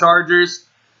versus the Chargers.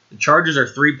 The Chargers are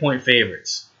 3-point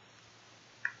favorites.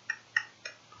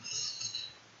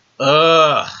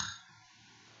 Ugh.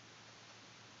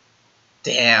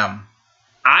 Damn.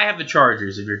 I have the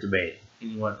Chargers if you're debating.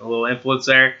 You want a little influence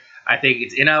there? I think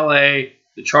it's in LA.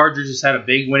 The Chargers just had a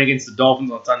big win against the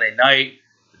Dolphins on Sunday night.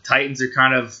 The Titans are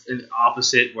kind of an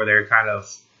opposite where they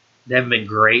haven't been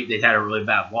great. They've had a really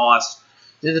bad loss.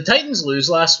 Did the Titans lose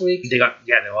last week? They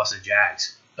lost to the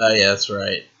Jags. Oh, yeah, that's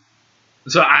right.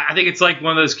 So I think it's like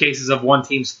one of those cases of one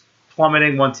team's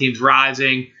plummeting, one team's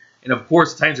rising. And, of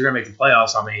course, the Titans are going to make the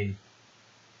playoffs. I mean,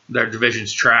 their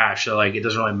division's trash, so, like, it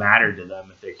doesn't really matter to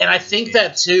them if they. And I think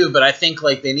that, too, but I think,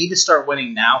 like, they need to start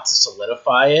winning now to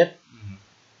solidify it.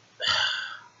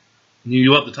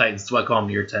 You love the Titans. That's why I call them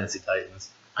your Tennessee Titans.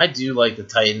 I do like the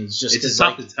Titans. Just it's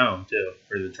tough to tone, too,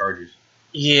 for the Chargers.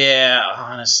 Yeah,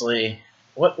 honestly.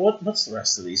 What's the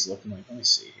rest of these looking like? Let me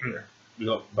see here. We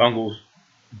got Bengals,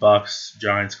 Bucks,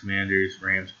 Giants, Commanders,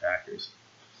 Rams, Packers.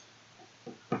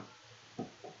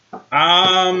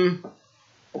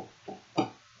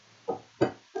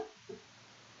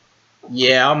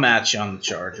 Yeah, I'll match you on the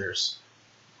Chargers.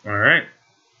 All right.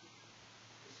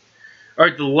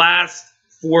 The last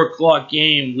 4 o'clock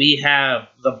game, we have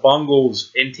the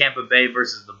Bengals in Tampa Bay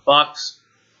versus the Bucks.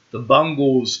 The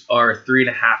Bengals are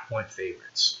 3.5-point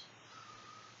favorites.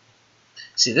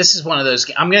 See, this is one of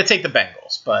those. I'm going to take the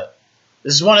Bengals, but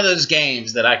this is one of those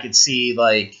games that I could see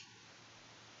like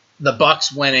the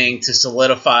Bucks winning to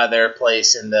solidify their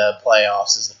place in the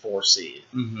playoffs as the 4th seed,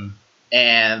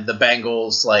 and the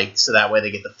Bengals so that way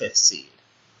they get the 5th seed.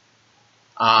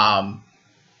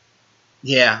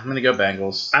 Yeah, I'm going to go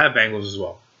Bengals. I have Bengals as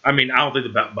well. I mean, I don't think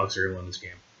the Bucks are going to win this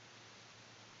game.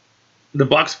 The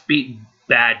Bucks beat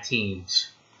bad teams,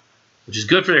 which is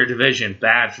good for their division,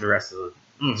 bad for the rest of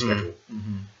the schedule.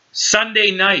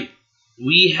 Sunday night,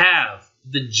 we have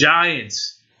the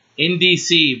Giants in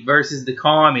D.C. versus the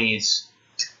Commies.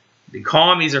 The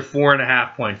Commies are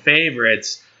 4.5-point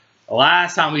favorites. The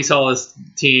last time we saw this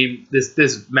team, this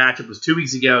matchup was 2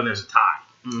 weeks ago, and there's a tie.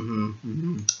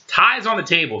 Tie is on the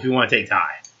table if you want to take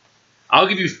tie. I'll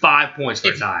give you 5 points for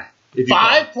a tie.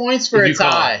 5 points for a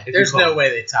tie? There's no way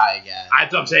they tie again.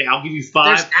 That's what I'm saying. I'll give you 5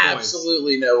 There's points.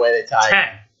 absolutely no way they tie 10.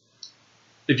 again.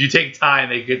 If you take tie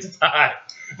and they get to tie.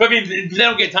 But I mean, if they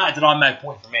don't get tied, it's an automatic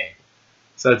point for me.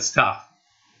 So it's tough.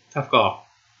 Tough call.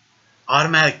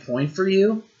 Automatic point for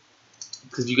you?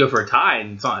 Because you go for a tie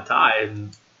and it's not a tie.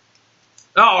 And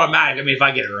automatic. I mean, if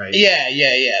I get it right. Yeah.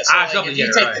 So if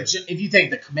you take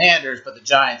the Commanders, but the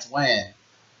Giants win,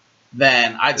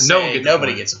 then I'd say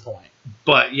nobody gets a point.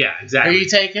 But yeah, exactly. Who are you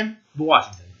taking?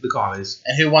 Washington. The Commies.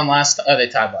 And who won last time? Oh, they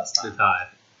tied last The time. tie.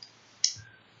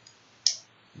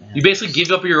 Man. You basically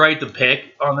give up your right to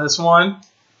pick on this one,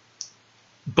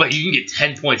 but you can get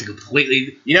 10 points and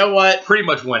completely, You know what? pretty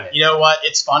much win it. You know what?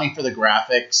 It's funny for the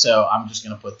graphic, so I'm just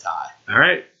going to put tie. All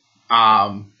right.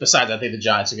 Besides, I think the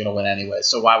Giants are going to win anyway,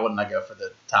 so why wouldn't I go for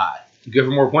the tie? You go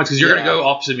for more points because you're going Yeah. to go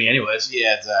opposite me anyways.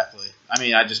 Yeah, exactly. I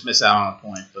mean, I just miss out on a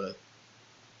point, but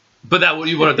But that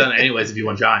you would have done it anyways if you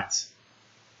won Giants.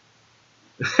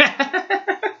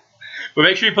 But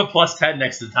make sure you put plus 10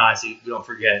 next to the tie so you don't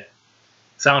forget.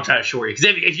 So I don't try to short you.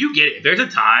 Because if you get it, if there's a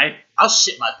tie, I'll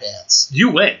shit my pants. you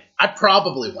win. I'd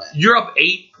probably win. You're up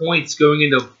 8 points going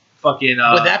into fucking.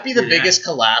 Would that be the yeah. biggest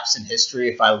collapse in history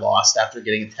if I lost after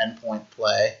getting a 10-point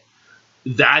play?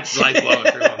 That's like blowing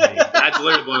a 3-1 lead. That's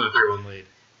literally blowing a 3-1 lead.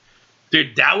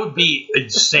 Dude, that would be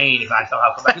insane if I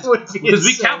somehow come back. That would be Because we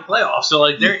insane. count playoffs, so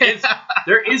like there is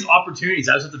opportunities.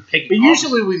 I just have to pick. But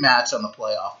usually we match on the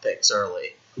playoff picks early.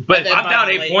 But and if then I'm by down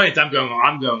the 8 late- points, I'm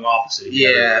going opposite.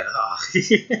 Yeah.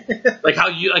 Like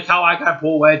how I kind of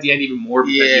pull away at the end even more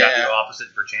because you have to Yeah. go opposite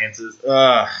for chances.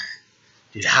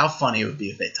 Dude, how funny it would be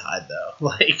if they tied though.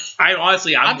 Like, I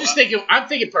honestly, I'm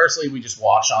thinking personally, we just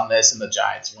watch on this and the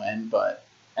Giants win,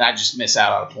 and I just miss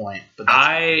out on a point. But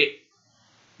that's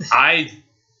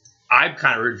I'm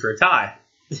kind of rooting for a tie.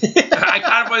 I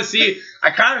kind of want to see.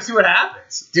 I kind of see what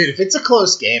happens. dude, if it's a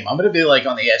close game, I'm gonna be like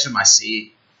on the edge of my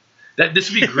seat. That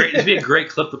this would be great. This would be a great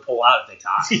clip to pull out if they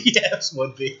tie. Yes,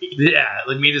 would be. Yeah,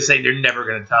 like me just saying they're never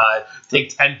going to tie. Take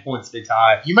 10 points if they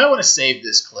tie. You might want to save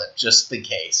this clip just in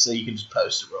case, so you can just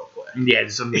post it real quick. Yeah,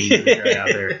 just immediately right out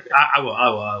there. I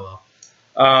will.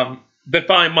 But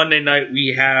finally, Monday night,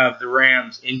 we have the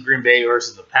Rams in Green Bay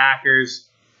versus the Packers.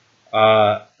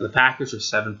 The Packers are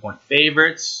 7-point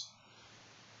favorites.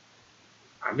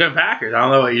 I'm going Packers. I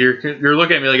don't know. You're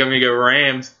looking at me like I'm going to go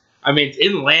Rams. I mean, it's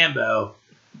in Lambeau.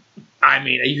 I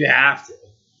mean, you have to.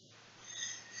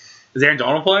 Is Aaron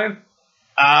Donald playing?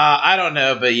 I don't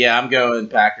know, but yeah, I'm going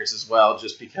Packers as well,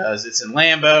 just because it's in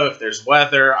Lambeau. If there's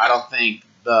weather, I don't think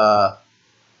the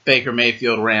Baker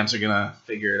Mayfield Rams are gonna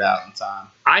figure it out in time.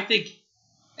 I think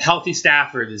healthy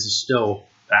Stafford is still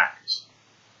Packers.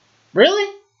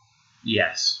 Really?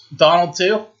 Yes. Donald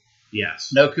too?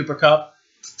 Yes. No Cooper Kupp?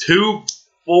 2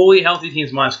 fully healthy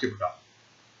teams minus Cooper Kupp.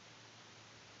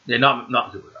 Yeah, not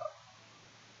Cooper Kupp.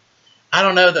 I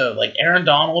don't know though. Like Aaron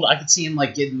Donald, I could see him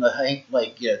like getting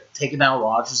taking down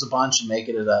Rodgers a bunch and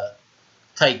making it a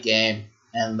tight game,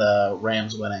 and the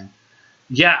Rams winning.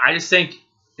 Yeah, I just think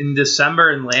in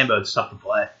December in Lambeau it's tough to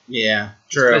play. Yeah,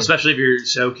 true. Especially if you're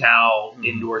SoCal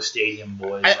indoor stadium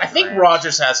boys. I think Rams.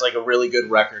 Rodgers has like a really good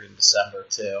record in December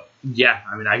too. Yeah,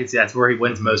 I mean I can see that's where he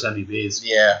wins most MVPs.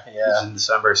 Yeah, Is in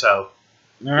December. So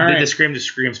All right. the scream just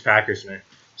screams Packers to me.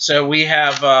 So we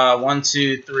have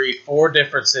 4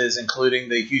 differences, including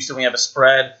the Houston. We have a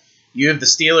spread. You have the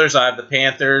Steelers. I have the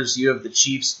Panthers. You have the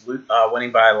Chiefs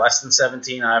winning by less than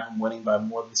 17. I have them winning by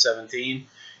more than 17.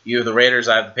 You have the Raiders.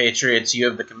 I have the Patriots. You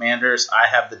have the Commanders. I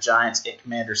have the Giants and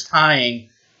Commanders tying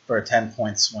for a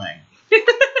 10-point swing.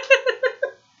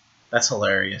 That's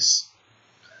hilarious.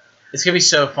 It's going to be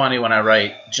so funny when I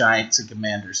write Giants and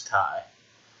Commanders tie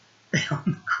on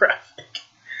the graphic.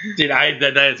 Dude, that's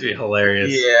gonna be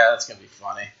hilarious. Yeah, that's going to be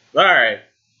funny. All right.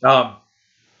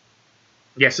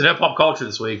 Yeah, so no pop culture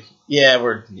this week. Yeah,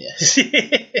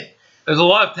 There's a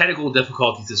lot of technical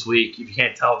difficulties this week, if you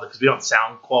can't tell, because we don't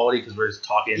sound quality because we're just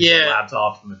talking into Yeah. the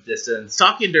laptop from a distance.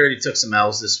 Talking Dirty took some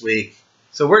L's this week.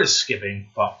 So we're just skipping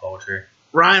pop culture.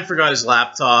 Ryan forgot his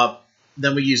laptop.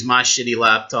 Then we used my shitty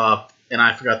laptop, and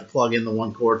I forgot to plug in the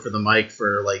one cord for the mic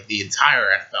for like the entire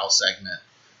NFL segment.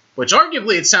 Which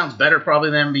arguably it sounds better probably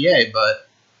than NBA, but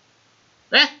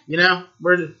we're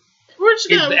just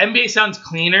The gonna NBA sounds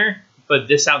cleaner, but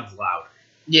this sounds louder.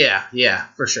 yeah,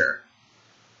 for sure.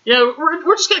 Yeah,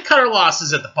 we're just gonna cut our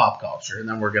losses at the pop culture, and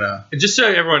then we're gonna. And just so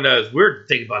everyone knows, we're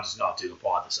thinking about just not doing a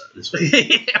pod this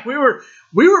week. Yeah, we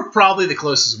were probably the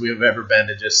closest we've ever been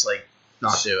to just like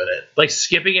not doing it. Like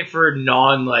skipping it for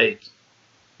the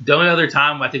only other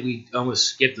time I think we almost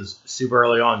skipped was super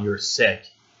early on. You were sick,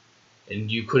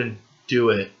 and you couldn't do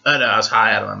it. Oh no, I was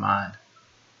high out of my mind.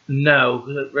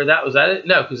 No, was that it?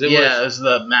 No, because it was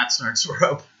the Matt Snart's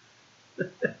rope.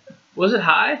 was it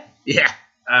high? Yeah.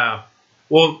 Oh.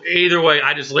 Well, either way,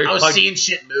 I just I literally was seeing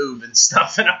shit move and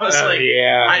stuff, and I was like,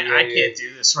 I can't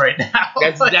do this right now.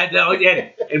 Yeah.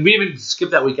 And we even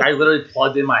skipped that week. I literally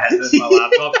plugged in my headphones to my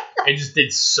laptop and just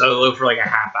did solo for like a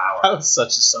half hour. I was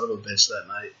such a son of a bitch that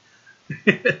night.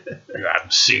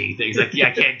 I'm seeing things. Like,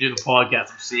 I can't do the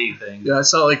podcast. I'm seeing things. Yeah, I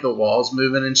saw like the walls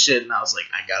moving and shit, and I was like,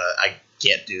 I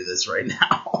can't do this right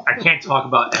now. I can't talk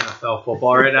about NFL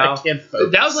football right now. I can't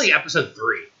focus. That was like episode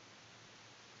 3.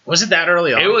 Was it that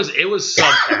early on? It was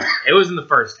sub 10. It was in the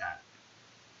first 10.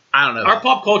 I don't know. Our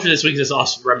pop culture this week is just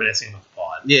us reminiscing about the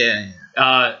pod. Yeah.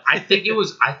 I think it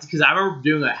was because I remember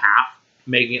doing a half,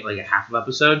 making it like a half of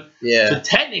episode. Yeah. So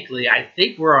technically, I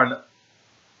think we're on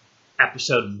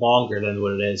episode longer than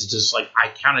what it is. It's just like I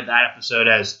counted that episode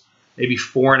as maybe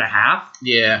 4.5,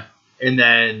 Yeah. and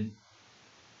then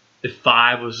the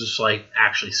 5 was just like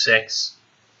actually 6.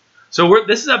 So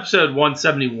this is episode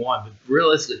 171, but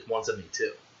realistically it's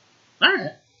 172. All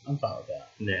right. I'm fine with that.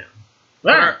 Yeah.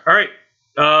 All right. All right.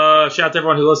 Shout out to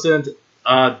everyone who listened.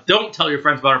 Don't tell your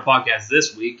friends about our podcast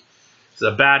this week. It's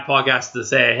a bad podcast to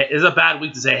say. Hey, it's a bad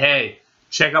week to say, hey,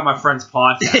 check out my friend's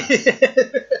podcast.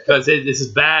 Because this is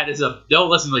bad. They'll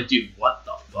listen like, dude, what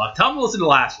the fuck? Tell them to listen to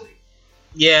last week.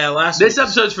 Yeah, This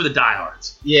episode's for the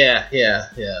diehards. Yeah,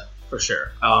 for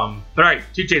sure. But all right,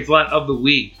 2 Chainz line of the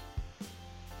week.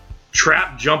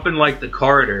 Trap jumping like the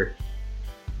corridor.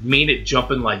 Mean it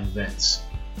jumping like Vince.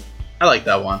 I like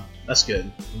that one. That's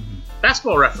good.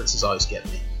 Basketball references always get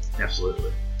me.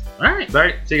 Absolutely. All right. All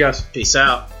right, see you guys. Peace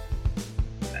out.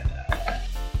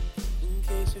 In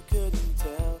case you couldn't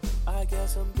tell, I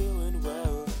guess I'm doing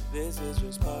well. This is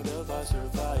just part of our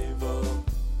survival.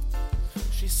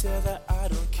 She said that I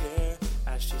don't care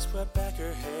as she swept back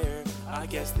her hair. I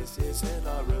guess this isn't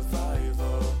our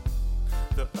revival.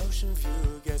 The ocean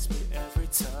view gets me every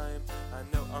time. I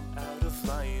know I'm out of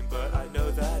line, but I know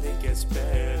that it gets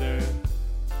better.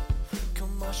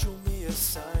 Come on, show me a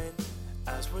sign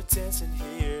as we're dancing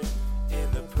here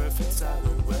in the perfect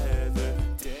silent weather.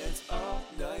 Dance all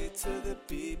night to the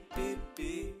beat, beat,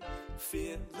 beat.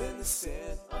 Feeling the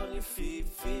sand on your feet,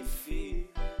 feet,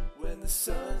 feet. When the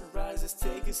sun rises,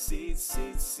 take a seat,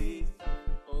 seat, seat.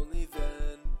 Only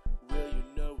then will you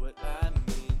know what I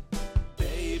mean.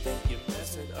 Baby, you're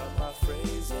messing up my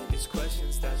phrasing. These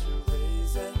questions that you're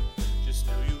raising, just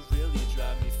know you really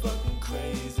drive me fucking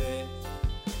crazy.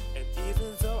 And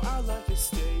even though I like your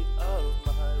state of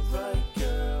mind, right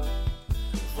girl,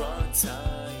 wrong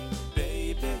time.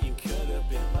 Baby, you could have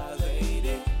been my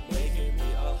lady, making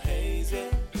me all hazy.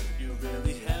 You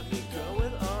really had me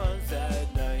going on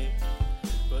that night.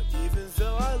 But even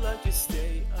though I like your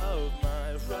state of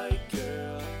mind, right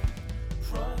girl,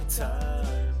 wrong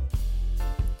time.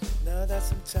 Now that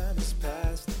some time has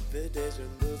passed, the days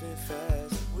are moving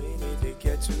fast. We need to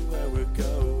get to where we're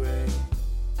going.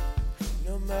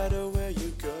 No matter where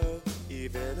you go,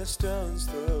 even a stone's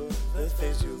throw, the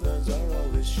things you learn are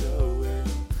always showing.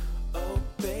 Oh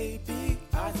baby,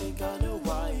 I think I know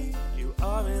why you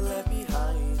aren't left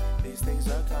behind. These things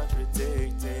are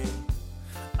contradicting.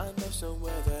 I know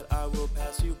somewhere that I will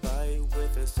pass you by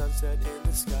with a sunset in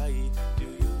the sky. Do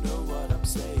you know what I'm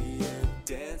saying?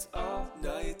 Dance all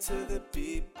night to the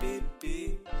beat, beat,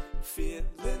 beat. Feeling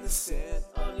the sand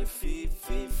on your feet,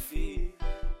 feet, feet.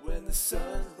 When the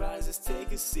sun rises,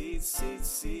 take a seat, seat,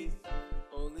 seat.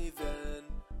 Only then